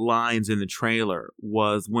touching lines in the trailer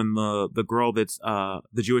was when the girl that's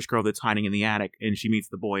the Jewish girl that's hiding in the attic, and she meets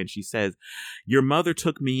the boy, and she says, "Your mother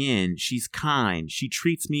took me in. She's kind. She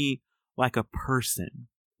treats me like a person."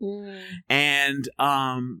 And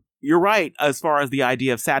you're right as far as the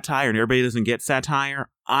idea of satire, and everybody doesn't get satire.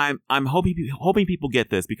 I'm hoping people get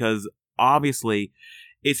this, because obviously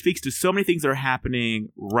it speaks to so many things that are happening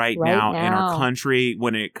right now in our country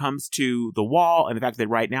when it comes to the wall, and the fact that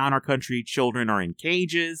right now in our country, children are in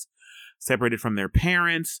cages, separated from their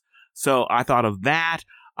parents. So I thought of that.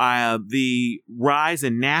 The rise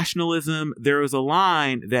in nationalism. There was a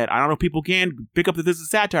line that I don't know if people can pick up that this is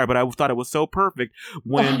satire, but I thought it was so perfect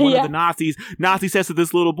when one of the Nazi says to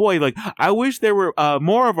this little boy, like, "I wish there were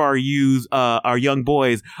more of our young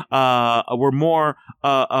boys were more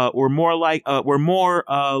like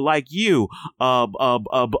you." I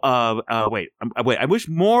wish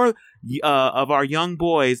more of our young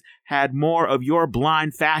boys had more of your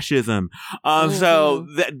blind fascism. So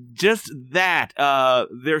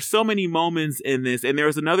there's so many moments in this, and there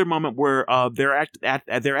was another moment where they're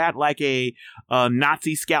at like a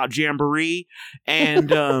Nazi scout jamboree,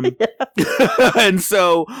 and and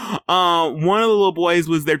so one of the little boys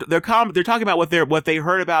was there. They're talking about what they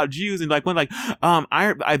heard about Jews, and like one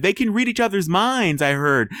they can read each other's minds. I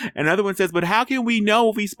heard. Another one says, "But how can we know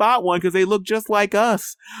if we spot one, because they look just like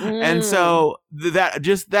us?" And so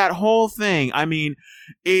that whole thing, I mean,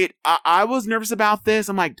 I was nervous about this.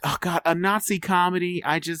 I'm like, oh God, a Nazi comedy.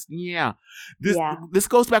 This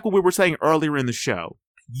goes back to what we were saying earlier in the show.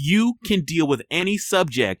 You can deal with any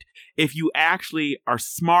subject if you actually are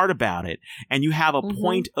smart about it and you have a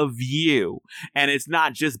point of view, and it's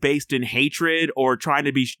not just based in hatred or trying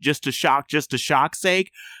to be just to shock's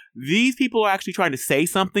sake. These people are actually trying to say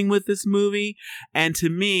something with this movie. And to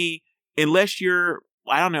me, unless you're,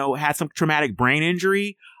 I don't know, had some traumatic brain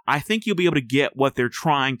injury, I think you'll be able to get what they're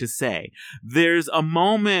trying to say. There's a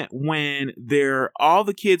moment when all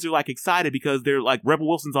the kids are like excited because they're like, Rebel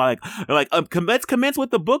Wilson's like, let's commence with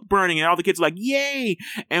the book burning, and all the kids are like, yay!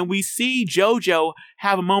 And we see JoJo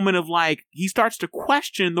have a moment of like, he starts to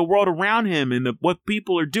question the world around him and what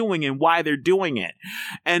people are doing and why they're doing it.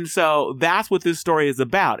 And so that's what this story is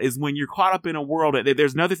about, is when you're caught up in a world.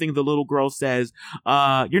 There's another thing the little girl says,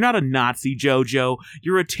 "You're not a Nazi, JoJo.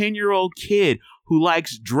 You're a 10-year-old kid who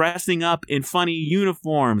likes dressing up in funny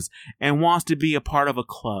uniforms and wants to be a part of a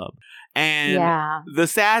club." And the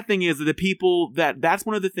sad thing is that the people that's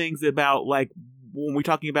one of the things about, like, when we're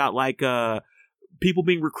talking about like people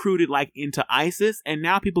being recruited like into ISIS, and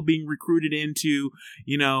now people being recruited into,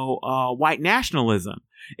 white nationalism.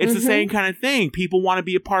 It's the same kind of thing. People want to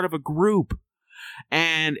be a part of a group.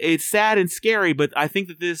 And it's sad and scary, but I think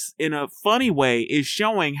that this, in a funny way, is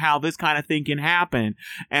showing how this kind of thing can happen,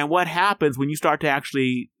 and what happens when you start to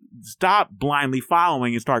actually stop blindly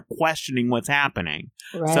following and start questioning what's happening.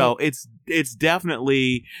 Right. So it's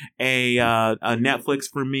definitely a Netflix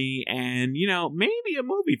for me, and maybe a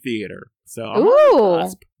movie theater. So I'm on the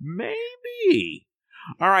cusp. Maybe.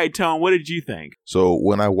 All right, Tone, what did you think? So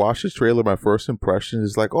when I watched the trailer, my first impression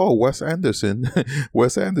is like, oh, Wes Anderson.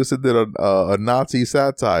 Wes Anderson did a Nazi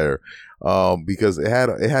satire, because it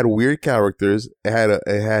had weird characters. It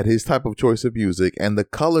had his type of choice of music, and the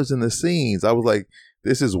colors in the scenes. I was like,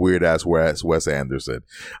 this is weird ass Wes Anderson.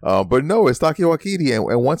 But no, it's Taika Waititi.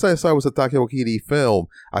 And once I saw it was a Taika Waititi film,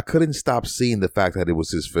 I couldn't stop seeing the fact that it was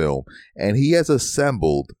his film. And he has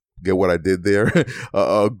assembled, get what I did there,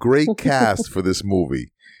 a great cast for this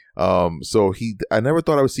movie. So I never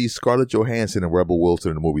thought I would see Scarlett Johansson and Rebel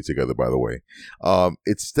Wilson in a movie together, by the way.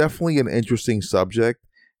 It's definitely an interesting subject.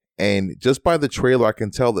 And just by the trailer, I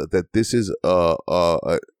can tell that this is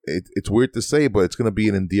it's weird to say, but it's going to be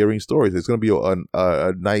an endearing story. It's going to be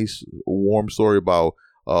a nice, warm story about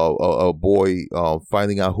a boy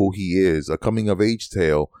finding out who he is, a coming of age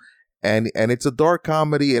tale, and it's a dark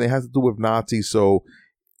comedy, and it has to do with Nazis. So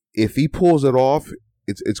if he pulls it off,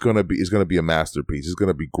 it's gonna be a masterpiece. It's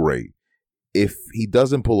gonna be great. If he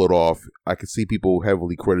doesn't pull it off, I could see people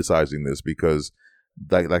heavily criticizing this because,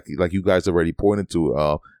 like you guys already pointed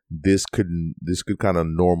to, this could kind of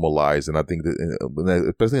normalize, and I think that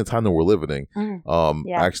especially in the time that we're living in,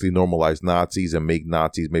 actually normalize Nazis and make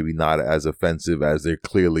Nazis maybe not as offensive as they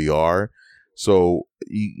clearly are. So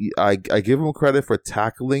I give him credit for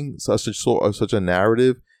tackling such a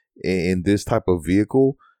narrative in this type of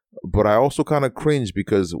vehicle. But I also kind of cringe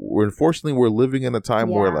because unfortunately we're living in a time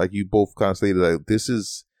where, like you both kind of stated, that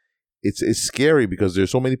it's scary because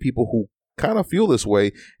there's so many people who kind of feel this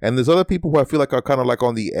way, and there's other people who I feel like are kind of like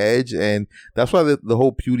on the edge, and that's why the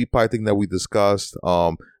whole PewDiePie thing that we discussed,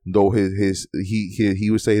 though he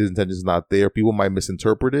would say his intention is not there, people might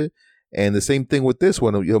misinterpret it. And the same thing with this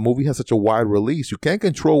one. A movie has such a wide release, you can't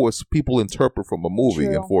control what people interpret from a movie,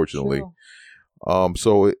 unfortunately. True.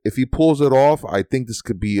 So if he pulls it off, I think this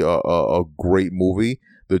could be a great movie.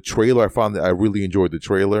 The trailer, I really enjoyed the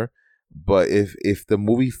trailer, but if the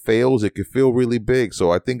movie fails, it could feel really big. So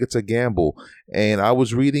I think it's a gamble. And I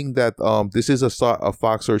was reading that this is a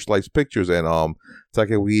Fox Searchlight Pictures, and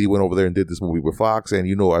Taika Waititi went over there and did this movie with Fox. And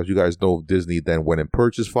as you guys know, Disney then went and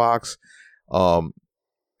purchased Fox.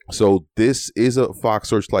 So this is a Fox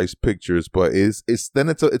Searchlight Pictures, but it's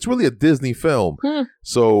really a Disney film.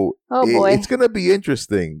 So it's gonna be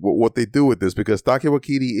interesting what they do with this, because Taika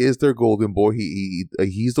Waititi is their golden boy.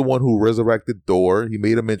 He's the one who resurrected Thor. He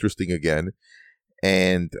made him interesting again,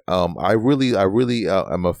 and I really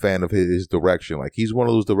am a fan of his direction. Like, he's one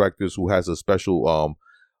of those directors who has a special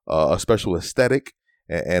aesthetic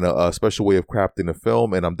and a special way of crafting a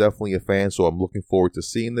film, and I'm definitely a fan. So I'm looking forward to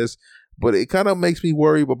seeing this. But it kind of makes me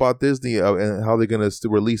worry about Disney and how they're going to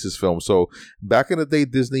release this film. So back in the day,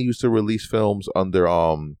 Disney used to release films under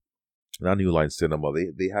not New Line Cinema.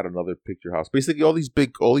 They had another picture house. Basically, all these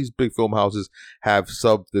big film houses have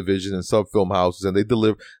subdivisions and sub film houses, and they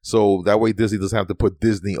deliver. So that way, Disney doesn't have to put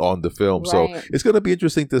Disney on the film. Right. So it's going to be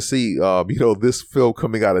interesting to see, this film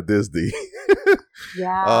coming out of Disney.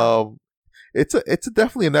 Yeah. It's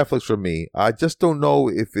definitely a Netflix for me. I just don't know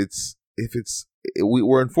if it's.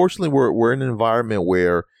 We're in an environment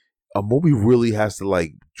where a movie really has to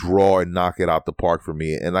like draw and knock it out the park for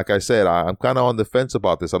me. And like I said, I'm kind of on the fence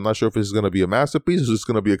about this. I'm not sure if this is going to be a masterpiece or it's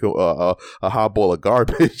going to be a hot ball of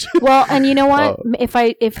garbage. Well, and you know what? If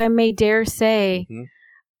I may dare say,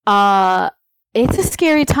 it's a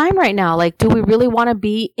scary time right now. Like, do we really want to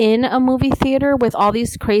be in a movie theater with all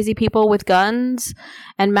these crazy people with guns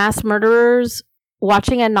and mass murderers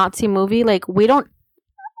watching a Nazi movie? Like,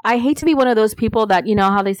 I hate to be one of those people that,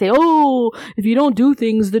 how they say, oh, if you don't do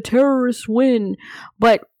things, the terrorists win.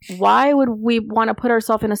 But why would we want to put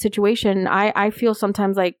ourselves in a situation? I feel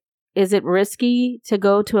sometimes like, is it risky to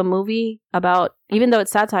go to a movie about, even though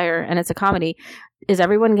it's satire and it's a comedy, is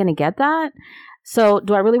everyone going to get that? So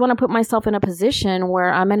do I really want to put myself in a position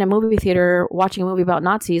where I'm in a movie theater watching a movie about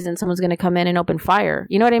Nazis and someone's going to come in and open fire?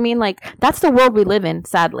 You know what I mean? Like, that's the world we live in,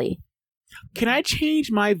 sadly. Can I change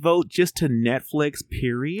my vote just to Netflix,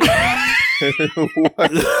 period?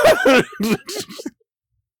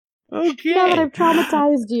 Okay. Now that I've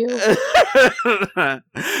traumatized you.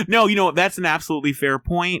 No, that's an absolutely fair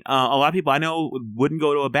point. A lot of people I know wouldn't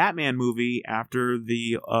go to a Batman movie after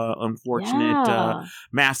the unfortunate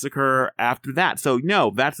massacre after that. So,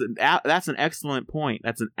 no, that's an excellent point.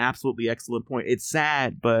 That's an absolutely excellent point. It's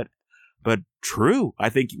sad, but true. I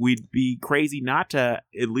think we'd be crazy not to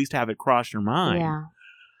at least have it cross your mind. Yeah.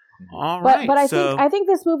 All right. But I think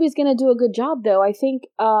this movie's going to do a good job, though. I think,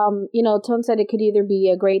 Tone said it could either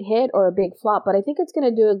be a great hit or a big flop, but I think it's going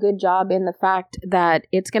to do a good job in the fact that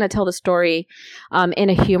it's going to tell the story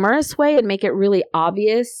in a humorous way and make it really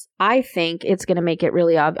obvious. I think it's going to make it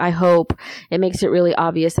really obvious. I hope it makes it really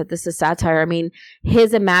obvious that this is satire. I mean,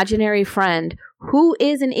 his imaginary friend, who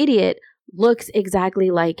is an idiot, looks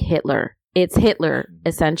exactly like Hitler. It's Hitler,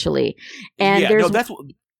 essentially. And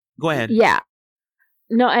go ahead. Yeah.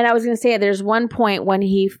 No, and I was going to say, there's one point when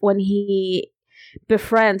he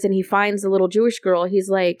befriends and he finds the little Jewish girl, he's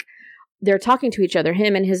like, they're talking to each other,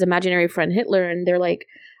 him and his imaginary friend Hitler, and they're like,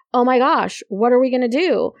 oh my gosh, what are we going to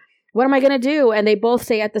do? What am I going to do? And they both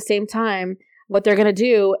say at the same time what they're going to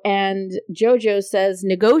do. And Jojo says,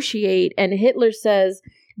 negotiate. And Hitler says,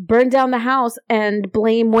 burn down the house and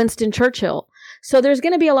blame Winston Churchill. So there's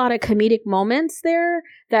going to be a lot of comedic moments there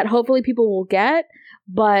that hopefully people will get.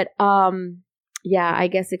 But, yeah, I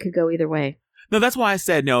guess it could go either way. No, that's why I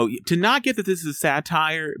said no. To not get that this is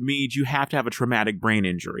satire means you have to have a traumatic brain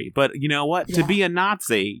injury. But you know what? To be a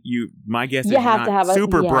Nazi, my guess is you have not to have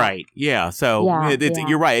super bright. Yeah. So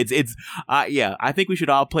you're right. It's I think we should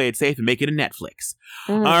all play it safe and make it a Netflix.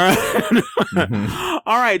 Mm. All right.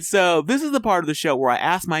 All right. So this is the part of the show where I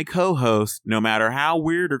ask my co-host, no matter how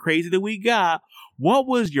weird or crazy that we got, what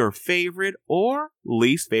was your favorite or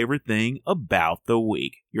least favorite thing about the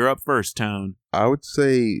week? You're up first, Tone. I would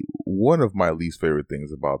say one of my least favorite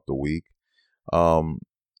things about the week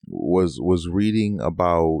was reading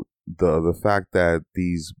about the fact that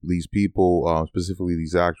these people, specifically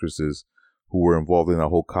these actresses who were involved in a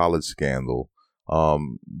whole college scandal,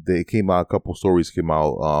 they came out, a couple stories came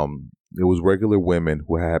out. It was regular women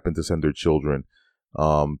who happened to send their children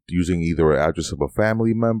using either an address of a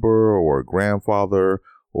family member or a grandfather,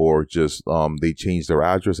 or just they changed their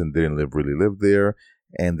address and didn't really live there,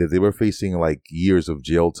 and that they were facing like years of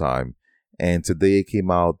jail time. And today it came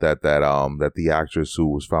out that the actress who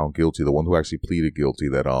was found guilty, the one who actually pleaded guilty,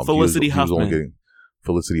 that Felicity Huffman.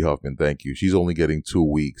 Felicity Huffman, thank you. She's only getting 2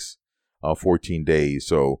 weeks, 14 days.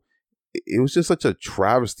 So it was just such a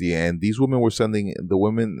travesty. And these women were sending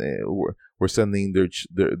were sending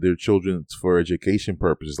their children for education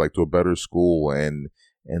purposes, like to a better school, and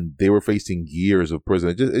they were facing years of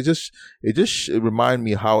prison. It just reminded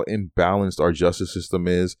me how imbalanced our justice system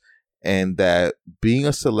is, and that being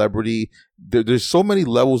a celebrity, there's so many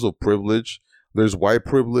levels of privilege. There's white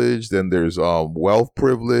privilege, then there's wealth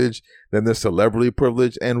privilege, then there's celebrity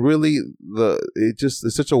privilege, and really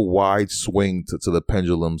it's such a wide swing to the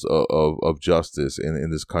pendulums of justice in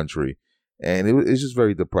this country. And it's just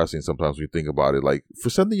very depressing sometimes when you think about it. Like, for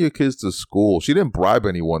sending your kids to school, she didn't bribe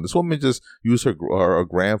anyone. This woman just used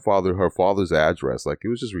her father's address. Like, it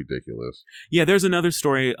was just ridiculous. Yeah, there's another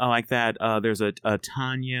story like that. There's a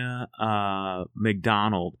Tanya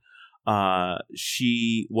McDonald.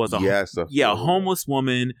 She was a homeless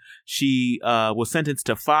woman. She was sentenced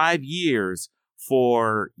to 5 years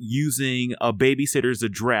for using a babysitter's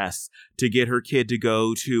address to get her kid to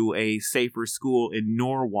go to a safer school in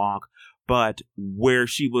Norwalk. But where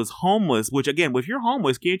she was homeless, which again, if you're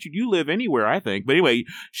homeless, can't you live anywhere, I think. But anyway,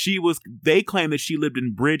 they claim that she lived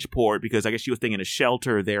in Bridgeport because I guess she was staying in a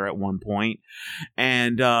shelter there at one point.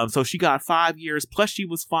 And so she got 5 years, plus she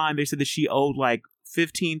was fined. They said that she owed like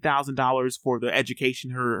 $15,000 for the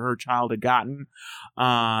education her child had gotten.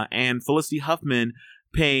 And Felicity Huffman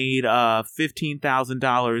paid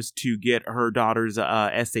 $15,000 to get her daughter's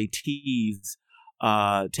SATs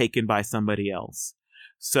taken by somebody else.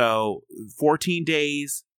 So 14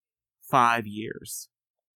 days, 5 years.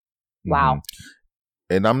 Wow.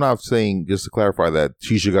 Mm-hmm. And I'm not saying, just to clarify, that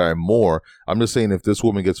she should get more. I'm just saying if this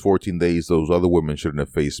woman gets 14 days, those other women shouldn't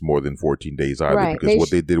have faced more than 14 days either, right. Because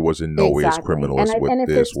what they did was in no way as criminal as what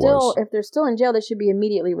this was. If they're still in jail, they should be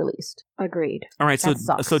immediately released. Agreed. All right,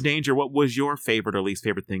 so Danger, what was your favorite or least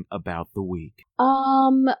favorite thing about the week?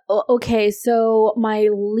 Okay, so my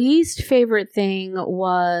least favorite thing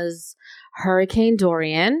was Hurricane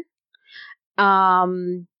Dorian.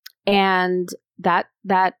 And that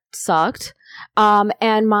sucked.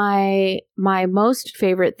 And my most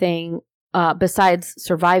favorite thing, besides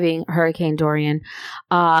surviving Hurricane Dorian,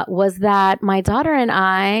 was that my daughter and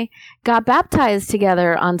I got baptized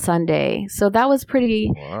together on Sunday. So that was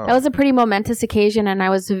that was a pretty momentous occasion, and I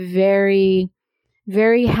was very,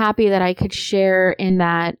 very happy that I could share in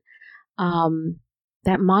that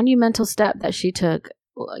monumental step that she took.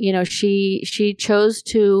 You know, she chose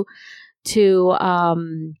to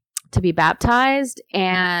be baptized,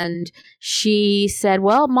 and she said,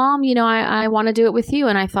 well, Mom, you know, I want to do it with you.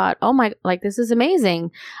 And I thought, oh my, like, this is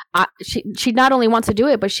amazing. She not only wants to do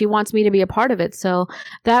it, but she wants me to be a part of it. So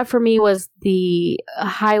that for me was the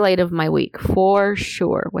highlight of my week, for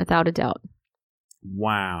sure, without a doubt.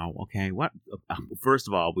 Wow. Okay. What? First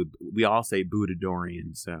of all, we all say Buddha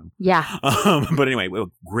Dorian. So yeah. But anyway,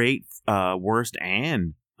 great, worst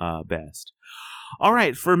and best. All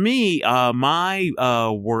right. For me, my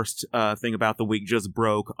worst thing about the week just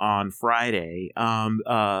broke on Friday.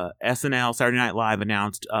 SNL Saturday Night Live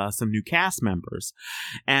announced some new cast members,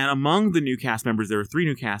 and among the new cast members, there were 3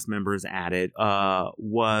 new cast members added.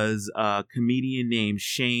 Was a comedian named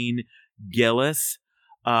Shane Gillis.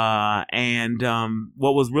 And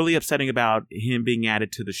what was really upsetting about him being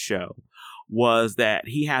added to the show was that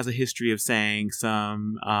he has a history of saying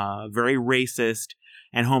some very racist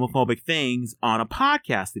and homophobic things on a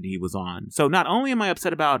podcast that he was on. So not only am I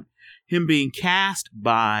upset about him being cast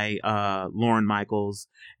by Lorne Michaels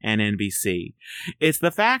and NBC. It's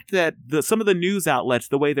the fact that some of the news outlets,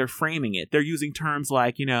 the way they're framing it, they're using terms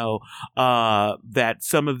like, that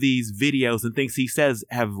some of these videos and things he says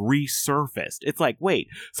have resurfaced. It's like, wait,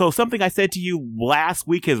 so something I said to you last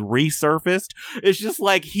week has resurfaced? It's just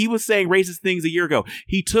like he was saying racist things a year ago.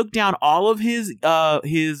 He took down all of his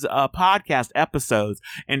podcast episodes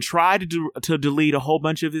and tried to delete a whole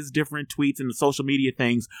bunch of his different tweets and social media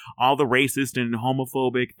things, all the racist and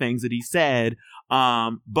homophobic things that he said.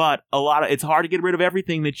 But it's hard to get rid of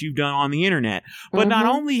everything that you've done on the internet. But not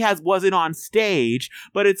only was it on stage,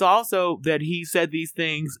 but it's also that he said these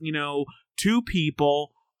things, to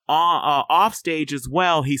people off stage as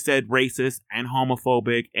well. He said racist and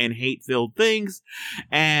homophobic and hate-filled things,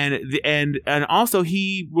 and also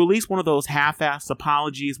he released one of those half-assed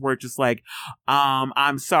apologies where it's just like,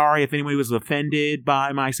 I'm sorry if anybody was offended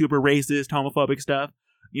by my super racist, homophobic stuff.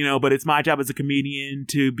 But it's my job as a comedian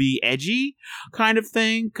to be edgy, kind of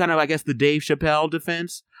thing. Kind of, I guess, the Dave Chappelle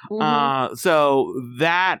defense. So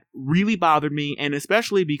that really bothered me, and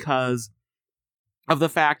especially because of the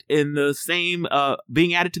fact in the same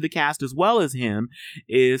being added to the cast as well as him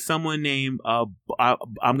is someone named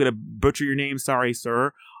I'm gonna butcher your name, sorry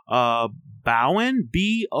sir, Bowen, Bowen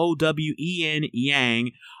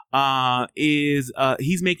Yang.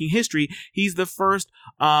 He's making history. He's the first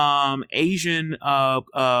Asian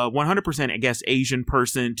 100% I guess Asian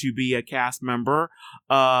person to be a cast member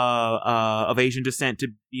of Asian descent to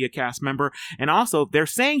be a cast member. And also they're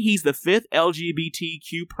saying he's the 5th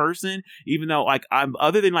LGBTQ person, even though I'm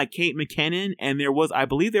other than Kate McKinnon, and I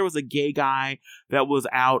believe there was a gay guy that was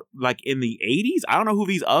out in the 80s. I don't know who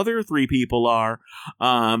these other 3 people are,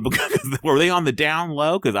 because were they on the down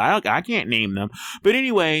low? Because I can't name them. But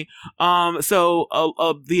anyway, so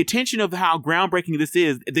the attention of how groundbreaking this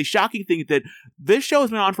is, the shocking thing is that this show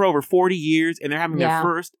has been on for over 40 years, and they're having their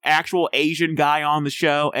first actual Asian guy on the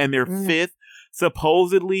show, and their 5th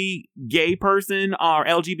supposedly gay person or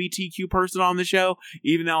LGBTQ person on the show,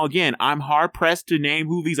 even though, again, I'm hard pressed to name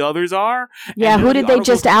who these others are. Yeah, who did they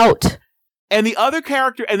just out? And the other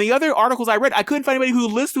character and the other articles I read, I couldn't find anybody who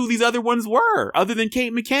lists who these other ones were, other than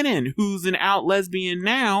Kate McKinnon, who's an out lesbian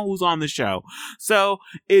now, who's on the show. So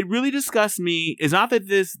it really disgusts me. It's not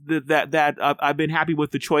that I've been happy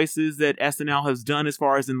with the choices that SNL has done as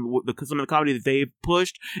far as in some of the comedy that they've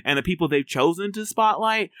pushed and the people they've chosen to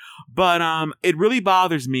spotlight, but it really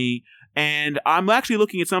bothers me. And I'm actually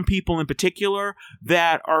looking at some people in particular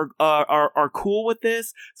that are cool with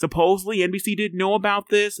this. Supposedly NBC didn't know about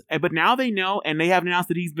this, but now they know, and they haven't announced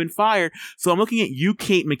that he's been fired. So I'm looking at you,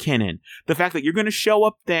 Kate McKinnon. The fact that you're going to show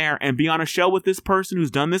up there and be on a show with this person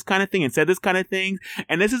who's done this kind of thing and said this kind of thing.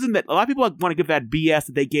 And this isn't that a lot of people want to give that BS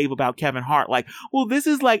that they gave about Kevin Hart. Well, this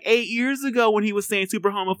is 8 years ago when he was saying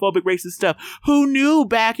super homophobic, racist stuff. Who knew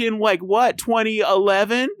back in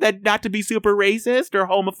 2011 that not to be super racist or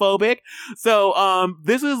homophobic? So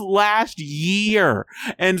this is last year,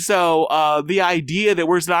 and so the idea that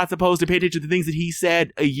we're not supposed to pay attention to the things that he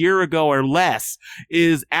said a year ago or less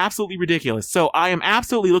is absolutely ridiculous. So I am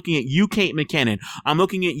absolutely looking at you, Kate McKinnon. I'm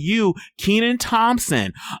looking at you, Kenan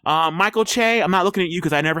Thompson. Michael Che, I'm not looking at you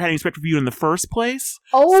because I never had any respect for you in the first place.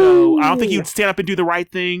 So I don't think you'd stand up and do the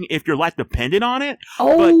right thing if your life depended on it.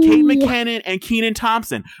 But Kate McKinnon and Kenan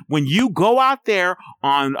Thompson, when you go out there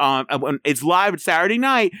on it's live, it's Saturday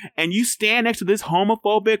night, and you stand next to this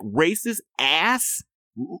homophobic, racist ass,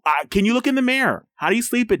 can you look in the mirror? How do you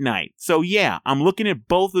sleep at night? So yeah, I'm looking at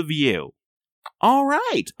both of you. All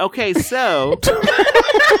right. Okay, so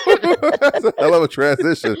that's a hell of a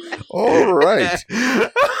transition. All right.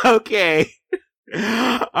 Okay.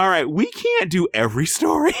 All right. We can't do every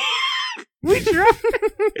story. We try,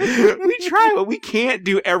 but we can't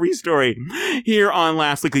do every story here on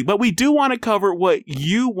Last Weekly. But we do want to cover what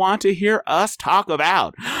you want to hear us talk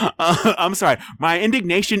about. I'm sorry, my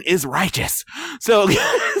indignation is righteous. So,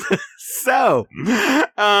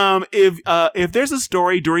 if there's a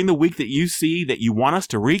story during the week that you see that you want us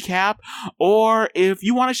to recap, or if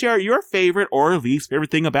you want to share your favorite or least favorite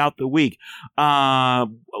thing about the week,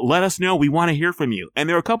 let us know. We want to hear from you, and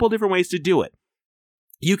there are a couple different ways to do it.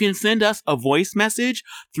 You can send us a voice message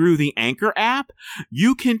through the Anchor app.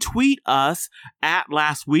 You can tweet us at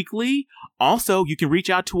Last Weekly. Also, you can reach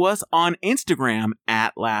out to us on Instagram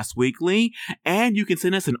at Last Weekly. And you can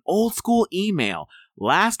send us an old school email,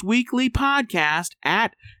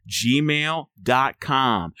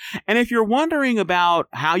 lastweeklypodcast@gmail.com. And if you're wondering about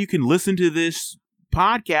how you can listen to this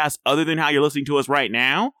podcast other than how you're listening to us right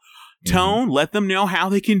now, Tone, let them know how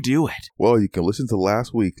they can do it. Well, you can listen to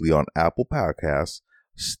Last Weekly on Apple Podcasts,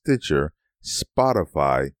 Stitcher,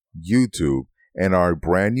 Spotify, YouTube, and our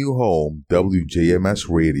brand new home, WJMS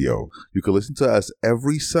Radio. You can listen to us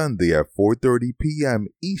every Sunday at 4:30 p.m.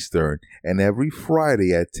 Eastern and every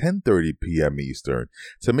Friday at 10:30 p.m. Eastern.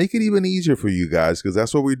 To make it even easier for you guys, because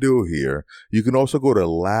that's what we do here, you can also go to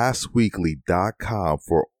lastweekly.com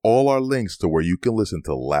for all our links to where you can listen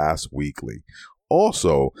to Last Weekly.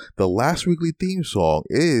 Also, the Last Weekly theme song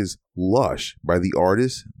is Lush by the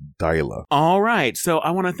artist Dyla. All right. So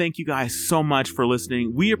I want to thank you guys so much for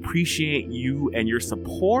listening. We appreciate you and your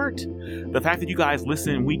support. The fact that you guys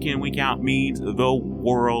listen week in, week out means the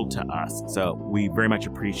world to us. So we very much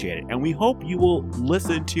appreciate it. And we hope you will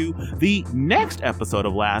listen to the next episode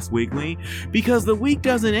of Last Weekly, because the week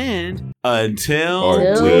doesn't end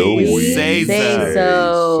until we say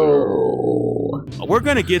so. We're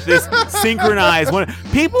going to get this synchronized.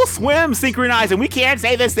 People swim synchronized, and we can't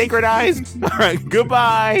say this synchronized. All right.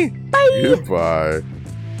 Goodbye. Bye. Goodbye.